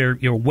stuff that they're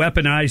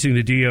weaponizing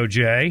the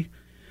DOJ,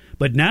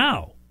 but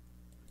now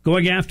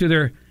going after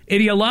their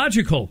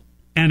ideological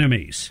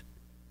enemies.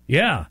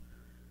 Yeah.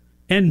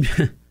 And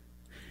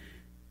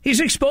he's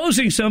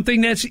exposing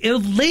something that's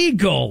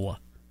illegal.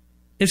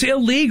 It's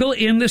illegal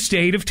in the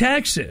state of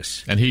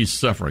Texas. And he's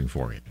suffering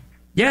for it.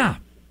 Yeah.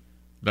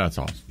 That's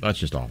awesome. That's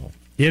just awful.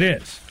 It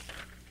is.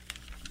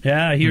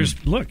 Yeah, here's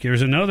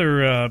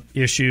another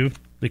issue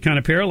that kind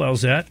of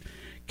parallels that.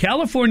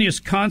 California's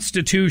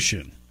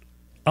Constitution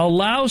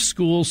allows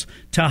schools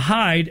to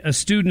hide a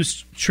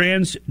student's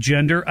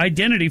transgender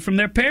identity from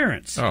their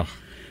parents. Oh.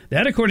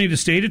 That, according to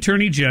State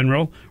Attorney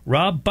General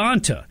Rob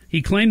Bonta.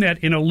 He claimed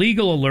that in a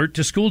legal alert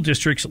to school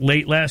districts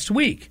late last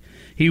week.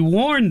 He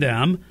warned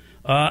them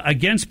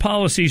against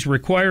policies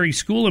requiring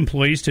school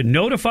employees to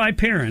notify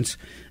parents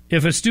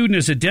if a student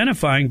is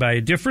identifying by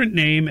a different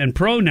name and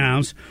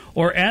pronouns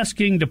or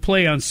asking to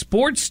play on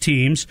sports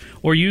teams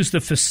or use the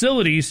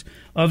facilities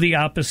of the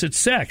opposite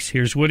sex.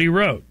 Here's what he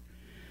wrote.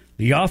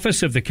 The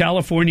Office of the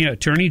California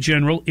Attorney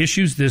General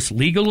issues this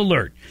legal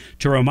alert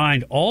to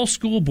remind all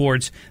school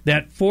boards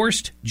that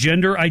forced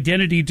gender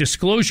identity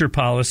disclosure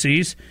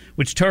policies,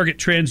 which target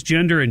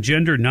transgender and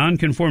gender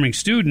nonconforming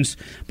students,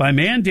 by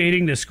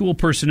mandating that school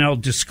personnel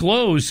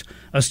disclose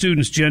a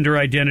student's gender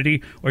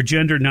identity or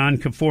gender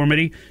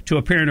nonconformity to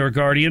a parent or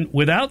guardian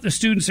without the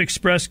student's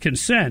express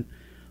consent,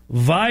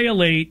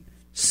 violate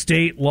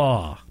state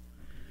law.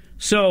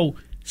 So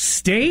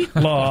state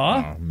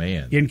law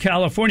in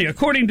California,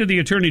 according to the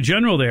Attorney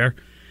General there,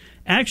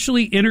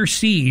 actually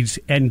intercedes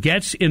and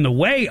gets in the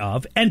way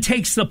of and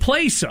takes the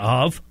place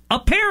of a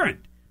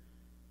parent.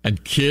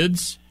 And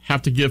kids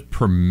have to give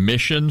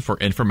permission for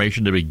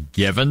information to be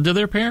given to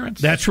their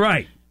parents? That's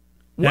right.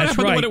 What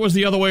happened when it was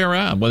the other way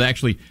around, when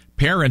actually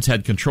parents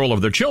had control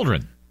of their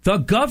children? The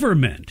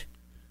government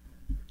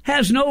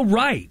has no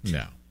right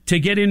to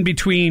get in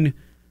between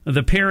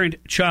the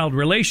parent-child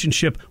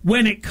relationship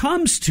when it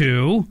comes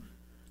to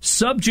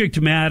subject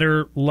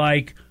matter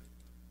like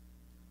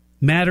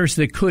matters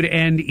that could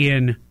end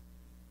in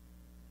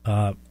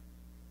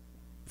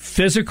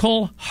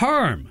physical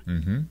harm.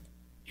 Mm-hmm.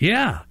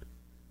 Yeah.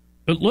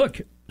 But look,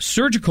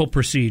 surgical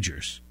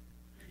procedures.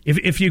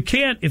 If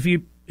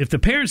the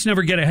parents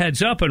never get a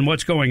heads up on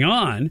what's going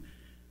on,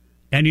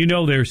 and you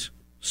know there's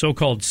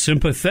so-called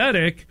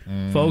sympathetic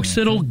folks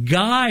that'll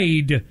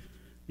guide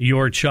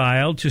your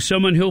child to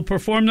someone who'll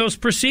perform those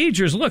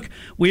procedures. Look,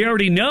 we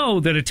already know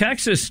that a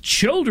Texas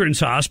children's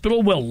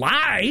hospital will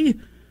lie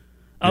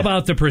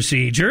about the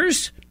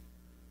procedures.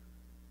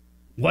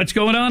 What's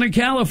going on in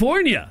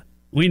California?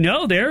 We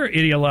know their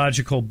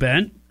ideological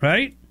bent,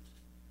 right?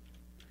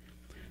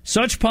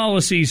 Such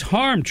policies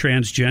harm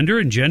transgender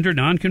and gender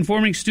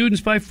nonconforming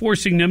students by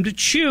forcing them to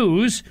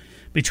choose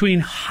between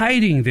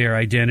hiding their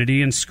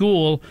identity in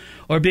school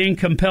or being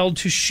compelled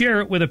to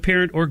share it with a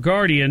parent or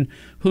guardian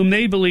whom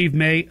they believe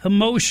may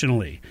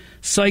emotionally,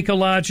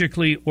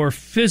 psychologically, or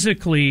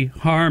physically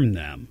harm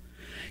them.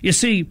 You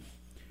see,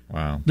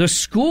 the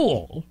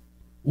school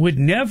would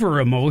never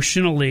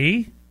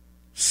emotionally,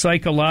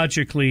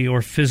 psychologically,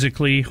 or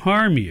physically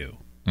harm you.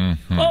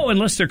 Mm-hmm. Oh,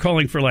 unless they're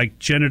calling for like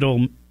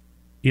genital,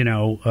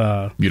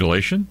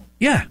 mutilation?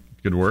 Yeah.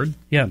 Good word?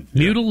 Yeah,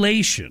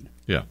 mutilation.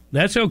 Yeah.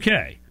 That's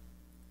okay.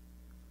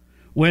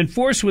 When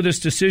forced with this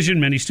decision,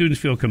 many students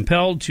feel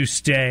compelled to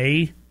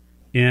stay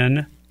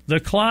in the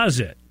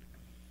closet.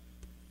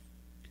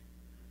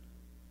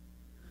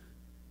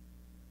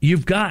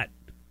 You've got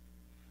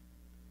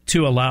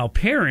to allow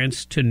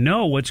parents to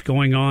know what's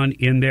going on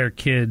in their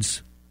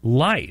kids'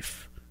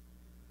 life.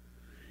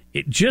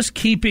 Just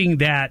keeping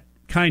that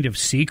kind of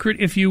secret,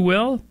 if you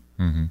will,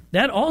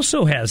 that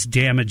also has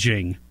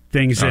damaging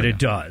things that it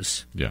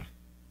does. Yeah.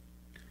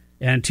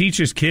 And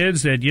teaches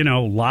kids that,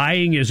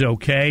 lying is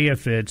okay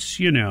if it's,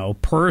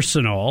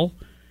 personal.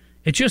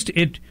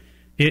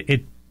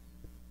 It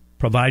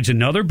provides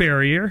another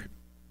barrier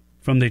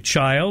from the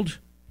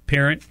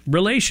child-parent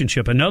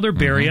relationship, another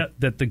barrier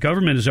that the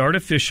government is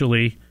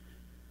artificially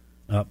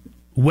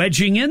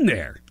wedging in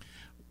there.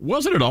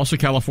 Wasn't it also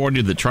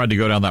California that tried to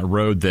go down that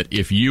road that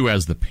if you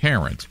as the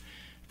parent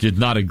did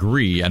not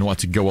agree and want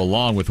to go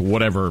along with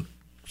whatever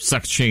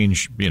sex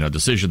change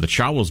decision the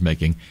child was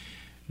making,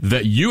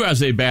 that you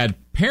as a bad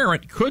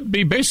parent could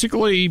be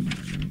basically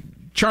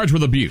charged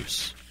with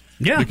abuse?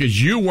 Yeah.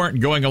 Because you weren't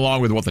going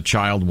along with what the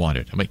child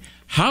wanted. I mean,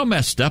 how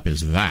messed up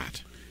is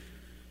that?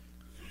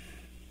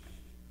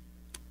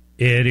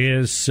 It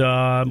is,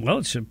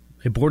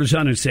 it borders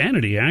on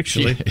insanity,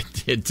 actually. Yeah,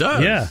 it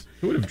does. Yeah.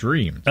 Who would have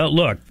dreamed?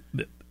 Look,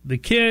 the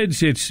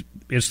kids, it's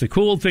the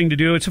cool thing to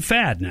do. It's a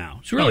fad now.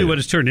 It's really what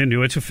it's turned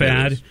into. It's a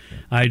fad.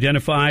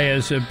 Identify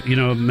as a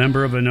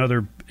member of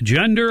another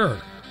gender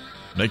or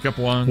make up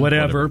one.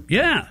 Whatever.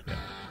 Yeah.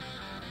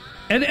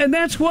 And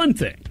that's one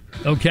thing.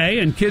 Okay?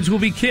 And kids will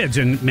be kids.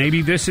 And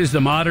maybe this is the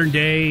modern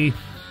day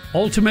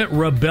ultimate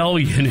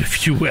rebellion,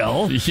 if you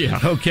will. Yeah.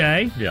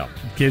 Okay? Yeah.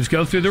 Kids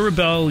go through the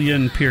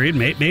rebellion period.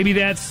 Maybe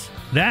that's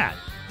that.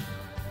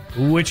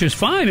 Which is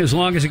fine as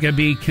long as it can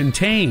be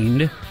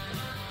contained.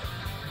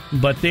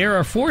 But there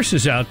are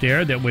forces out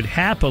there that would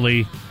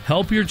happily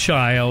help your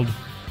child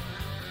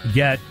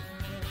get,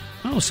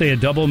 I'll say, a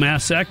double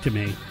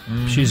mastectomy.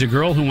 Mm-hmm. She's a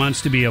girl who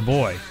wants to be a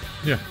boy.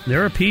 Yeah.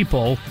 There are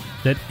people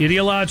that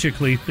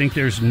ideologically think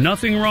there's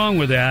nothing wrong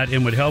with that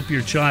and would help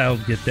your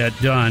child get that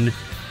done.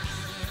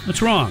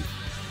 What's wrong?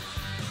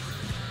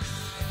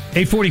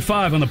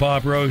 8:45 on the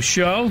Bob Rose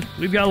Show.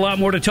 We've got a lot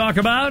more to talk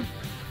about.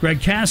 Greg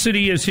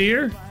Cassidy is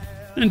here.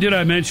 And did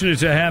I mention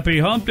it's a happy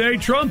Hump Day,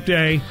 Trump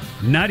Day,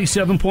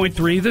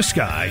 97.3 The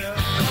Sky.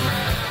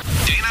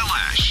 Dana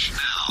Lash,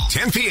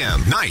 10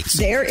 p.m. nights.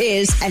 There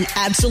is an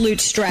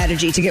absolute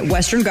strategy to get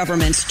Western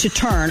governments to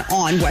turn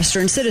on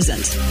Western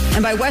citizens.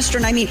 And by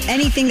Western, I mean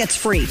anything that's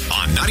free.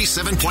 On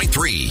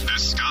 97.3 The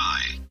Sky.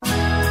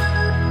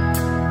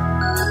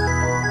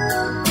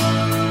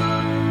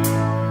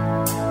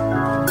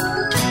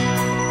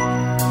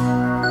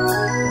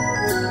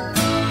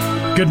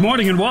 Good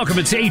morning and welcome.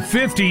 It's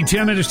 8:50,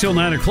 10 minutes till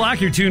 9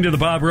 o'clock. You're tuned to the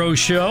Bob Rose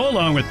Show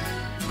along with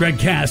Greg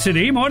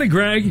Cassidy. Morning,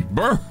 Greg.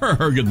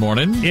 Good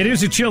morning. It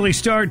is a chilly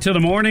start to the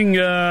morning.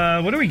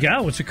 What do we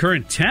got? What's the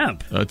current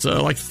temp? It's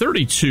like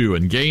 32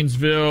 in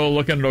Gainesville,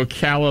 looking at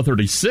Ocala,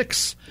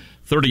 36,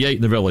 38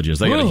 in the Villages.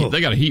 They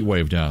got a heat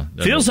wave down.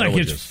 Feels like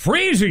it's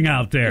freezing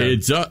out there.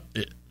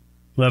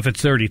 Well, if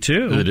it's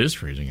 32. It is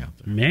freezing out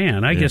there.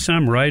 Man, I guess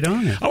I'm right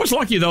on it. I was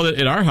lucky, though, that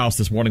in our house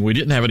this morning we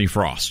didn't have any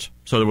frost.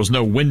 So there was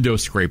no window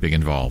scraping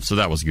involved. So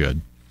that was good.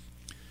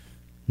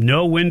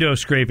 No window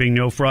scraping,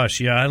 no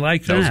frost. Yeah, I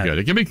like that. That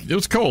was good. It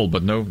was cold,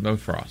 but no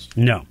frost.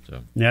 No. So.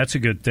 That's a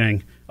good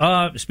thing.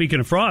 Speaking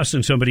of frost,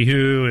 and somebody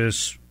who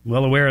is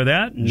well aware of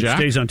that and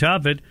stays on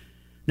top of it,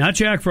 not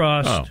Jack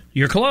Frost. Oh.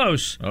 You're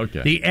close.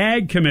 Okay. The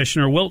Ag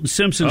Commissioner, Wilton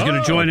Simpson, is going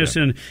to join us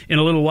in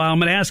a little while. I'm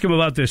going to ask him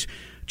about this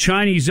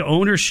Chinese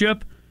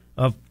ownership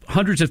of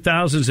hundreds of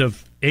thousands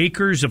of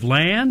acres of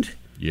land.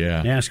 Yeah.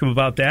 And ask him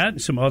about that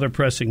and some other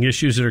pressing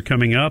issues that are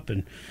coming up.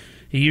 And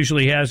he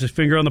usually has his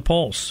finger on the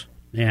pulse.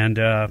 And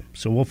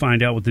so we'll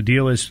find out what the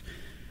deal is.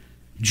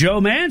 Joe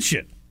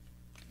Manchin.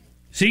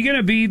 Is he going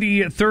to be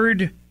the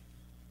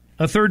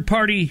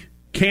third-party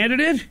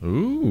candidate?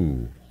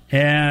 Ooh.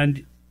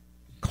 And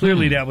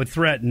clearly that would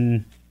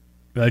threaten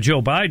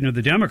Joe Biden or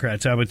the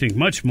Democrats, I would think,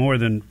 much more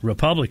than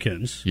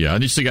Republicans. Yeah,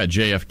 and you still got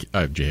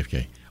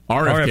RFK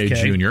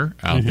Jr.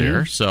 out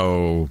there.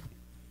 So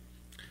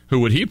who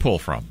would he pull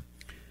from?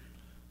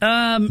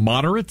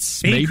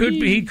 Moderates,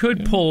 maybe? He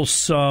could pull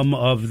some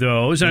of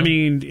those. Yeah. I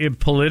mean,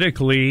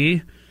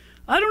 politically,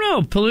 I don't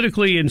know.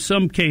 Politically, in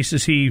some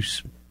cases,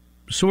 he's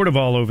sort of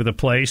all over the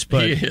place.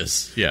 But he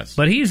is, yes.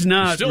 But he's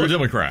not. He's still a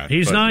Democrat. But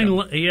he's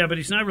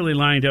not really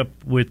lined up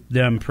with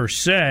them per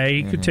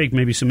se. He could take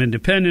maybe some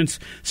independents,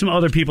 some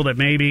other people that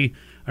maybe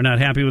are not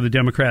happy with the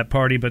Democrat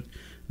Party, but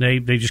they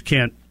just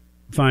can't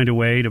find a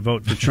way to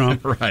vote for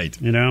Trump. Right.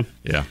 You know?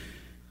 Yeah.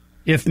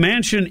 If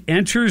Manchin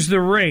enters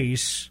the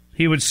race,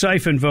 he would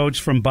siphon votes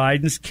from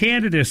Biden's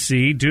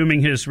candidacy,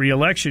 dooming his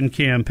reelection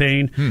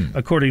campaign,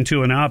 according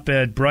to an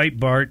op-ed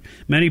Breitbart.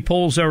 Many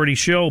polls already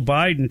show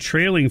Biden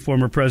trailing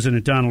former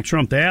President Donald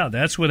Trump. Yeah,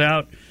 that's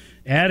without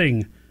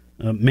adding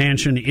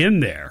Manchin in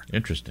there.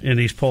 Interesting. In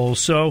these polls.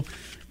 So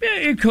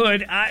it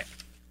could. I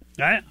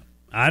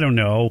don't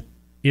know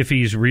if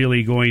he's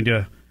really going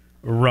to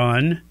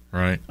run.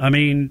 Right. I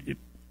mean,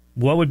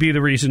 what would be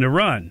the reason to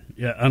run?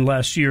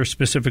 Unless you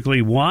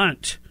specifically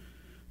want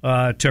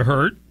to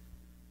hurt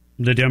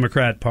the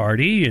Democrat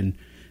Party and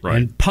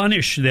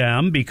punish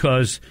them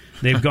because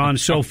they've gone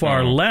so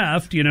far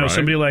left. You know,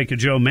 somebody like a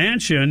Joe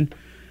Manchin,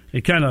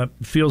 it kind of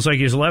feels like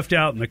he's left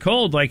out in the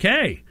cold. Like,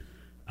 hey,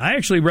 I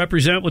actually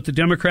represent what the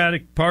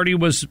Democratic Party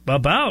was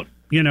about,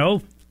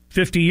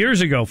 50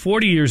 years ago,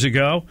 40 years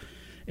ago.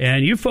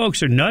 And you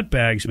folks are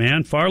nutbags,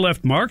 man,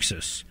 far-left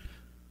Marxists.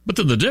 But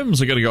then the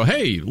Dems are going to go,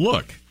 hey,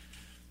 look,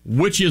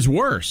 which is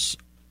worse?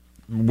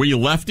 We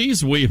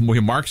lefties, we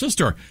Marxists,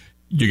 or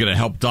you're going to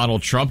help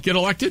Donald Trump get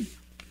elected?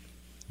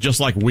 Just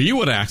like we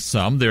would ask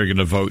some, they're going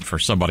to vote for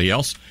somebody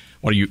else.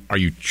 Are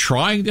you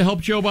trying to help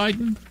Joe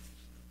Biden?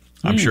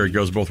 I'm sure it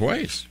goes both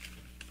ways.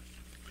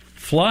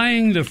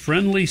 Flying the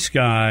friendly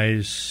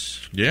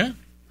skies. Yeah.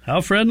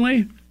 How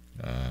friendly?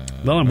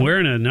 Well, I'm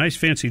wearing a nice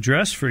fancy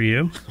dress for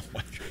you. Oh,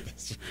 my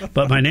goodness.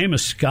 But my name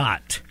is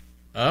Scott.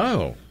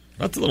 Oh,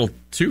 that's a little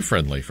too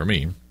friendly for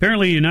me.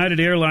 Apparently, United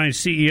Airlines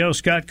CEO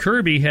Scott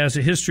Kirby has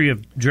a history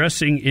of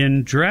dressing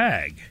in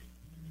drag.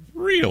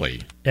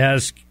 Really?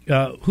 As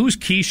who's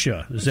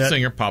Keisha? Is that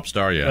singer, pop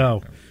star? Yeah.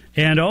 Oh,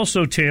 and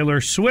also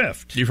Taylor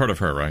Swift. You've heard of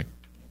her, right?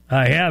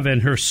 I have,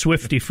 and her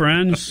Swifty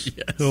friends,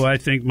 yes. who I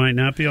think might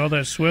not be all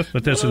that swift,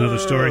 but that's another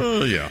story.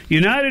 Yeah.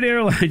 United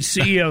Airlines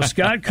CEO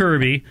Scott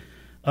Kirby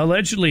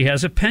allegedly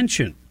has a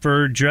penchant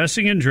for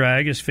dressing in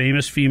drag as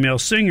famous female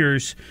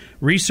singers.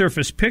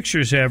 Resurfaced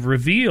pictures have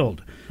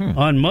revealed.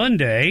 On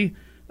Monday,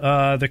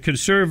 the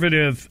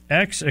conservative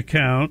X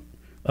account,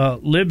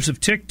 Libs of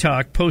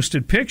TikTok,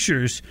 posted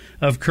pictures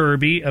of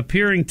Kirby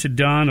appearing to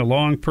don a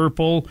long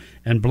purple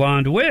and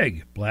blonde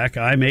wig, black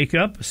eye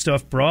makeup, a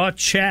stuffed bra,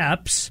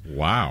 chaps.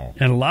 Wow.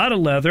 And a lot of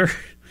leather,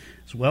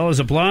 as well as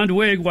a blonde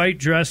wig, white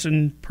dress,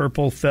 and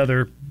purple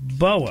feather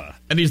boa.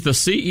 And he's the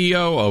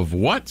CEO of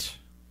what?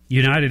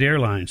 United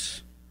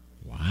Airlines.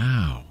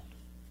 Wow.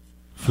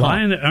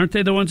 Flying, aren't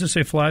they the ones that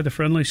say fly the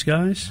friendly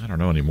skies? I don't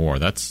know anymore.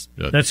 That's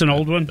an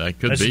old one? That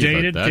could That's be.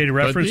 Dated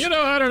reference?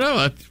 I don't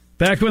know.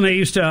 Back when they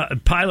used to, a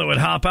pilot would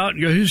hop out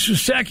and go, just a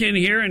second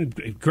here,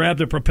 and grab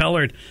the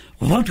propeller and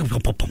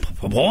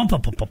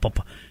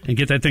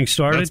get that thing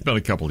started. That's been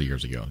a couple of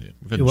years ago.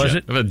 Was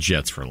it? I've had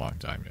jets for a long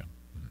time, yeah.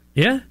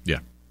 Yeah? Yeah.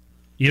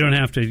 You don't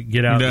have to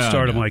get out and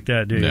start them like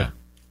that, do you? No.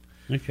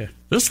 Okay.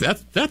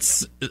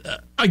 That's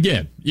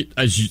again,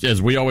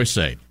 as we always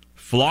say,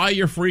 fly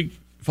your free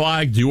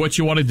flag, do what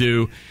you want to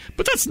do,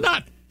 but that's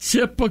not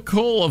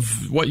typical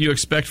of what you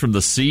expect from the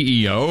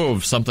CEO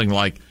of something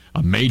like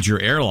a major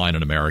airline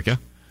in America.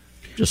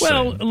 Just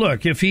saying.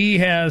 Look, if he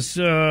has,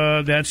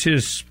 that's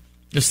his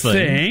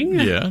thing.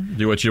 Yeah,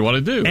 do what you want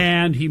to do.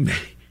 And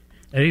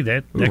hey,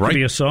 that could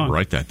be a song.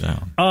 Write that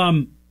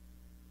down.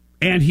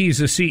 And he's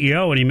a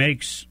CEO, and he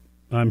makes,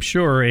 I'm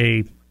sure,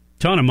 a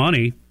ton of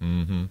money.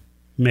 Mm-hmm.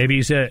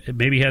 Maybe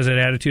he has that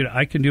attitude,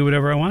 I can do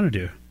whatever I want to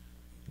do.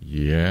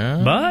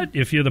 Yeah. But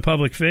if you're the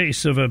public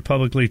face of a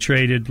publicly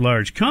traded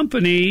large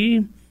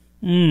company,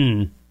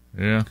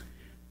 yeah.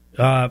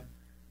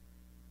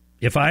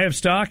 If I have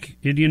stock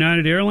in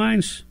United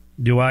Airlines,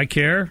 do I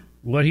care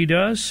what he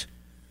does?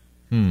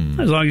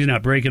 As long as he's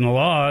not breaking the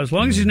law, as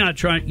long as he's not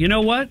trying. You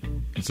know what?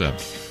 What's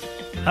that?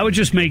 I would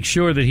just make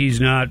sure that he's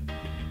not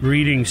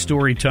reading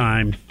story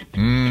time,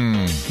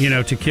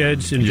 to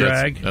kids in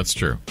drag. That's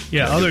true.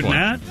 Yeah, other than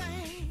that,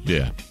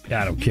 yeah.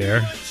 I don't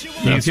care.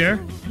 Do you care?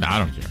 No, I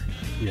don't care.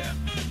 Yeah.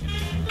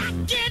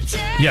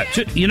 Yeah,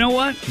 you know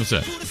what? What's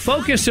that?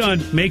 Focus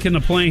on making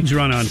the planes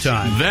run on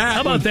time.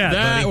 How about that,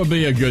 That buddy? would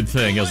be a good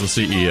thing as the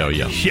CEO,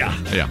 yeah.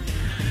 Yeah.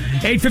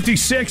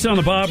 8:56 on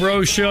the Bob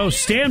Rose Show.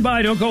 Stand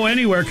by, don't go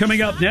anywhere.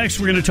 Coming up next,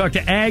 we're going to talk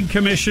to Ag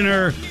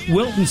Commissioner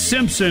Wilton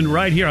Simpson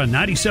right here on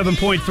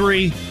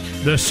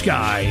 97.3 The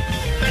Sky.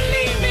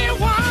 Believe me,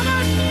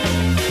 woman,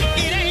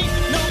 it ain't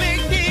no big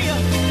deal.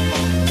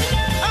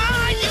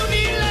 Oh, you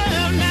need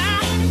love now,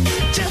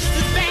 just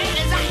as bad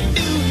as I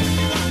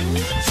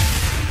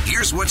do.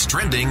 Here's what's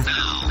trending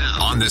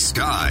on The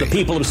Sky. The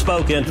people have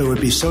spoken. It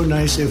would be so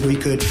nice if we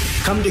could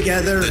come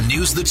together. The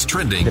news that's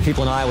trending. The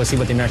people in Iowa see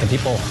what the American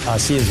people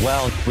see as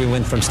well. We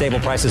went from stable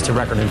prices to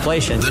record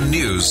inflation. The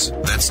news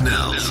that's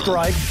now.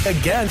 Strike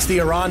against the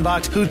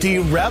Iran-backed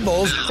Houthi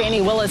rebels.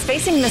 Fannie Willis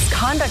facing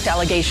misconduct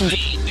allegations.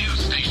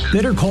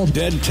 That are called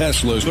dead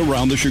Teslas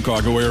around the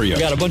Chicago area.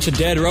 We got a bunch of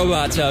dead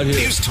robots out here.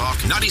 News Talk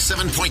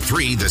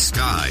 97.3 The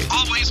Sky.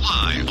 Always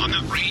live on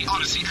the free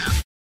Odyssey app.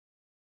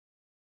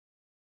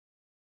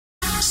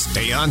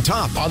 Stay on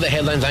top. All the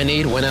headlines I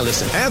need when I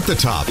listen. At the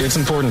top. It's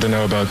important to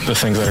know about the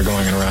things that are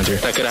going on around you.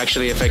 That could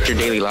actually affect your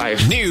daily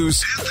life.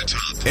 News at the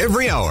top.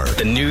 Every hour.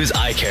 The news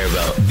I care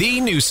about. The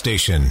news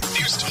station.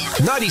 News Talk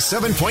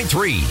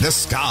 97.3 The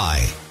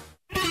Sky.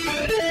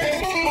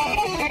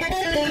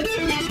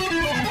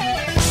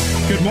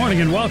 Good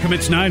morning and welcome.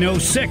 It's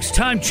 9:06.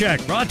 Time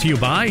check brought to you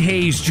by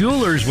Hayes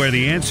Jewelers, where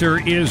the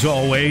answer is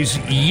always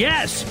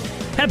yes.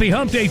 Happy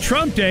Hump Day,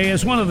 Trump Day.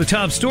 As one of the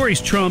top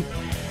stories, Trump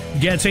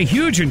gets a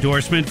huge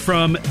endorsement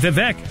from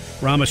Vivek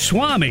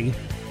Ramaswamy.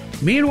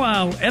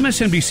 Meanwhile,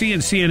 MSNBC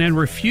and CNN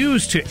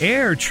refused to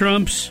air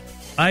Trump's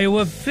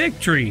Iowa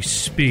victory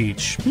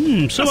speech.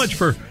 So much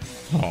for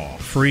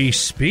free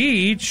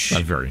speech.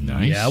 That's very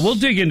nice. Yeah, we'll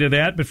dig into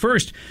that. But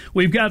first,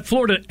 we've got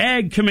Florida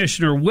Ag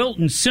Commissioner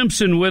Wilton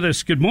Simpson with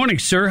us. Good morning,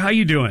 sir. How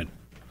you doing?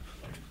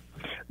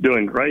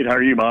 Doing great. How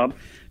are you, Bob?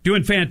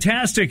 Doing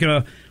fantastic.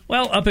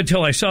 Well, up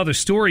until I saw the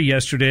story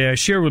yesterday, I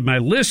shared with my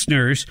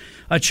listeners,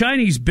 a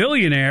Chinese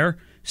billionaire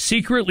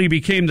secretly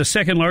became the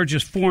second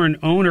largest foreign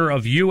owner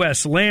of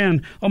U.S.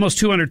 land, almost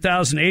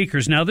 200,000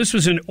 acres. Now, this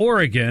was in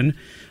Oregon,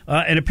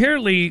 and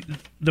apparently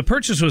the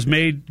purchase was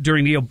made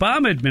during the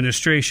Obama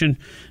administration.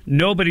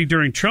 Nobody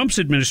during Trump's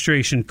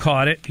administration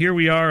caught it. Here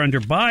we are under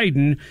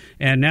Biden,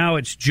 and now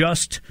it's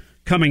just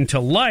coming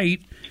to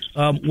light.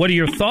 What are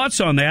your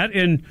thoughts on that?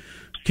 And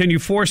can you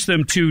force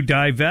them to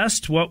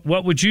divest? What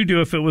would you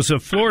do if it was a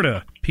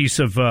Florida piece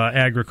of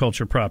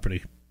agriculture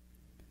property?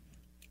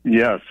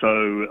 Yeah,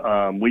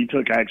 so we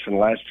took action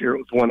last year. It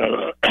was one of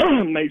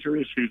the major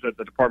issues that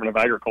the Department of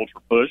Agriculture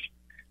pushed.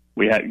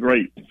 We had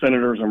great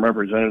senators and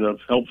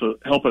representatives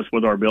help us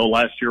with our bill.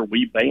 Last year,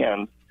 we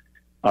banned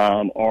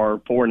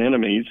our foreign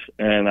enemies,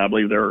 and I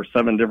believe there are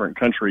 7 different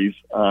countries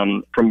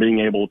from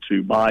being able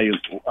to buy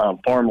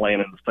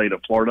farmland in the state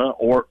of Florida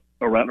or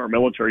around our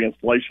military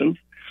installations.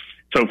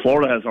 So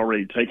Florida has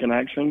already taken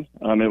action.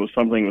 It was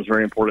something that was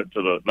very important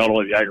to not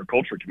only the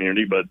agriculture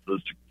community, but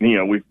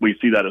we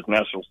see that as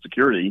national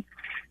security.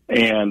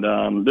 And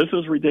this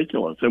is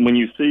ridiculous. And when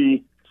you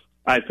see,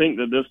 I think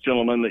that this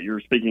gentleman that you're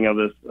speaking of,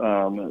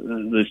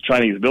 this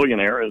Chinese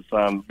billionaire, has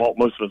bought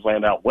most of his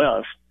land out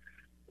west.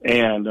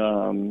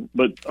 And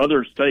but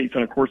other states,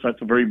 and of course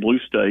that's a very blue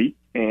state,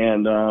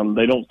 and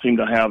they don't seem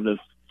to have this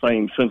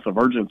same sense of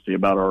urgency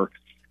about our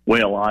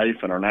way of life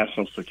and our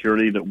national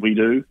security that we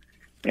do.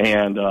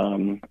 And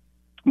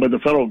but the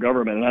federal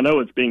government, and I know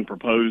it's being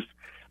proposed,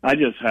 I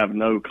just have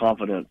no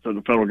confidence that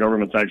the federal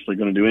government's actually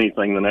going to do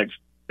anything the next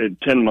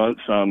 10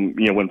 months.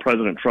 When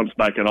President Trump's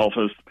back in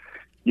office,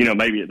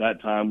 maybe at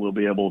that time we'll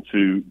be able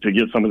to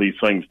get some of these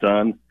things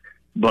done.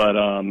 But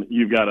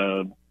you've got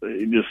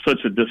just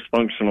such a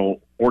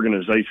dysfunctional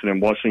organization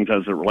in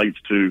Washington as it relates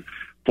to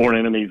foreign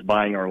enemies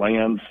buying our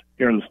lands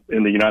here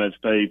in the United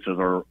States, as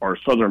our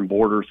southern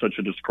border, such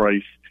a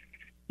disgrace.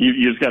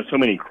 You just got so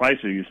many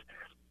crises.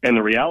 And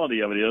the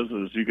reality of it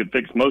is you could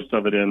fix most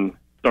of it in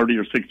 30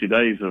 or 60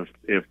 days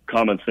if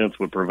common sense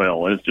would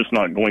prevail. And it's just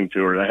not going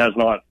to, or it has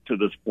not to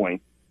this point.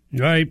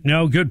 Right.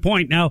 No, good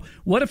point. Now,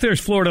 what if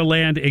there's Florida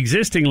land,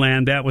 existing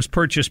land that was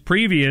purchased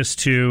previous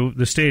to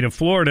the state of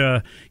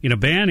Florida,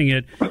 banning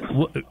it?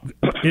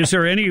 Is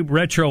there any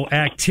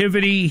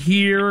retroactivity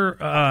here?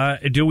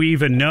 Do we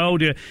even know?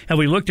 Have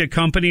we looked at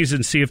companies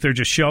and see if they're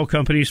just shell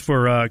companies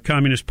for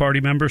Communist Party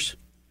members?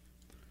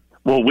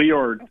 Well, we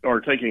are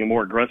taking a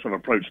more aggressive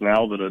approach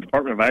now that the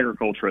Department of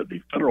Agriculture at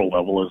the federal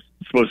level is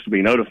supposed to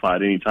be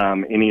notified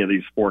anytime any of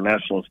these foreign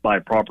nationalists buy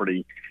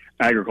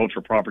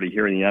agriculture property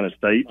here in the United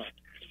States.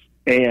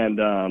 And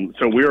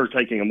so we are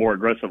taking a more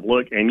aggressive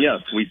look. And, yes,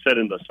 we said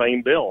in the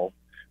same bill,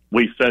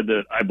 we said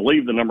that I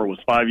believe the number was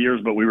 5 years,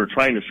 but we were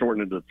trying to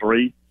shorten it to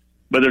 3.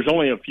 But there's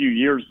only a few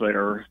years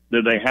there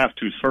that they have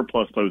to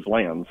surplus those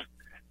lands.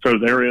 So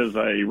there is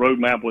a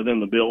roadmap within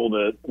the bill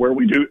that where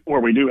we do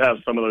have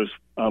some of those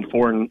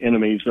foreign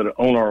enemies that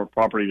own our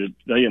property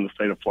today in the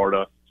state of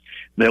Florida,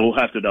 they will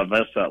have to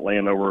divest that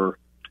land over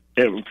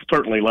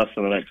certainly less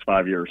than the next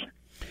 5 years.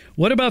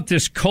 What about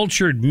this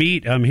cultured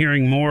meat? I'm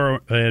hearing more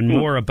and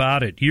more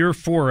about it. You're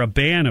for a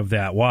ban of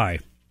that. Why?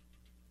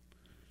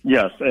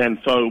 Yes, and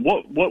so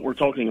what we're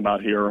talking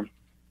about here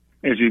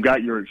is you've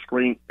got your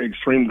extreme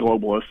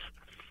globalists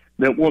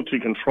that want to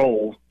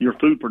control your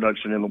food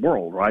production in the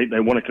world, right? They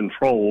want to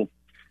control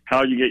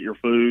how you get your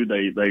food.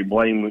 They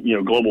blame,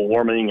 global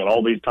warming and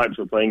all these types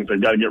of things.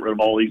 They've got to get rid of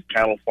all these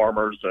cattle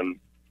farmers.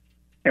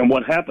 And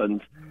what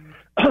happens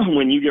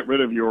when you get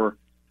rid of your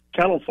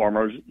cattle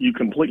farmers, you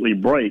completely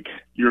break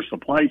your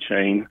supply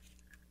chain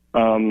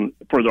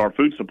for our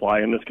food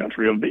supply in this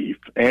country of beef.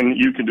 And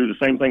you can do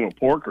the same thing with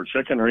pork or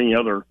chicken or any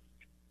other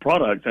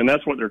product. And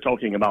that's what they're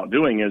talking about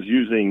doing, is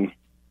using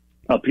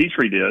a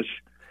petri dish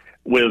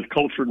with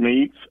cultured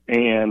meats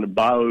and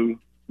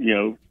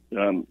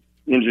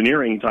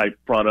engineering type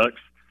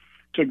products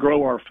to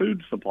grow our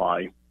food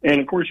supply.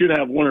 And of course, you'd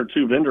have 1 or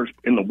 2 vendors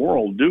in the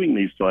world doing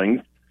these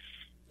things.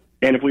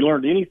 And if we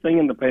learned anything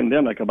in the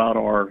pandemic about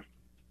our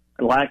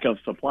lack of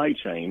supply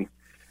chain,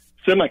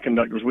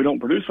 semiconductors, we don't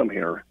produce them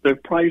here. The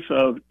price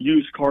of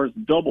used cars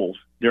doubled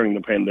during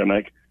the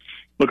pandemic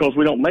because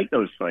we don't make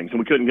those things and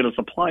we couldn't get a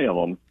supply of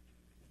them.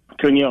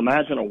 Can you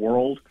imagine a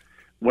world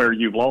where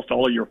you've lost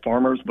all of your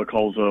farmers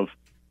because of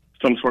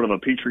some sort of a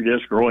petri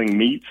dish growing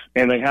meats?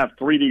 And they have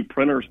 3D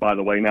printers, by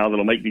the way, now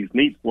that'll make these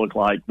meats look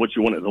like what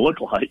you want it to look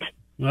like.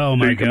 Oh,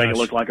 my so you can gosh. make it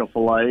look like a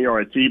filet or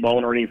a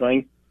T-bone or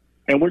anything.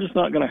 And we're just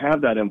not going to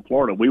have that in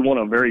Florida. We want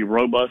a very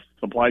robust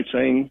supply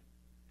chain.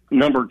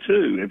 Number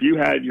two, if you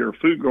had your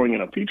food growing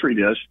in a petri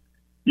dish,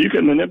 you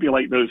can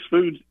manipulate those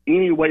foods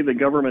any way the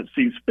government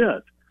sees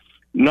fit.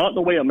 Not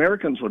the way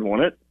Americans would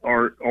want it,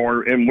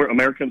 and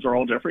Americans are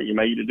all different. You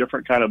may eat a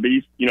different kind of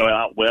beef,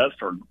 out west,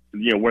 or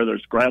where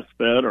there's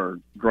grass-fed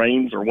or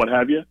grains or what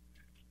have you,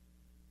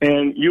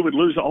 and you would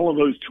lose all of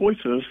those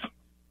choices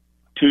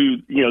to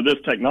this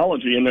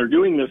technology. And they're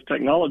doing this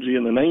technology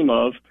in the name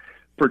of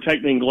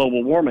protecting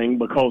global warming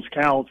because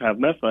cows have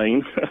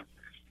methane.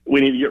 We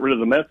need to get rid of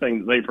the methane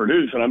that they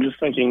produce. And I'm just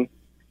thinking,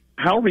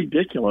 how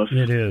ridiculous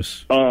it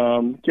is.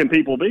 Can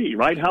people be,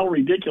 right? How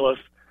ridiculous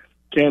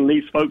can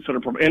these folks that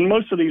are, and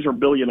most of these are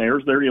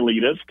billionaires, they're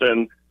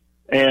elitist,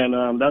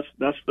 and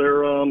that's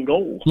their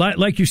goal.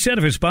 Like you said,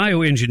 if it's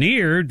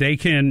bioengineered, they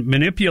can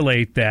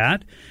manipulate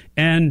that.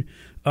 And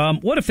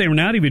what if they were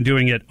not even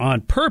doing it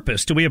on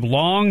purpose? Do we have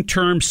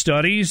long-term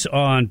studies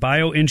on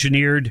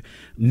bioengineered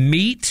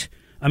meat?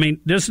 I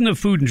mean, doesn't the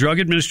Food and Drug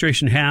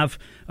Administration have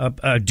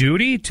a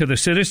duty to the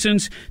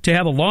citizens to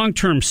have a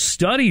long-term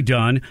study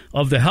done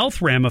of the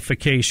health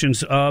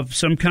ramifications of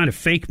some kind of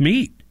fake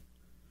meat?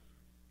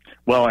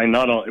 Well, and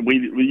not only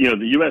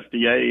the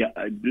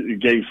USDA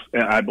gave,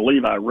 I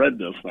believe I read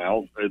this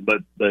now,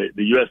 but the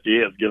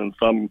USDA has given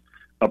some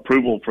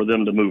approval for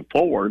them to move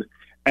forward.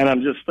 And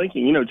I'm just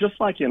thinking, just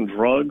like in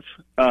drugs,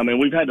 and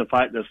we've had to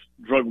fight this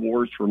drug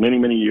wars for many,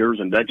 many years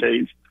and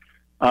decades.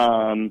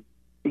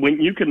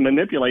 When you can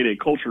manipulate a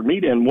cultured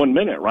meat in 1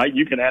 minute, right?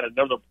 You can add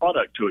another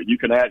product to it. You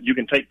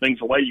can take things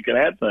away. You can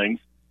add things.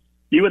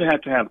 You would have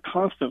to have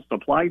constant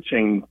supply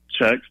chain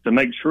checks to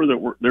make sure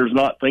that there's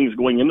not things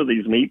going into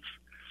these meats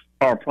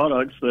or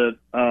products that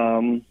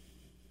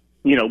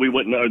we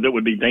wouldn't know that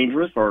would be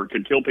dangerous or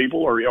could kill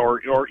people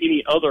or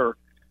any other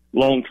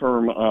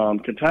long-term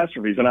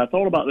catastrophes. And I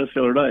thought about this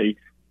the other day.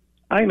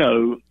 I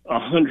know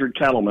 100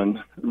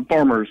 cattlemen,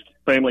 farmers,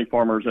 family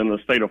farmers in the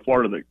state of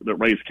Florida that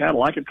raise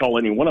cattle. I could call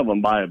any one of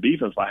them, buy a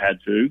beef if I had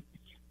to,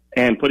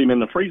 and put him in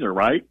the freezer,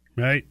 right?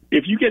 Right.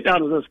 If you get down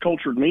to this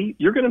cultured meat,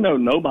 you're going to know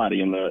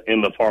nobody in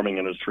the farming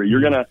industry.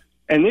 You're going to,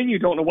 and then you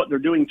don't know what they're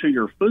doing to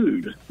your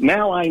food.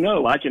 Now I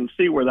know. I can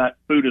see where that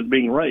food is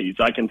being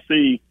raised. I can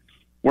see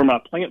where my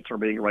plants are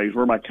being raised,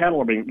 where my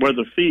cattle are being, where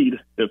the feed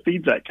that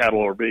feeds that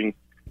cattle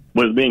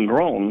was being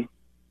grown,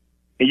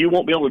 and you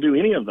won't be able to do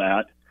any of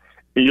that.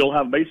 You'll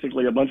have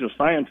basically a bunch of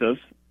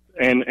scientists,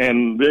 and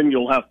then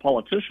you'll have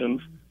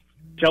politicians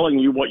telling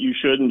you what you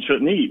should and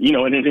shouldn't eat.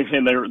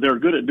 And they're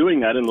good at doing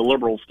that in the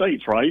liberal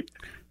states, right?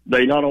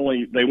 They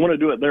want to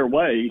do it their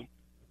way,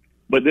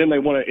 but then they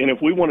want to. And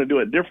if we want to do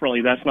it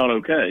differently, that's not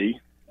okay.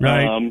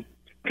 Right.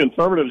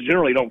 Conservatives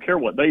generally don't care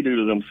what they do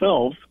to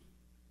themselves.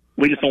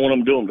 We just don't want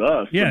them to do them to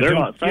us. Yeah, so they're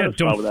not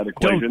satisfied with that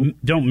equation.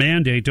 Don't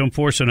mandate. Don't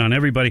force it on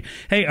everybody.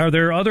 Hey, are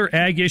there other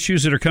ag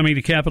issues that are coming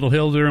to Capitol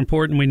Hill that are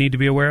important we need to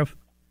be aware of?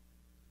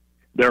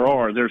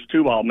 There's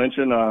two I'll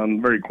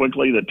mention very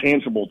quickly. The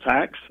tangible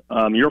tax.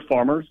 Your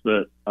farmers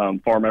that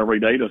farm every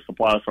day to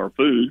supply us our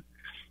food.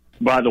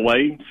 By the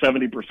way,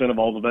 70% of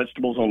all the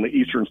vegetables on the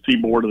eastern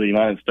seaboard of the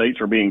United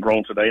States are being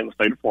grown today in the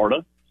state of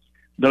Florida.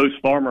 Those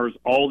farmers,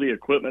 all the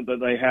equipment that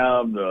they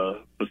have,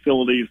 the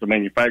facilities, the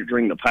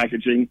manufacturing, the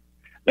packaging,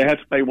 they have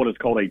to pay what is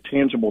called a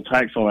tangible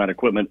tax on that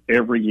equipment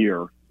every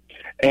year.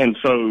 And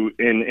so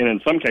in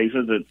some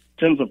cases, it's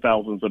tens of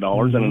thousands of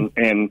dollars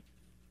and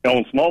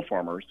on small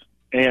farmers.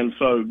 And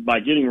so by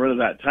getting rid of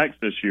that tax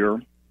this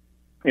year,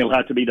 it'll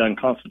have to be done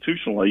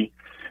constitutionally.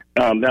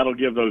 That'll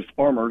give those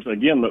farmers,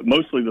 again,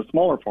 mostly the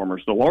smaller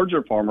farmers. The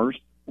larger farmers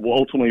will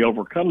ultimately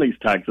overcome these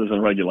taxes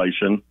and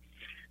regulation.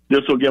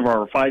 This will give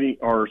our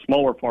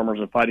smaller farmers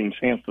a fighting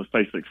chance to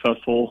stay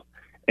successful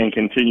and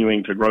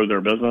continuing to grow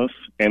their business.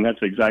 And that's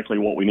exactly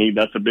what we need.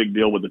 That's a big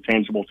deal with the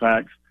tangible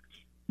tax.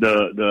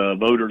 The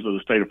voters of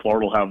the state of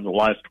Florida will have the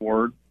last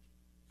word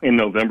in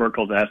November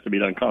because it has to be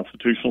done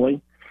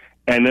constitutionally.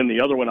 And then the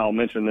other one I'll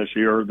mention this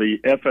year, the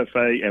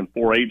FFA and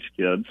 4-H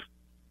kids.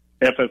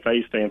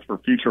 FFA stands for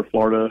Future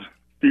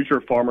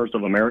Farmers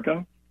of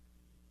America.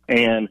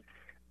 And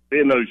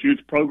in those youth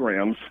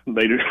programs,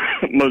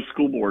 most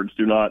school boards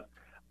do not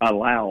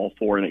allow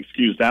for an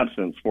excused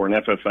absence for an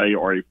FFA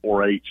or a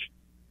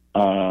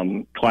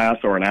 4-H class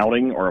or an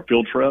outing or a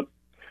field trip.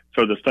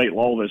 So the state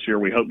law this year,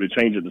 we hope to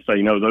change it to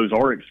say, no, those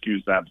are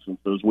excused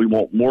absences. We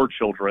want more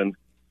children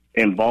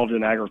involved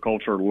in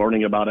agriculture,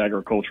 learning about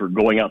agriculture,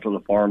 going out to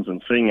the farms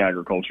and seeing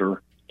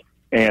agriculture.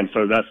 And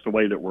so that's the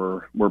way that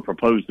we're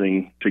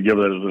proposing to give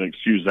that as an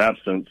excused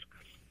absence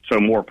so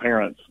more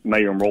parents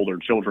may enroll their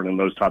children in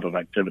those type of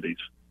activities.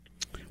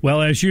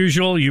 Well, as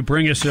usual, you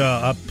bring us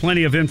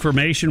plenty of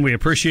information. We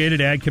appreciate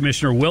it, Ag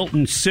Commissioner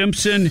Wilton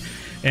Simpson,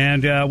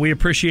 and we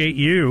appreciate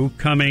you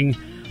coming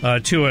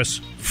to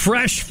us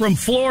fresh from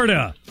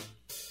Florida.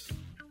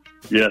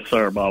 Yes,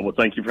 sir, Bob. Well,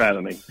 thank you for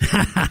having me.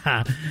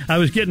 I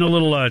was getting a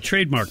little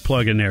trademark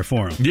plug in there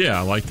for him. Yeah,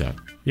 I like that.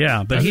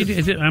 Yeah, but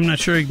I'm not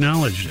sure he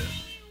acknowledged it.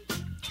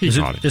 Is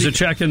a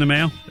check in the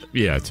mail?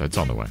 Yeah, it's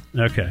on the way.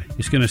 Okay.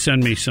 He's going to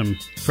send me some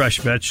fresh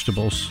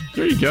vegetables.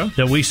 There you go.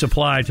 That we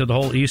supply to the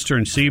whole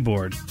eastern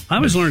seaboard. I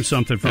always learn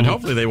something from And him.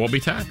 hopefully they won't be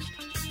taxed.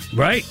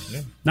 Right? Yeah.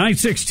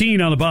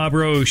 9:16 on the Bob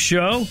Rose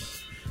Show.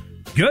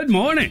 Good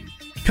morning.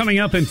 Coming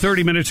up in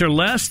 30 minutes or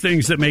less,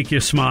 things that make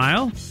you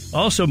smile.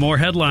 Also, more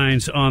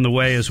headlines on the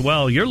way as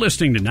well. You're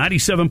listening to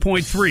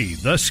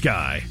 97.3 The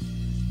Sky.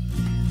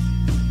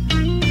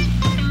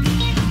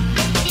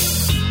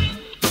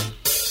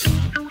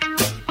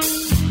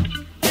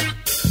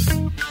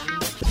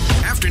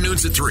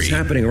 Afternoons at 3. It's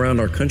happening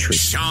around our country.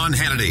 Sean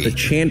Hannity. The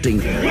chanting.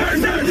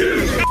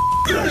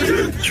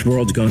 This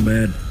world's gone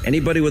mad.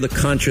 Anybody with a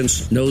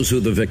conscience knows who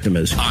the victim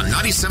is. On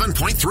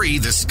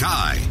 97.3 The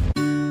Sky.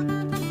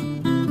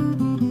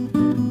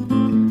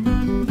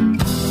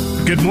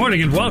 Good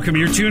morning and welcome.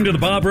 You're tuned to the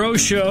Bob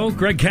Rose Show.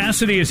 Greg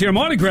Cassidy is here.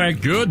 Morning,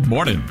 Greg. Good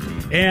morning.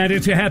 And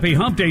it's a happy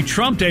Hump Day,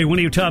 Trump Day. One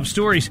of your top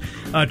stories.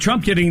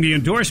 Trump getting the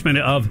endorsement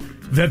of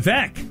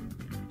Vivek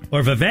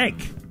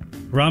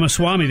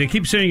Ramaswamy. They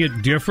keep saying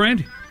it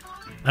different.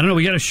 I don't know.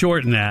 We got to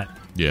shorten that.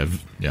 Yeah.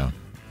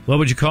 What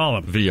would you call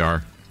him?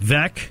 VR.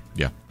 Vec?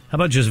 Yeah. How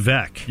about just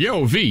Vec?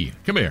 Yo, V.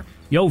 Come here.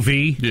 Yo,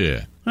 V.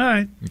 Yeah. All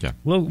right. Okay.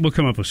 We'll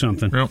come up with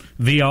something. Yep.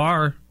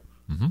 VR.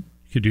 Mm-hmm.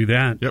 You could do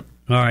that. Yep.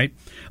 All right.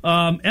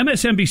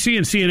 MSNBC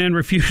and CNN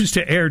refused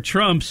to air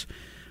Trump's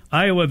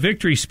Iowa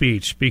victory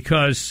speech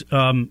because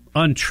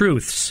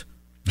untruths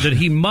that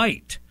he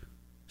might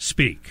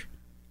speak.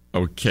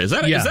 Okay. Is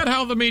that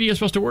how the media is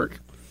supposed to work?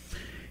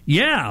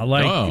 Yeah,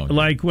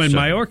 like when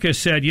Mayorkas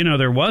said,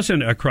 there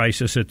wasn't a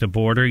crisis at the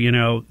border,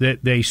 that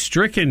they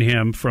stricken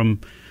him from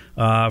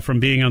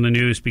being on the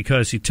news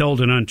because he told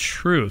an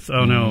untruth.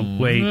 Oh, no,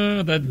 wait.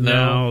 They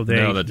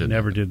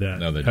never did that.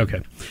 No, they didn't.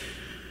 Okay.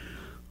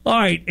 All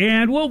right,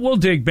 and we'll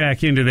dig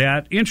back into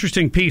that.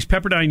 Interesting piece.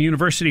 Pepperdine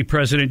University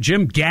President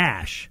Jim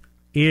Gash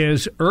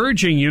is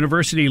urging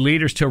university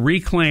leaders to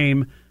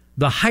reclaim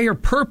the higher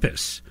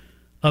purpose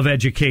of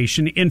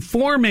education,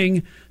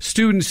 informing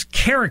students'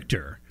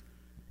 character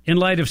in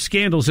light of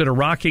scandals at a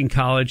rocking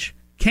college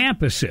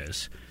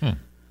campuses.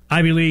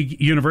 Ivy League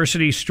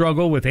universities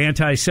struggle with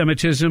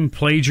anti-Semitism,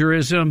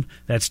 plagiarism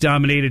that's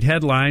dominated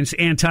headlines.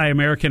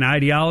 Anti-American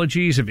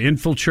ideologies have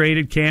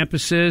infiltrated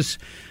campuses,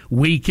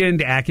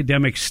 weakened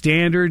academic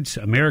standards.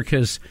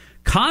 America's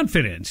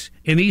confidence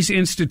in these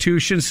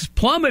institutions has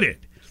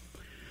plummeted,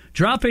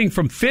 dropping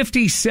from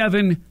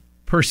 57%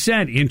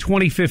 in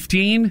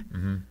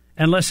 2015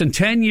 and less than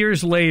 10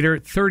 years later,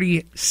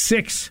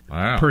 36%.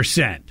 Wow.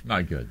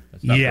 Not good.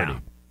 That's not pretty.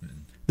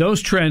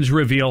 Those trends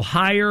reveal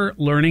higher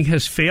learning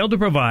has failed to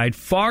provide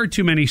far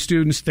too many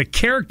students the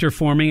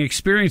character-forming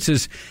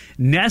experiences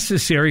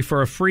necessary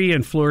for a free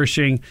and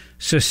flourishing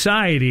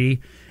society.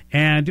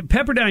 And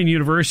Pepperdine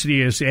University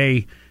is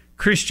a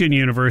Christian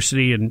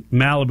university in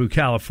Malibu,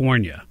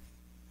 California.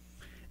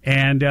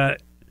 And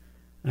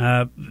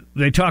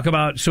they talk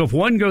about, so if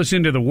one goes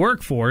into the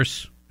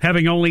workforce,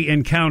 having only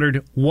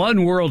encountered one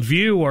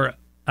worldview or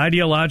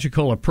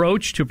ideological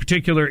approach to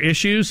particular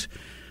issues,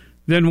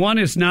 then one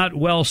is not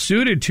well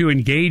suited to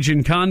engage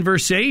in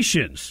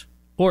conversations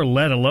or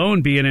let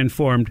alone be an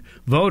informed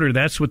voter.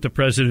 That's what the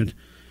president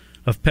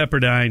of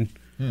Pepperdine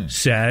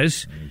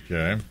says.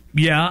 Okay.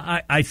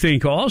 Yeah, I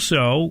think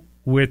also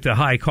with the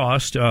high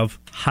cost of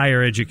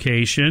higher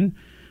education,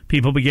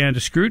 people began to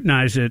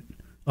scrutinize it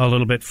a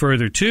little bit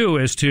further, too,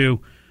 as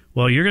to,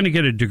 well, you're going to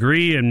get a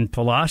degree in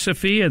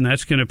philosophy, and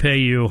that's going to pay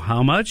you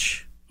how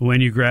much when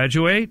you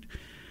graduate?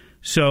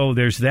 So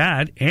there's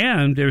that,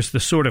 and there's the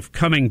sort of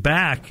coming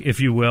back,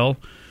 if you will,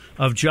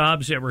 of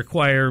jobs that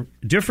require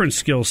different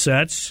skill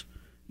sets,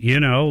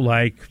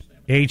 like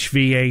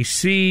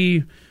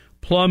HVAC,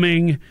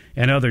 plumbing,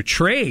 and other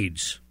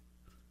trades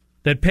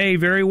that pay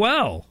very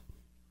well.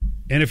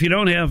 And if you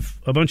don't have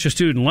a bunch of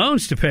student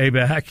loans to pay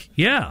back,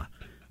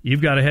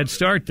 you've got a head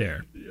start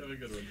there.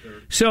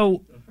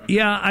 So,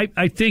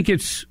 I think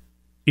it's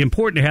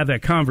important to have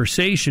that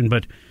conversation,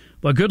 but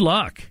good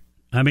luck.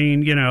 I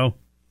mean,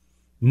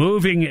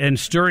 moving and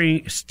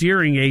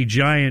steering a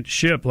giant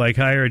ship like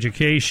higher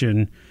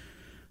education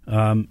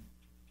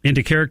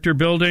into character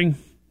building,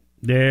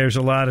 there's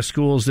a lot of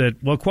schools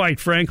that, well, quite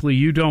frankly,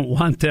 you don't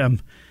want them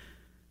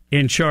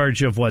in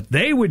charge of what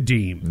they would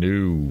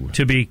deem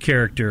to be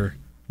character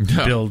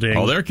building.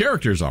 Oh, their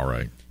character's all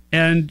right.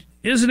 And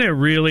isn't it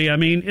really,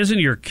 isn't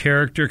your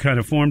character kind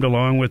of formed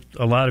along with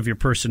a lot of your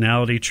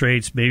personality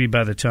traits, maybe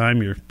by the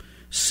time you're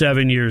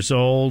 7 years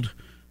old?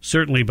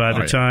 Certainly by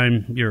the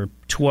time you're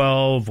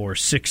 12 or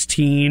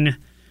 16.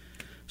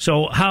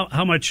 So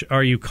how much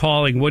are you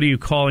calling, what are you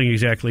calling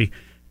exactly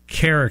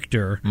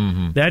character?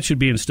 Mm-hmm. That should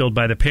be instilled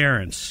by the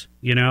parents.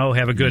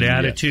 Have a good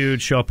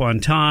attitude, show up on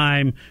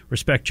time,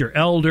 respect your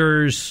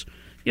elders,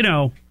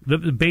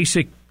 the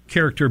basic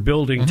character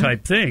building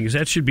type things.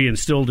 That should be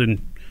instilled in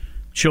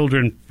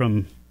children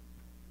from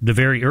the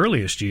very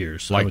earliest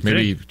years. Like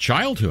maybe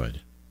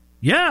childhood.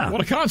 Yeah.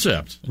 What a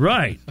concept.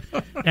 Right.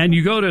 And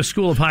you go to a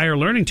school of higher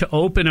learning to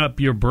open up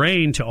your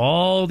brain to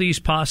all these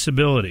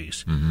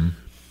possibilities. Mm-hmm.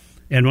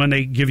 And when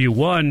they give you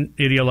one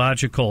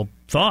ideological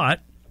thought,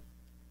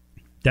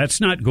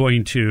 that's not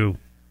going to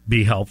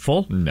be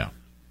helpful. No.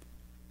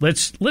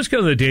 Let's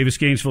go to the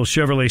Davis-Gainesville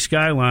Chevrolet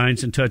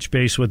Skylines and touch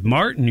base with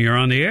Martin. You're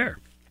on the air.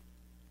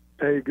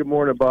 Hey, good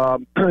morning,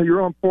 Bob.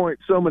 You're on point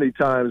so many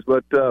times,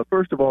 but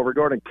first of all,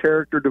 regarding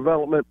character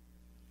development,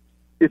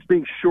 it's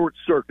being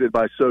short-circuited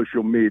by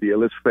social media.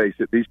 Let's face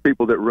it. These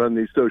people that run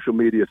these social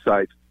media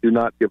sites do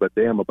not give a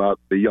damn about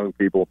the young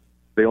people.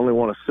 They only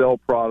want to sell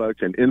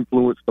products and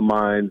influence the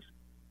minds.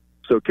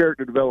 So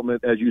character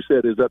development, as you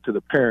said, is up to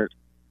the parents.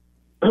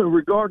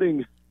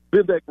 Regarding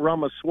Vivek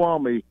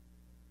Ramaswamy,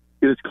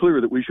 it is clear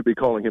that we should be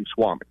calling him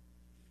Swami.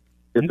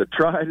 It's a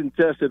tried and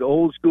tested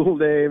old school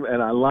name,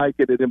 and I like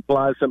it. It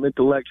implies some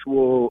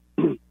intellectual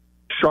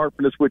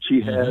sharpness, which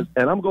he has,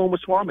 and I'm going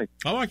with Swami.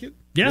 I like it.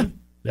 Yeah.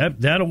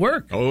 That'll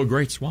work. Oh,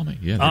 great Swami.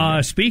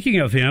 Yeah. Speaking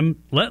of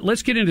him,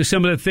 let's get into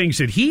some of the things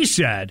that he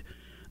said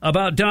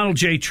about Donald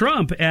J.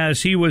 Trump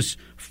as he was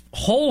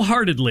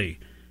wholeheartedly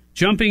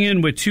jumping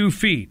in with 2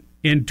 feet,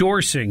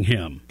 endorsing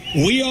him.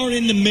 We are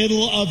in the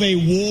middle of a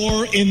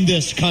war in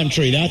this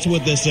country. That's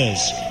what this is.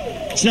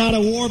 It's not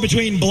a war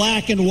between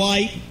black and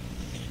white.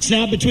 It's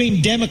not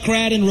between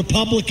Democrat and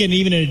Republican,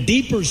 even in a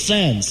deeper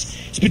sense.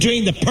 It's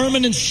between the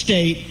permanent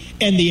state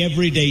and the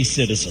everyday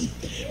citizen.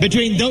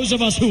 Between those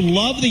of us who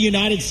love the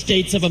United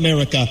States of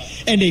America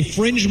and a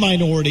fringe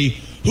minority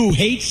who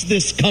hates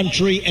this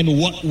country and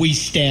what we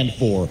stand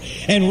for.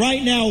 And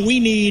right now we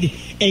need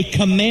a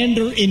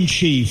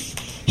commander-in-chief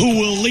who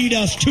will lead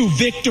us to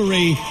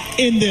victory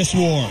in this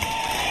war.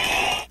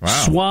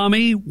 Wow.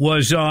 Swami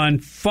was on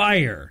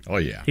fire. Oh,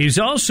 yeah. He's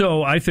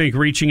also, I think,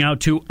 reaching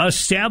out to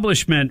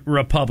establishment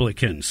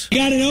Republicans. You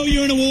got to know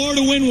you're in a war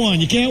to win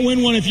one. You can't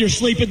win one if you're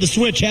asleep at the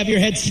switch, have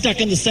your head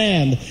stuck in the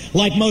sand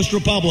like most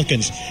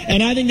Republicans.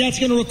 And I think that's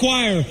going to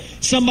require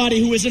somebody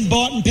who isn't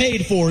bought and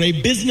paid for, a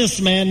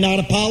businessman, not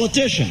a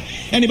politician.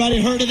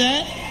 Anybody heard of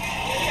that?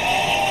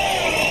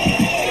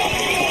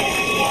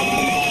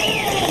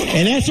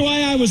 And that's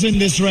why I was in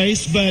this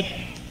race, but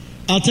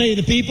I'll tell you,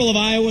 the people of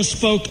Iowa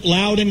spoke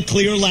loud and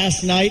clear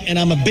last night, and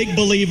I'm a big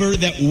believer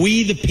that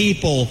we, the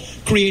people,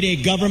 create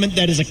a government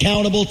that is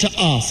accountable to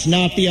us,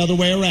 not the other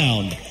way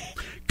around.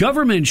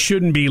 Government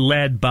shouldn't be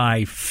led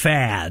by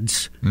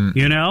fads,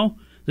 you know?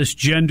 This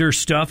gender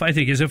stuff, I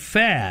think, is a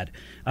fad.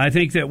 I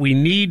think that we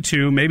need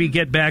to maybe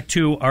get back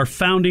to our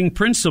founding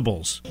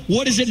principles.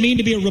 What does it mean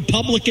to be a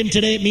Republican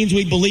today? It means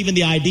we believe in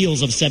the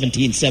ideals of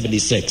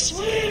 1776.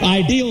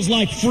 Ideals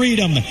like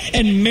freedom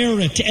and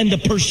merit and the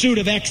pursuit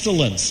of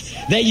excellence.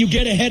 That you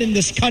get ahead in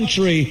this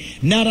country,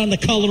 not on the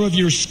color of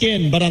your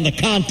skin, but on the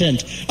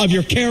content of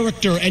your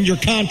character and your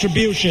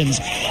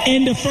contributions.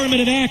 End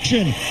affirmative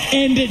action.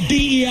 End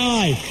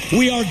DEI.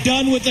 We are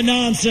done with the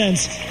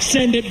nonsense.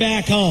 Send it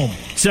back home.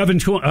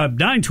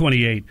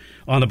 928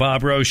 on the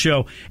Bob Rose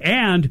Show.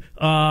 And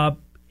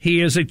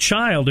he is a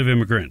child of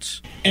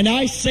immigrants. And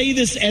I say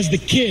this as the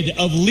kid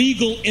of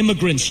legal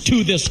immigrants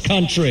to this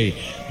country.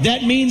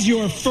 That means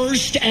your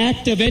first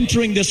act of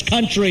entering this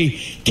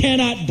country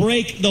cannot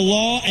break the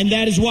law, and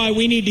that is why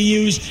we need to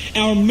use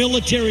our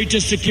military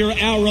to secure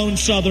our own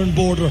southern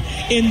border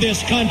in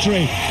this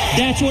country.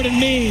 That's what it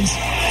means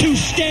to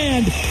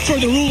stand for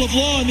the rule of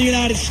law in the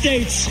United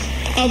States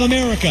of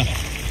America.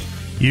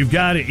 You've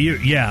got it.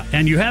 Yeah.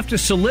 And you have to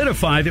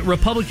solidify that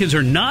Republicans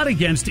are not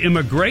against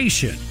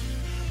immigration.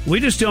 We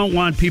just don't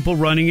want people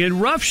running in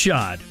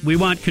roughshod. We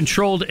want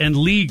controlled and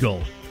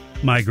legal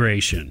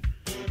migration.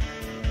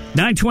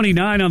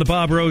 929 on the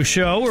Bob Rose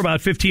Show. We're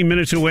about 15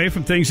 minutes away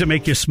from things that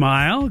make you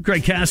smile.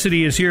 Greg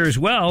Cassidy is here as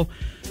well.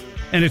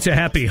 And it's a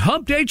happy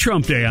Hump Day,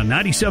 Trump Day on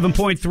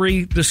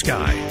 97.3 The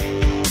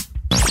Sky.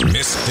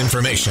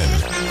 Misinformation.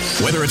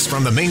 Whether it's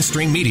from the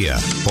mainstream media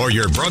or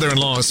your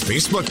brother-in-law's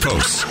Facebook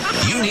posts,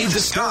 you need the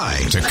Sky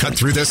to cut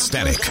through the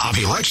static of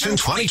election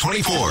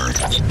 2024.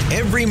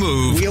 Every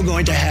move. We are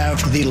going to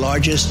have the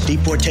largest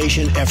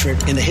deportation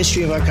effort in the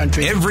history of our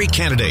country. Every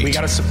candidate. We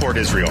got to support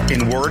Israel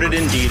in word and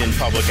in deed, in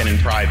public and in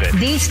private.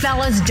 These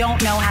fellas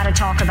don't know how to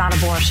talk about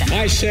abortion.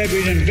 I said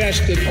we'd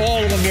invest in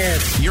all of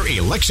America. Your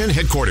election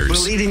headquarters.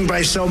 We're leading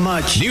by so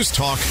much. News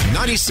Talk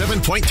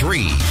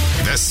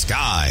 97.3. The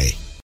Sky.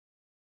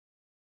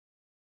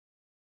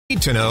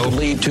 To know.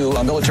 Lead to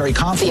a military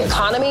conflict. The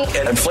economy.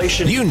 And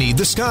inflation. You need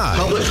the Sky.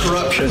 Public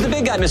corruption. Who's the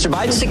big guy, Mr.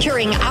 Biden?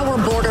 Securing our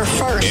border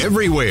first.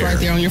 Everywhere. Right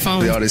there on your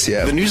phone. The Odyssey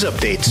app. The news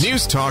updates.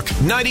 News Talk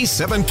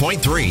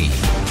 97.3.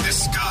 The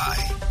Sky.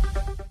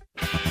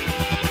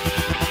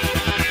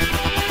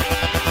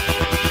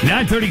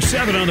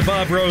 937 on the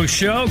Bob Rose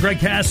Show. Greg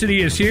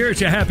Cassidy is here.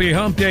 It's a happy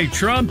Hump Day,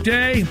 Trump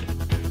Day.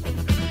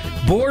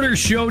 Border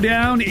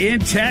showdown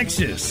in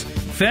Texas.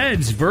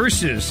 Feds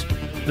versus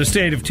the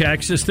state of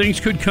Texas. Things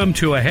could come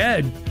to a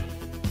head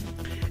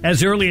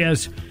as early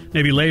as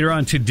maybe later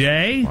on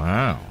today.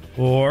 Wow.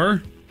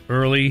 Or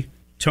early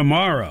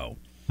tomorrow.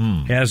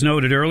 As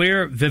noted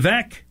earlier,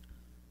 Vivek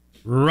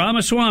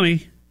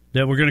Ramaswamy,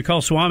 that we're going to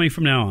call Swami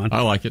from now on.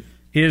 I like it.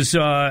 is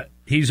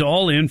he's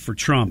all in for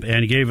Trump,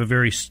 and he gave a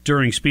very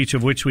stirring speech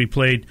of which we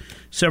played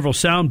several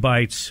sound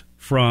bites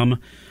from.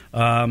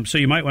 So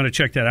you might want to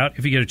check that out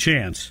if you get a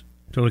chance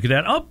to look at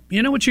that. Oh,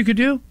 you know what you could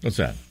do? What's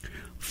that?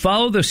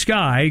 Follow The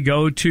Sky.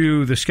 Go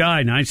to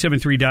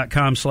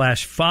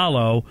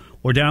thesky973.com/follow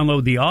or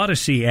download the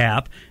Odyssey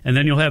app, and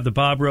then you'll have the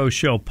Bob Rose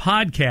Show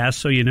podcast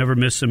so you never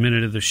miss a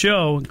minute of the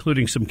show,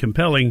 including some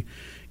compelling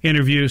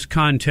interviews,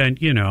 content,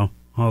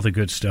 all the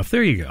good stuff.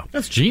 There you go.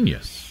 That's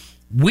genius.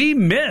 We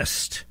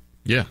missed.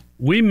 Yeah.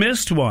 We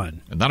missed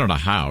one. And I don't know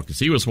how, because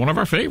he was one of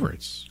our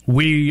favorites.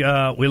 We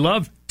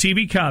love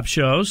TV cop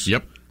shows.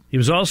 Yep. He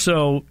was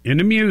also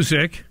into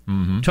music,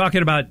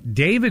 talking about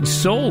David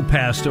Soul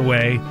passed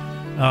away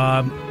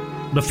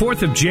the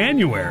 4th of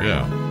January.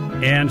 Yeah.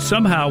 And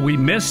somehow we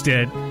missed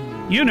it.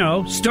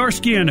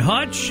 Starsky and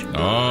Hutch.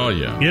 Oh,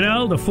 yeah.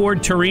 The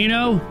Ford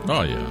Torino.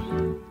 Oh, yeah.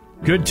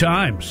 Good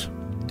times.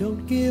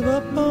 Don't give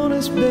up on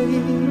us, baby.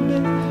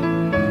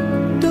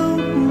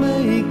 Don't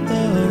make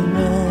the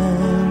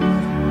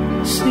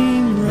wrong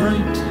seem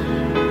right.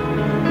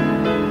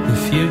 The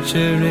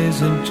future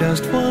isn't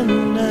just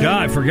one night.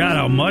 God, I forgot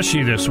how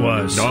mushy this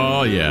was.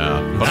 Oh,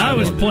 yeah. But I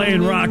was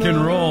playing rock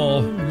and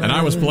roll. And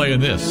I was playing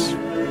this.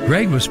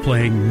 Greg was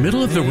playing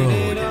Middle of the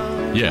Road.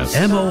 Yes.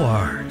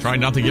 M.O.R.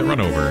 Trying not to get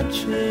run over.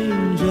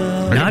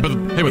 But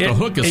the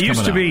hook is coming out. It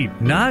used to be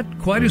not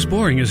quite as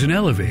boring as an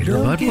elevator,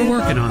 but we're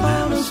working on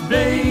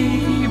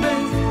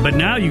that. But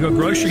now you go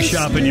grocery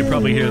shopping, you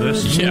probably hear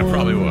this. Yeah,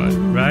 probably would.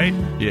 Right?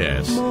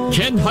 Yes.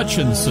 Ken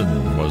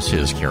Hutchinson was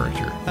his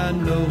character.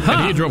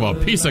 And he drove a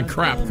piece of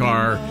crap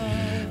car,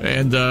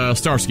 and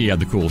Starsky had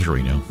the cool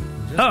Torino.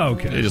 Oh,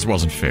 okay. It just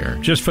wasn't fair.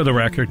 Just for the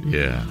record.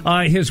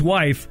 Yeah. His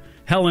wife,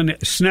 Helen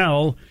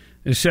Snell,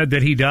 said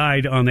that he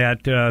died on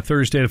that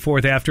Thursday the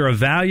 4th after a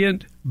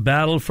valiant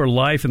battle for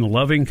life in the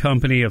loving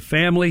company of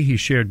family. He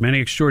shared many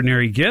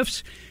extraordinary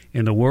gifts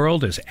in the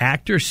world as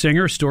actor,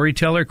 singer,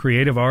 storyteller,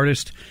 creative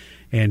artist,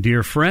 and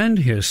dear friend.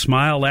 His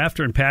smile,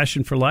 laughter, and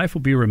passion for life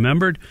will be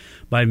remembered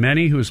by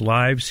many whose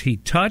lives he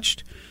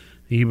touched.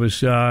 He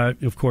was,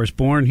 of course,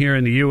 born here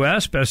in the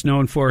U.S., best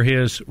known for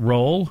his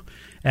role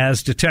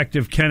as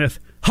Detective Kenneth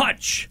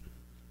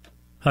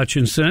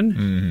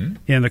Hutchinson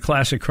in the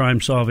classic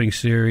crime-solving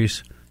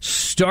series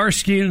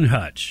Starsky and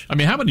Hutch. I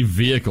mean, how many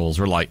vehicles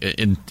were like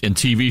in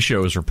TV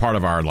shows are part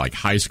of our like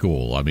high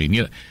school? I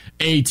mean,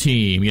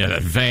 A-Team, you had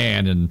that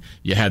van, and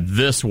you had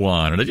this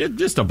one, and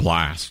just a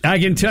blast. I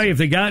can tell you, if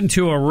they got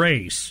into a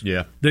race,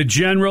 the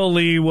General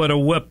Lee would have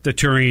whipped the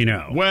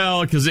Torino.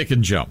 Well, because it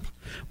can jump.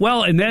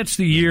 Well, and that's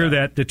the year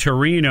that the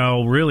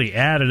Torino really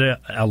added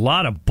a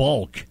lot of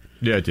bulk.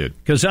 Yeah, it did.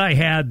 Because I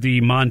had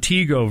the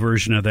Montego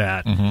version of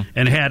that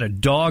and had a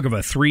dog of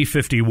a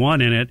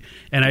 351 in it.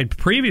 And I'd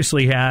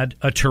previously had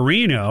a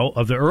Torino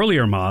of the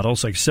earlier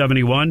models, like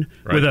 71,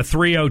 with a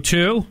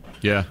 302.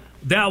 Yeah.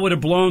 That would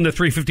have blown the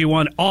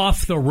 351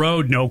 off the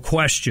road, no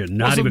question.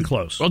 Not even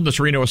close. Wasn't the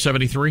Torino a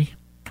 73?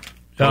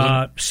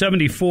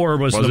 74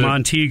 was the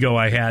Montego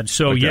I had.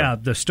 So, yeah,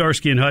 the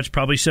Starsky and Hutch,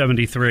 probably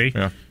 73.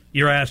 Yeah.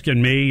 You're asking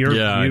me.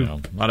 I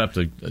know.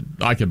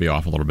 I could be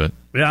off a little bit.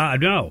 Yeah, I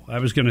know. I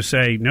was going to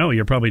say, no,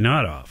 you're probably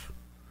not off.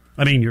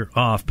 I mean, you're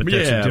off, but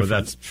that's a different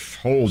that's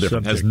whole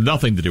different. Subject. Has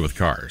nothing to do with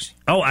cars.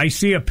 Oh, I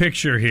see a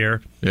picture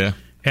here. Yeah.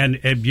 And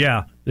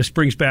yeah, this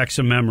brings back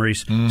some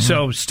memories.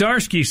 So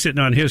Starsky's sitting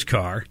on his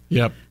car.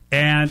 Yep.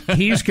 And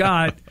he's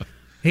got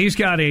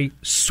a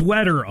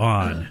sweater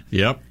on.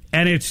 Yep.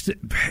 And it's,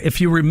 if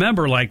you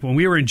remember, like when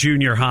we were in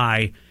junior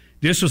high,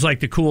 this was like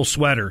the cool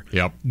sweater.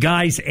 Yep.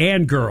 Guys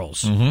and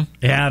girls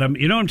had them.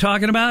 You know what I'm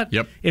talking about?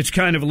 Yep. It's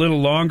kind of a little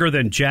longer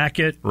than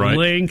jacket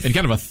length. And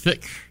kind of a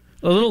thick.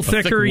 A little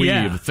thicker, thick weave,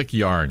 yeah. A thick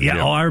yarn.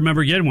 Yeah, I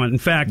remember getting one. In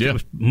fact,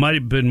 it might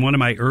have been one of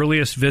my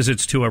earliest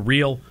visits to a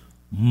real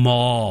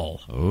mall.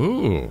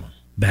 Ooh.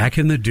 Back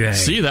in the day.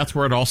 See, that's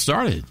where it all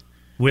started.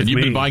 With and you've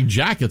me. been buying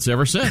jackets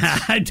ever since.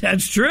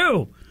 That's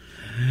true.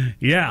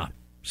 Yeah.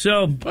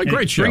 So, a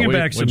great show. Bringing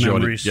back some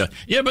memories.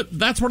 Yeah, but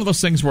that's one of those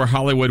things where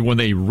Hollywood, when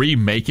they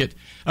remake it,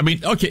 I mean,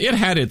 okay, it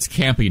had its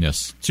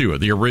campiness, too.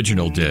 The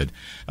original did.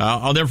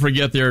 I'll never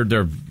forget,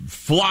 they're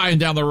flying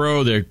down the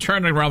road, they're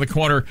turning around the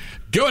corner,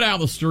 go down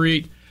the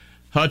street.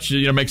 Hutch,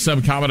 makes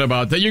some comment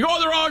about that. You're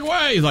going the wrong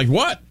way. He's like,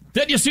 what?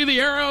 Didn't you see the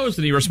arrows?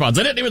 And he responds,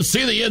 I didn't even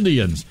see the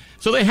Indians.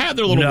 So they had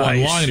their little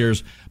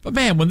one-liners. But,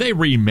 man, when they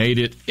remade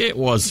it, it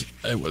was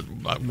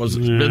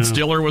Ben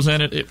Stiller was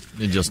in it. It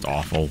just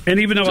awful. And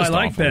even though I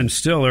like Ben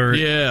Stiller,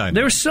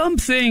 there were some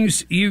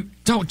things you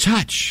don't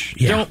touch.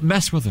 Yeah. Don't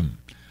mess with them.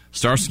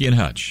 Starsky and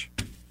Hutch.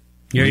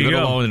 There Leave you it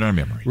go. alone in our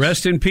memories.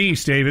 Rest in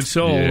peace, David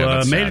Soul.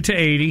 Made it to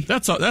 80.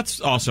 That's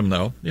awesome,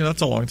 though. Yeah,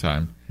 that's a long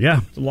time.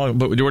 Yeah. But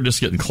we're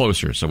just getting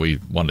closer, so we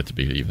want it to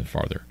be even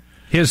farther.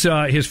 His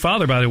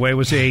father, by the way,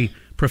 was a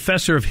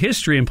professor of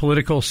history and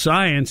political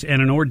science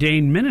and an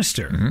ordained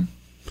minister.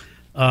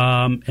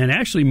 And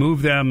actually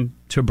moved them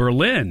to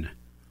Berlin,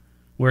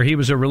 where he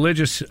was a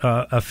religious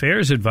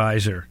affairs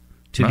advisor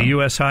to the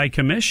U.S. High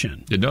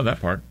Commission. Didn't know that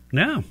part.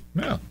 No.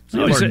 Yeah.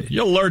 So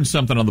you'll learn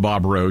something on the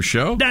Bob Rose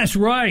Show. That's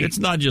right. It's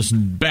not just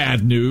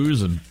bad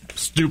news and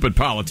stupid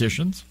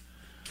politicians.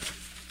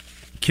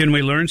 Can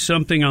we learn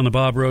something on the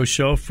Bob Rose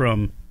Show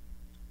from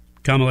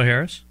Kamala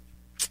Harris?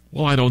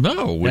 Well, I don't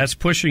know. That's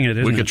pushing it,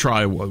 isn't we it? could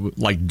try,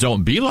 like,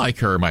 don't be like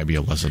her might be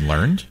a lesson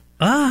learned.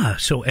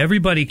 So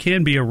everybody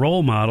can be a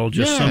role model,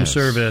 just some Yes.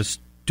 serve as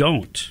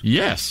don't.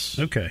 Yes.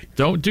 Okay.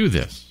 Don't do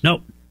this.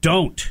 No,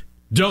 don't.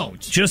 Don't.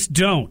 Just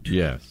don't.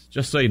 Yes.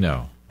 Just say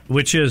no.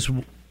 Which is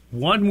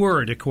one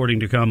word, according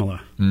to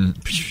Kamala. Anyway.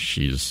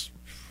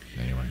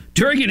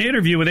 During an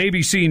interview with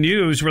ABC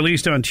News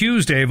released on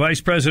Tuesday,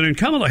 Vice President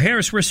Kamala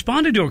Harris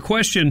responded to a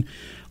question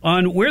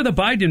on where the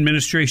Biden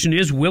administration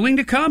is willing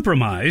to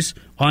compromise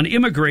on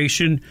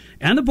immigration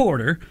and the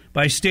border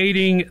by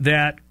stating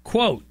that,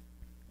 quote,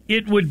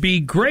 it would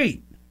be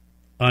great,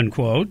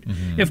 unquote,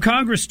 if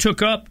Congress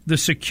took up the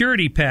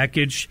security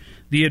package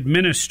the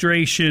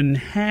administration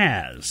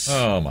has.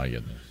 Oh, my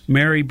goodness.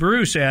 Mary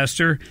Bruce asked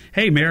her,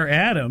 hey, Mayor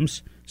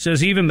Adams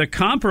says even the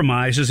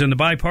compromises and the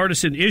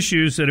bipartisan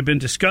issues that have been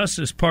discussed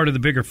as part of the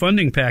bigger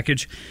funding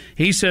package,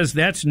 he says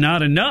that's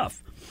not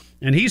enough.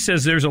 And he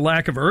says there's a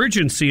lack of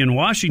urgency in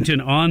Washington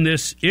on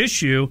this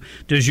issue.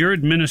 Does your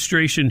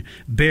administration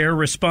bear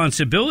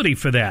responsibility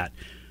for that?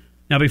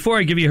 Now, before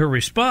I give you her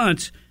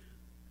response,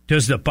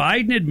 does the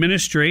Biden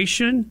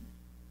administration,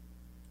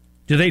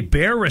 do they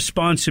bear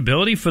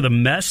responsibility for the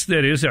mess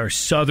that is our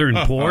southern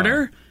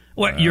border?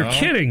 What, you're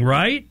kidding,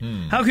 right?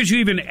 How could you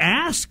even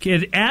ask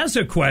it as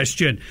a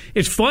question?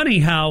 It's funny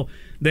how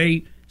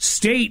they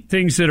state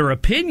things that are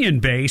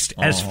opinion-based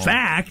as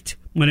fact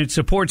when it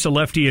supports a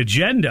lefty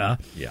agenda.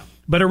 Yeah.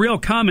 But a real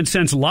common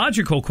sense,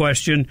 logical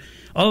question,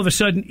 all of a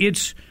sudden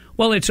it's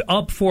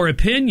up for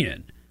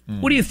opinion.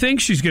 What do you think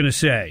she's going to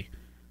say?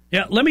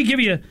 Yeah, let me give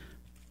you...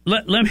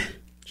 Let me.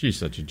 She's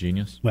such a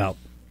genius. Well,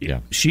 yeah.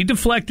 She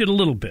deflected a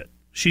little bit.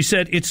 She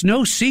said, it's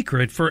no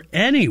secret for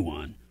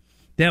anyone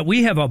that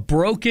we have a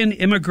broken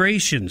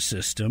immigration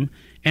system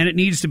and it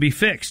needs to be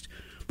fixed.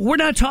 But we're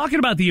not talking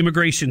about the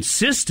immigration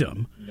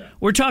system. No.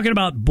 We're talking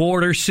about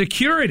border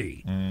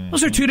security.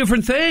 Those are two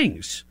different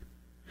things.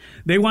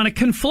 They want to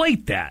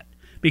conflate that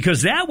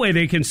because that way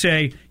they can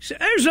say,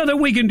 there's nothing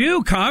we can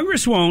do.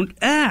 Congress won't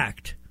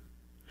act.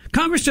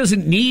 Congress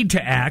doesn't need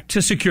to act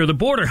to secure the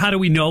border. How do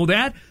we know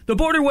that? The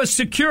border was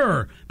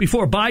secure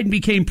before Biden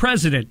became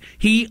president.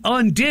 He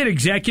undid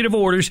executive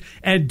orders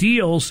and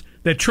deals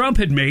that Trump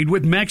had made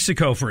with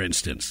Mexico, for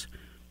instance.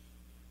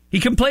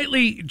 He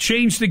completely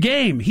changed the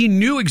game. He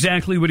knew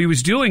exactly what he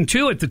was doing,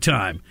 too, at the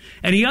time.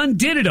 And he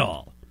undid it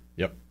all.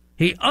 Yep.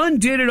 He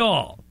undid it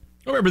all.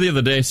 I remember the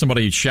other day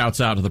somebody shouts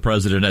out to the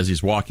president as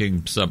he's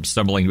walking,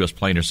 stumbling to his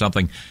plane or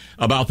something,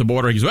 about the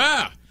border. He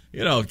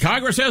goes,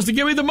 Congress has to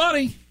give me the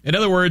money. In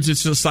other words,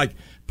 it's just like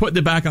putting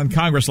it back on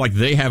Congress like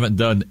they haven't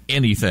done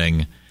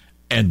anything.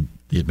 And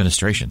the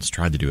administration's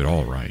tried to do it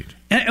all right.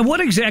 And what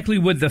exactly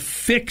would the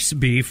fix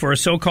be for a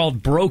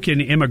so-called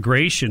broken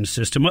immigration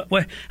system?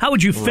 How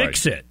would you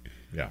fix it?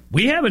 Yeah.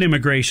 We have an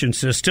immigration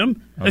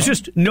system. It's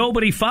just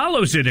nobody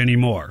follows it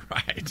anymore.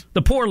 Right.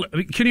 The poor.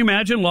 Can you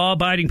imagine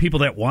law-abiding people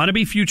that want to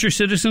be future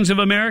citizens of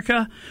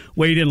America?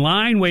 Wait in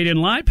line,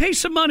 pay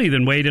some money,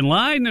 then wait in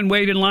line, then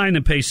wait in line,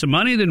 then pay some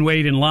money, then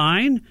wait in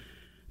line.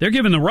 They're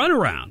giving the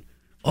runaround.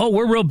 Oh,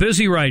 we're real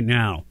busy right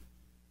now.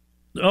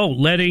 Oh,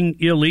 letting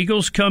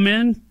illegals come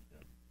in?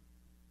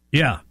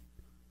 Yeah.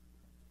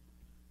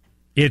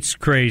 It's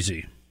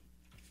crazy.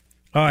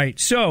 All right,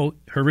 so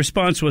her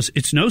response was,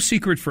 it's no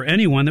secret for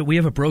anyone that we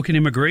have a broken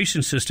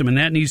immigration system and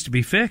that needs to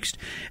be fixed.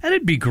 And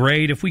it'd be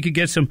great if we could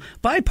get some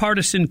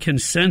bipartisan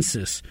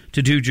consensus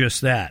to do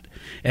just that.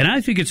 And I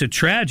think it's a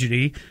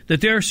tragedy that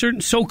there are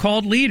certain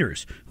so-called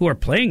leaders who are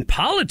playing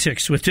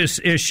politics with this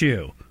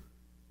issue.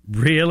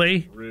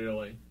 Really?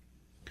 Really?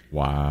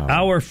 Wow.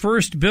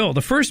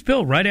 The first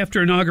bill right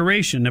after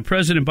inauguration that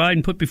President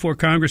Biden put before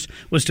Congress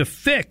was to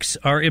fix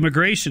our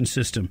immigration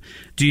system.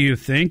 Do you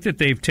think that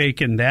they've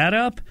taken that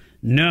up?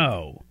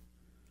 No.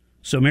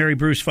 So Mary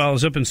Bruce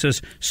follows up and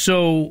says,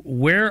 so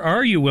where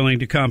are you willing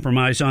to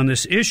compromise on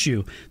this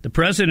issue? The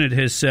president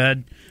has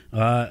said,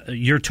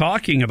 you're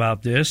talking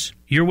about this.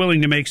 You're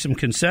willing to make some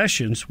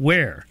concessions.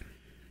 Where?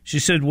 She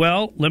said,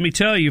 well, let me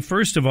tell you,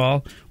 first of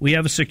all, we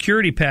have a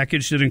security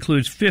package that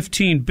includes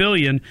 $15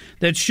 billion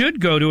that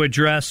should go to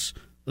address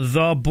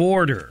the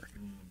border.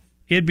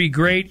 It'd be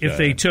great if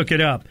they took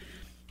it up.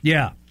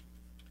 Yeah,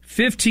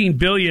 $15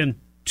 billion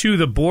to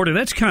the border.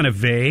 That's kind of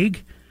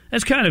vague.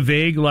 That's kind of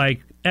vague,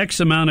 like X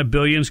amount of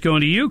billions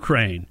going to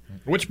Ukraine.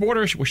 Which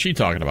border was she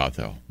talking about,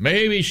 though?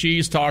 Maybe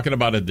she's talking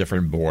about a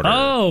different border.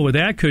 Oh,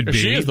 that could be.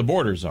 She is the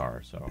border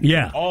czar, so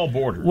yeah, all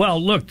borders.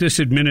 Well, look, this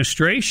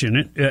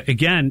administration,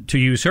 again, to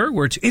use her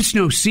words, it's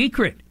no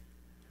secret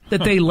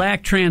that they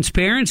lack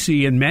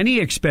transparency in many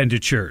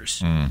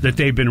expenditures that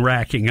they've been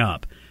racking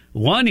up.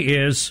 One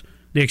is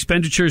the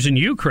expenditures in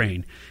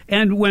Ukraine.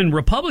 And when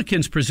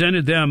Republicans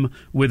presented them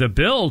with a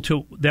bill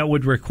that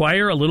would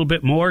require a little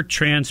bit more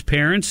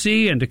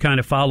transparency and to kind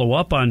of follow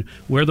up on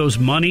where those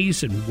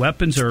monies and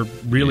weapons are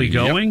really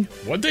going.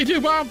 What'd they do,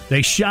 Bob?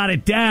 They shot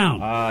it down.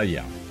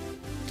 Yeah.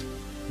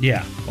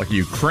 Yeah. Like a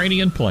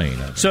Ukrainian plane.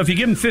 So if you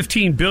give them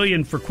 $15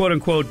 billion for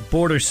quote-unquote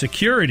border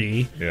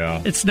security,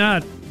 yeah, it's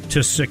not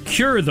to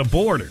secure the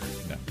border.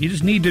 No. You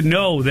just need to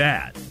know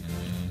that.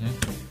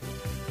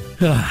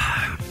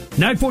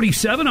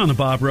 9:47 on the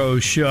Bob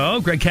Rose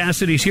Show. Greg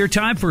Cassidy's here.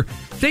 Time for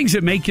things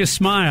that make you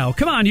smile.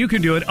 Come on, you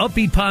can do it.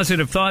 Upbeat,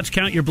 positive thoughts.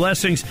 Count your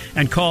blessings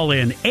and call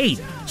in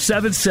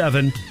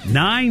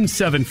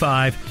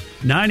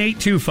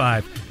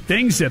 877-975-9825.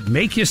 Things that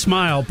make you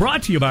smile.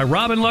 Brought to you by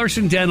Robin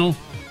Larson Dental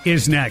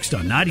is next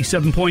on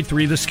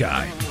 97.3 The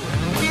Sky.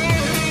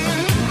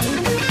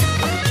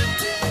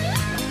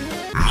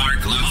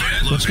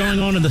 What's going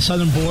on in the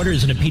southern border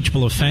is an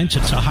impeachable offense.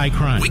 It's a high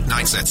crime.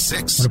 Weeknights at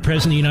 6. When the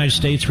President of the United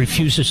States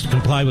refuses to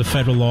comply with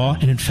federal law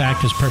and, in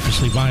fact, is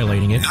purposely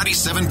violating it.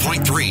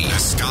 97.3 The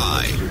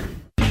Sky.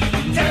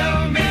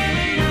 Tell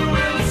me you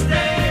will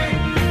stay,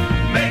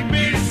 make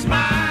me smile.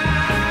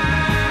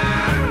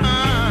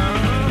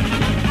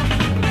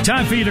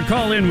 Time for you to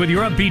call in with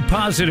your upbeat,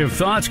 positive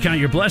thoughts,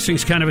 count your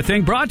blessings kind of a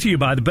thing. Brought to you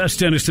by the best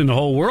dentist in the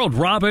whole world,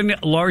 Robin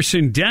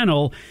Larson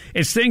Dental.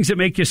 It's things that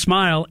make you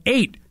smile.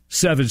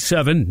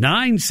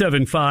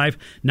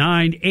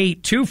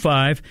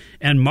 877-975-9825.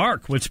 And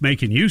Mark, what's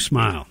making you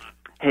smile?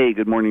 Hey,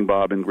 good morning,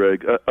 Bob and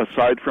Greg.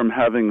 Aside from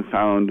having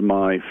found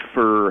my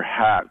fur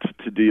hat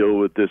to deal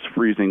with this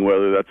freezing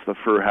weather, that's the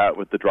fur hat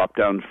with the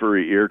drop-down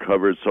furry ear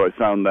covers, so I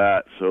found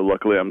that. So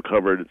luckily I'm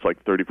covered. It's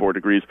like 34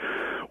 degrees.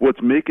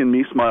 What's making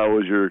me smile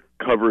was your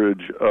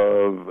coverage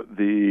of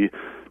the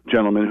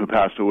gentleman who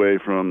passed away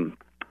from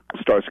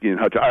Starsky and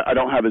Hutch. I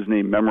don't have his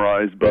name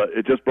memorized, but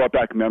it just brought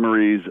back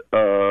memories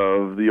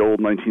of the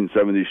old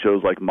 1970s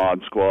shows like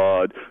Mod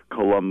Squad,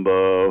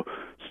 Columbo,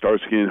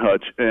 Starsky and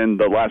Hutch. And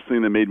the last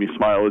thing that made me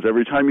smile is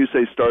every time you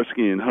say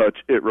Starsky and Hutch,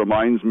 it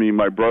reminds me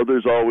my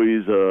brothers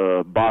always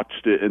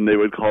botched it, and they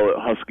would call it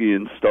Husky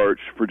and Starch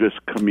for just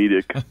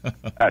comedic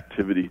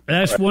activity.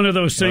 That's one of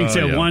those things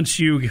that once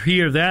you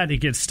hear that, it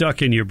gets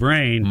stuck in your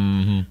brain.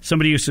 Mm-hmm.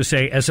 Somebody used to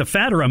say, as a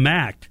fat or a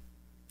Mac.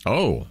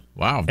 Oh,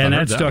 wow. And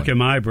that stuck in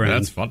my brain.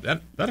 That's fun.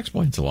 That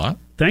explains a lot.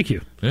 Thank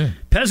you. Yeah.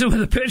 Peasant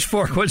with a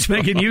pitchfork, what's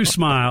making you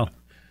smile?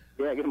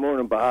 Yeah, good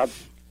morning, Bob.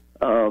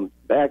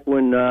 Back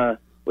when,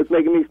 what's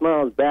making me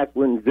smile is back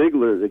when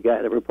Ziegler,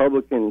 the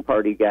Republican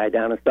Party guy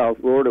down in South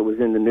Florida, was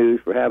in the news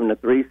for having a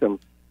threesome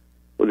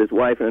with his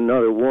wife and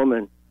another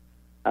woman.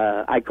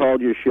 I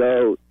called your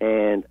show,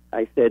 and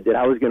I said that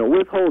I was going to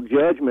withhold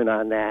judgment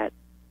on that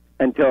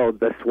until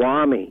the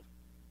Swami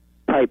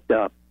piped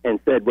up and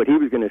said what he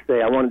was going to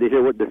say. I wanted to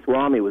hear what the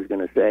Swami was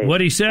going to say.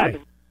 What'd he say?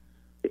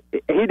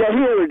 He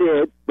never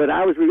did, but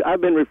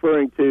I've been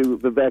referring to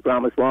Vivek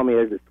Ramaswamy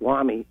as a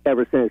Swami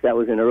ever since. That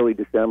was in early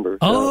December.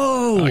 So.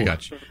 Oh, I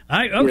got you.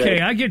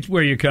 I get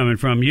where you're coming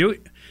from.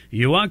 You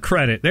want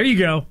credit. There you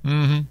go.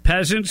 Mm-hmm.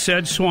 Peasant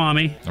said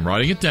Swami. I'm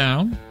writing it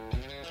down.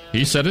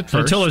 He said it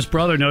first. Until his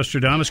brother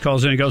Nostradamus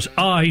calls in and goes,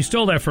 he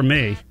stole that from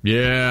me.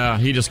 Yeah,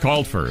 he just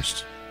called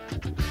first.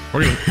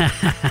 We're going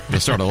to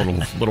start a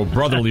little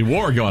brotherly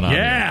war going on.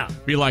 Yeah. Here.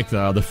 Be like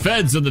the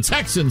Feds and the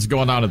Texans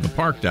going on at the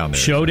park down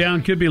there.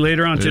 Showdown could be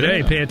later on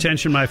today. Yeah. Pay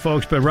attention, my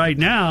folks. But right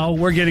now,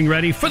 we're getting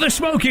ready for the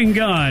Smoking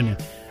Gun,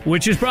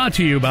 which is brought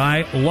to you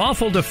by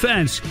Lawful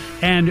Defense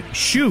and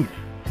Shoot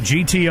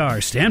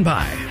GTR. Stand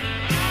by.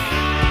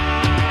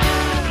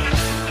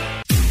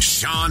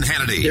 Sean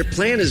Hannity. Their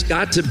plan has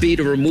got to be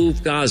to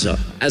remove Gaza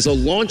as a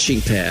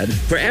launching pad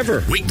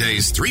forever.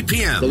 Weekdays, 3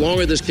 p.m. The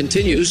longer this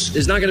continues,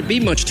 there's not going to be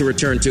much to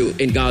return to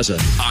in Gaza.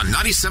 On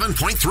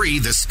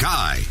 97.3 The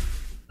Sky.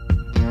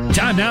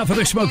 Time now for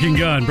the Smoking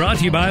Gun, brought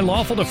to you by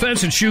Lawful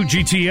Defense and Shoot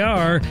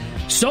GTR.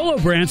 Solo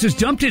Brands has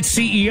dumped its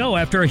CEO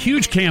after a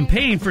huge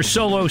campaign for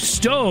solo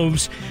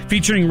stoves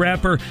featuring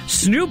rapper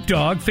Snoop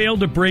Dogg failed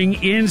to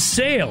bring in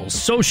sales.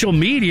 Social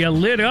media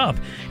lit up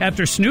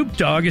after Snoop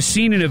Dogg is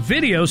seen in a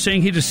video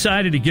saying he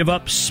decided to give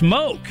up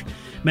smoke.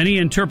 Many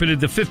interpreted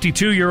the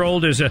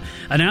 52-year-old as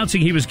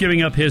announcing he was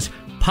giving up his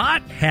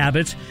pot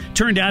habits.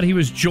 Turned out he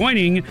was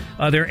joining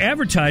their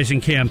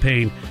advertising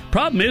campaign.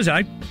 Problem is,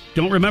 I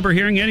don't remember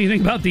hearing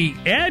anything about the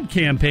ad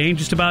campaign,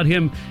 just about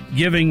him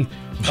giving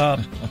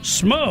up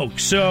smoke.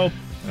 So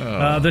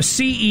the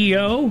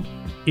CEO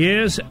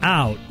is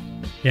out.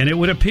 And it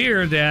would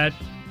appear that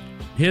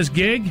his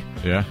gig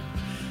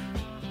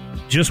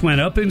just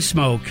went up in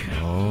smoke.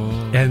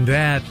 And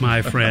that,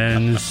 my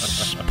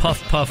friends,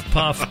 puff, puff,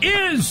 puff,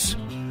 is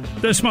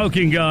the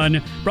Smoking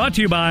Gun, brought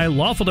to you by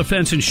Lawful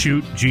Defense and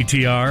Shoot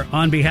GTR.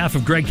 On behalf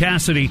of Greg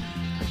Cassidy,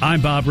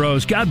 I'm Bob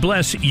Rose. God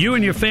bless you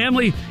and your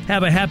family.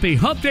 Have a happy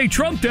Hump Day,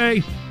 Trump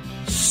Day.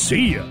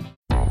 See ya.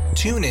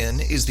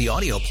 TuneIn is the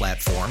audio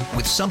platform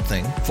with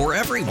something for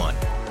everyone.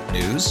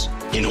 News.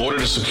 In order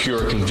to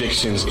secure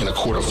convictions in a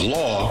court of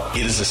law,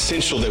 it is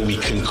essential that we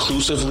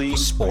conclusively.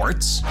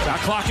 Sports. Got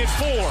clock at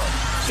 4.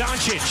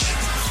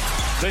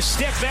 Doncic. The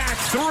step back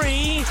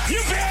 3.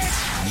 You bet.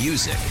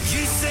 Music.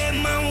 You set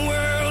my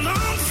world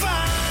on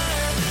fire.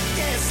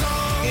 Yes,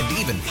 and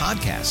even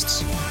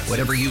podcasts.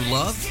 Whatever you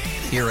love,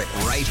 hear it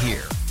right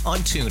here on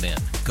TuneIn.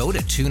 Go to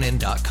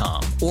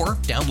TuneIn.com or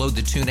download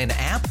the TuneIn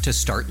app to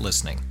start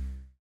listening.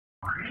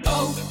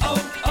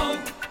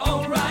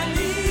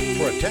 O'Reilly.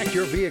 For a Protect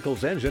your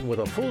vehicle's engine with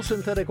a full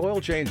synthetic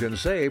oil change and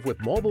save with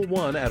Mobile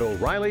One at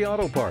O'Reilly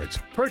Auto Parts.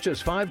 Purchase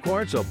 5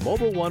 quarts of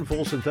Mobile One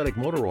full synthetic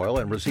motor oil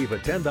and receive a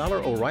 $10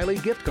 O'Reilly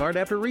gift card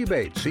after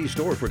rebate. See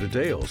store for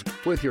details.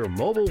 With your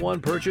Mobile One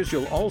purchase,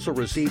 you'll also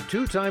receive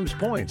 2 times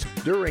points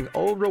during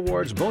O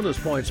Rewards Bonus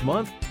Points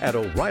Month at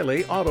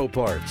O'Reilly Auto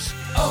Parts.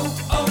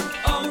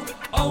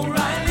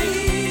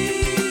 O'Reilly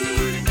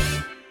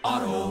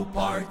Auto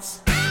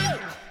Parts.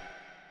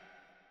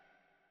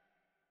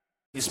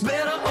 It's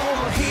better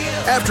over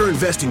here. After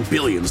investing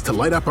billions to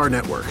light up our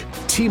network,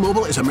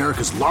 T-Mobile is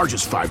America's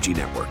largest 5G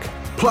network.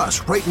 Plus,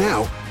 right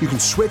now, you can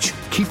switch,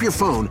 keep your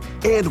phone,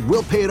 and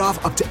we'll pay it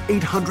off up to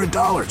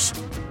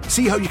 $800.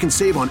 See how you can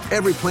save on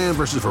every plan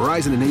versus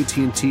Verizon and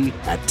AT&T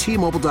at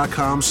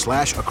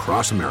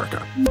T-Mobile.com/across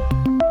America.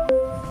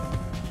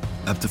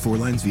 Up to 4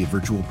 lines via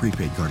virtual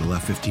prepaid card. Allow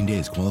 15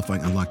 days.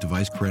 Qualifying unlocked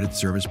device credit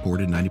service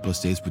ported 90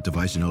 plus days with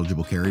device and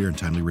eligible carrier and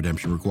timely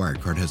redemption required.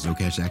 Card has no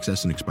cash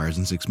access and expires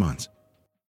in 6 months.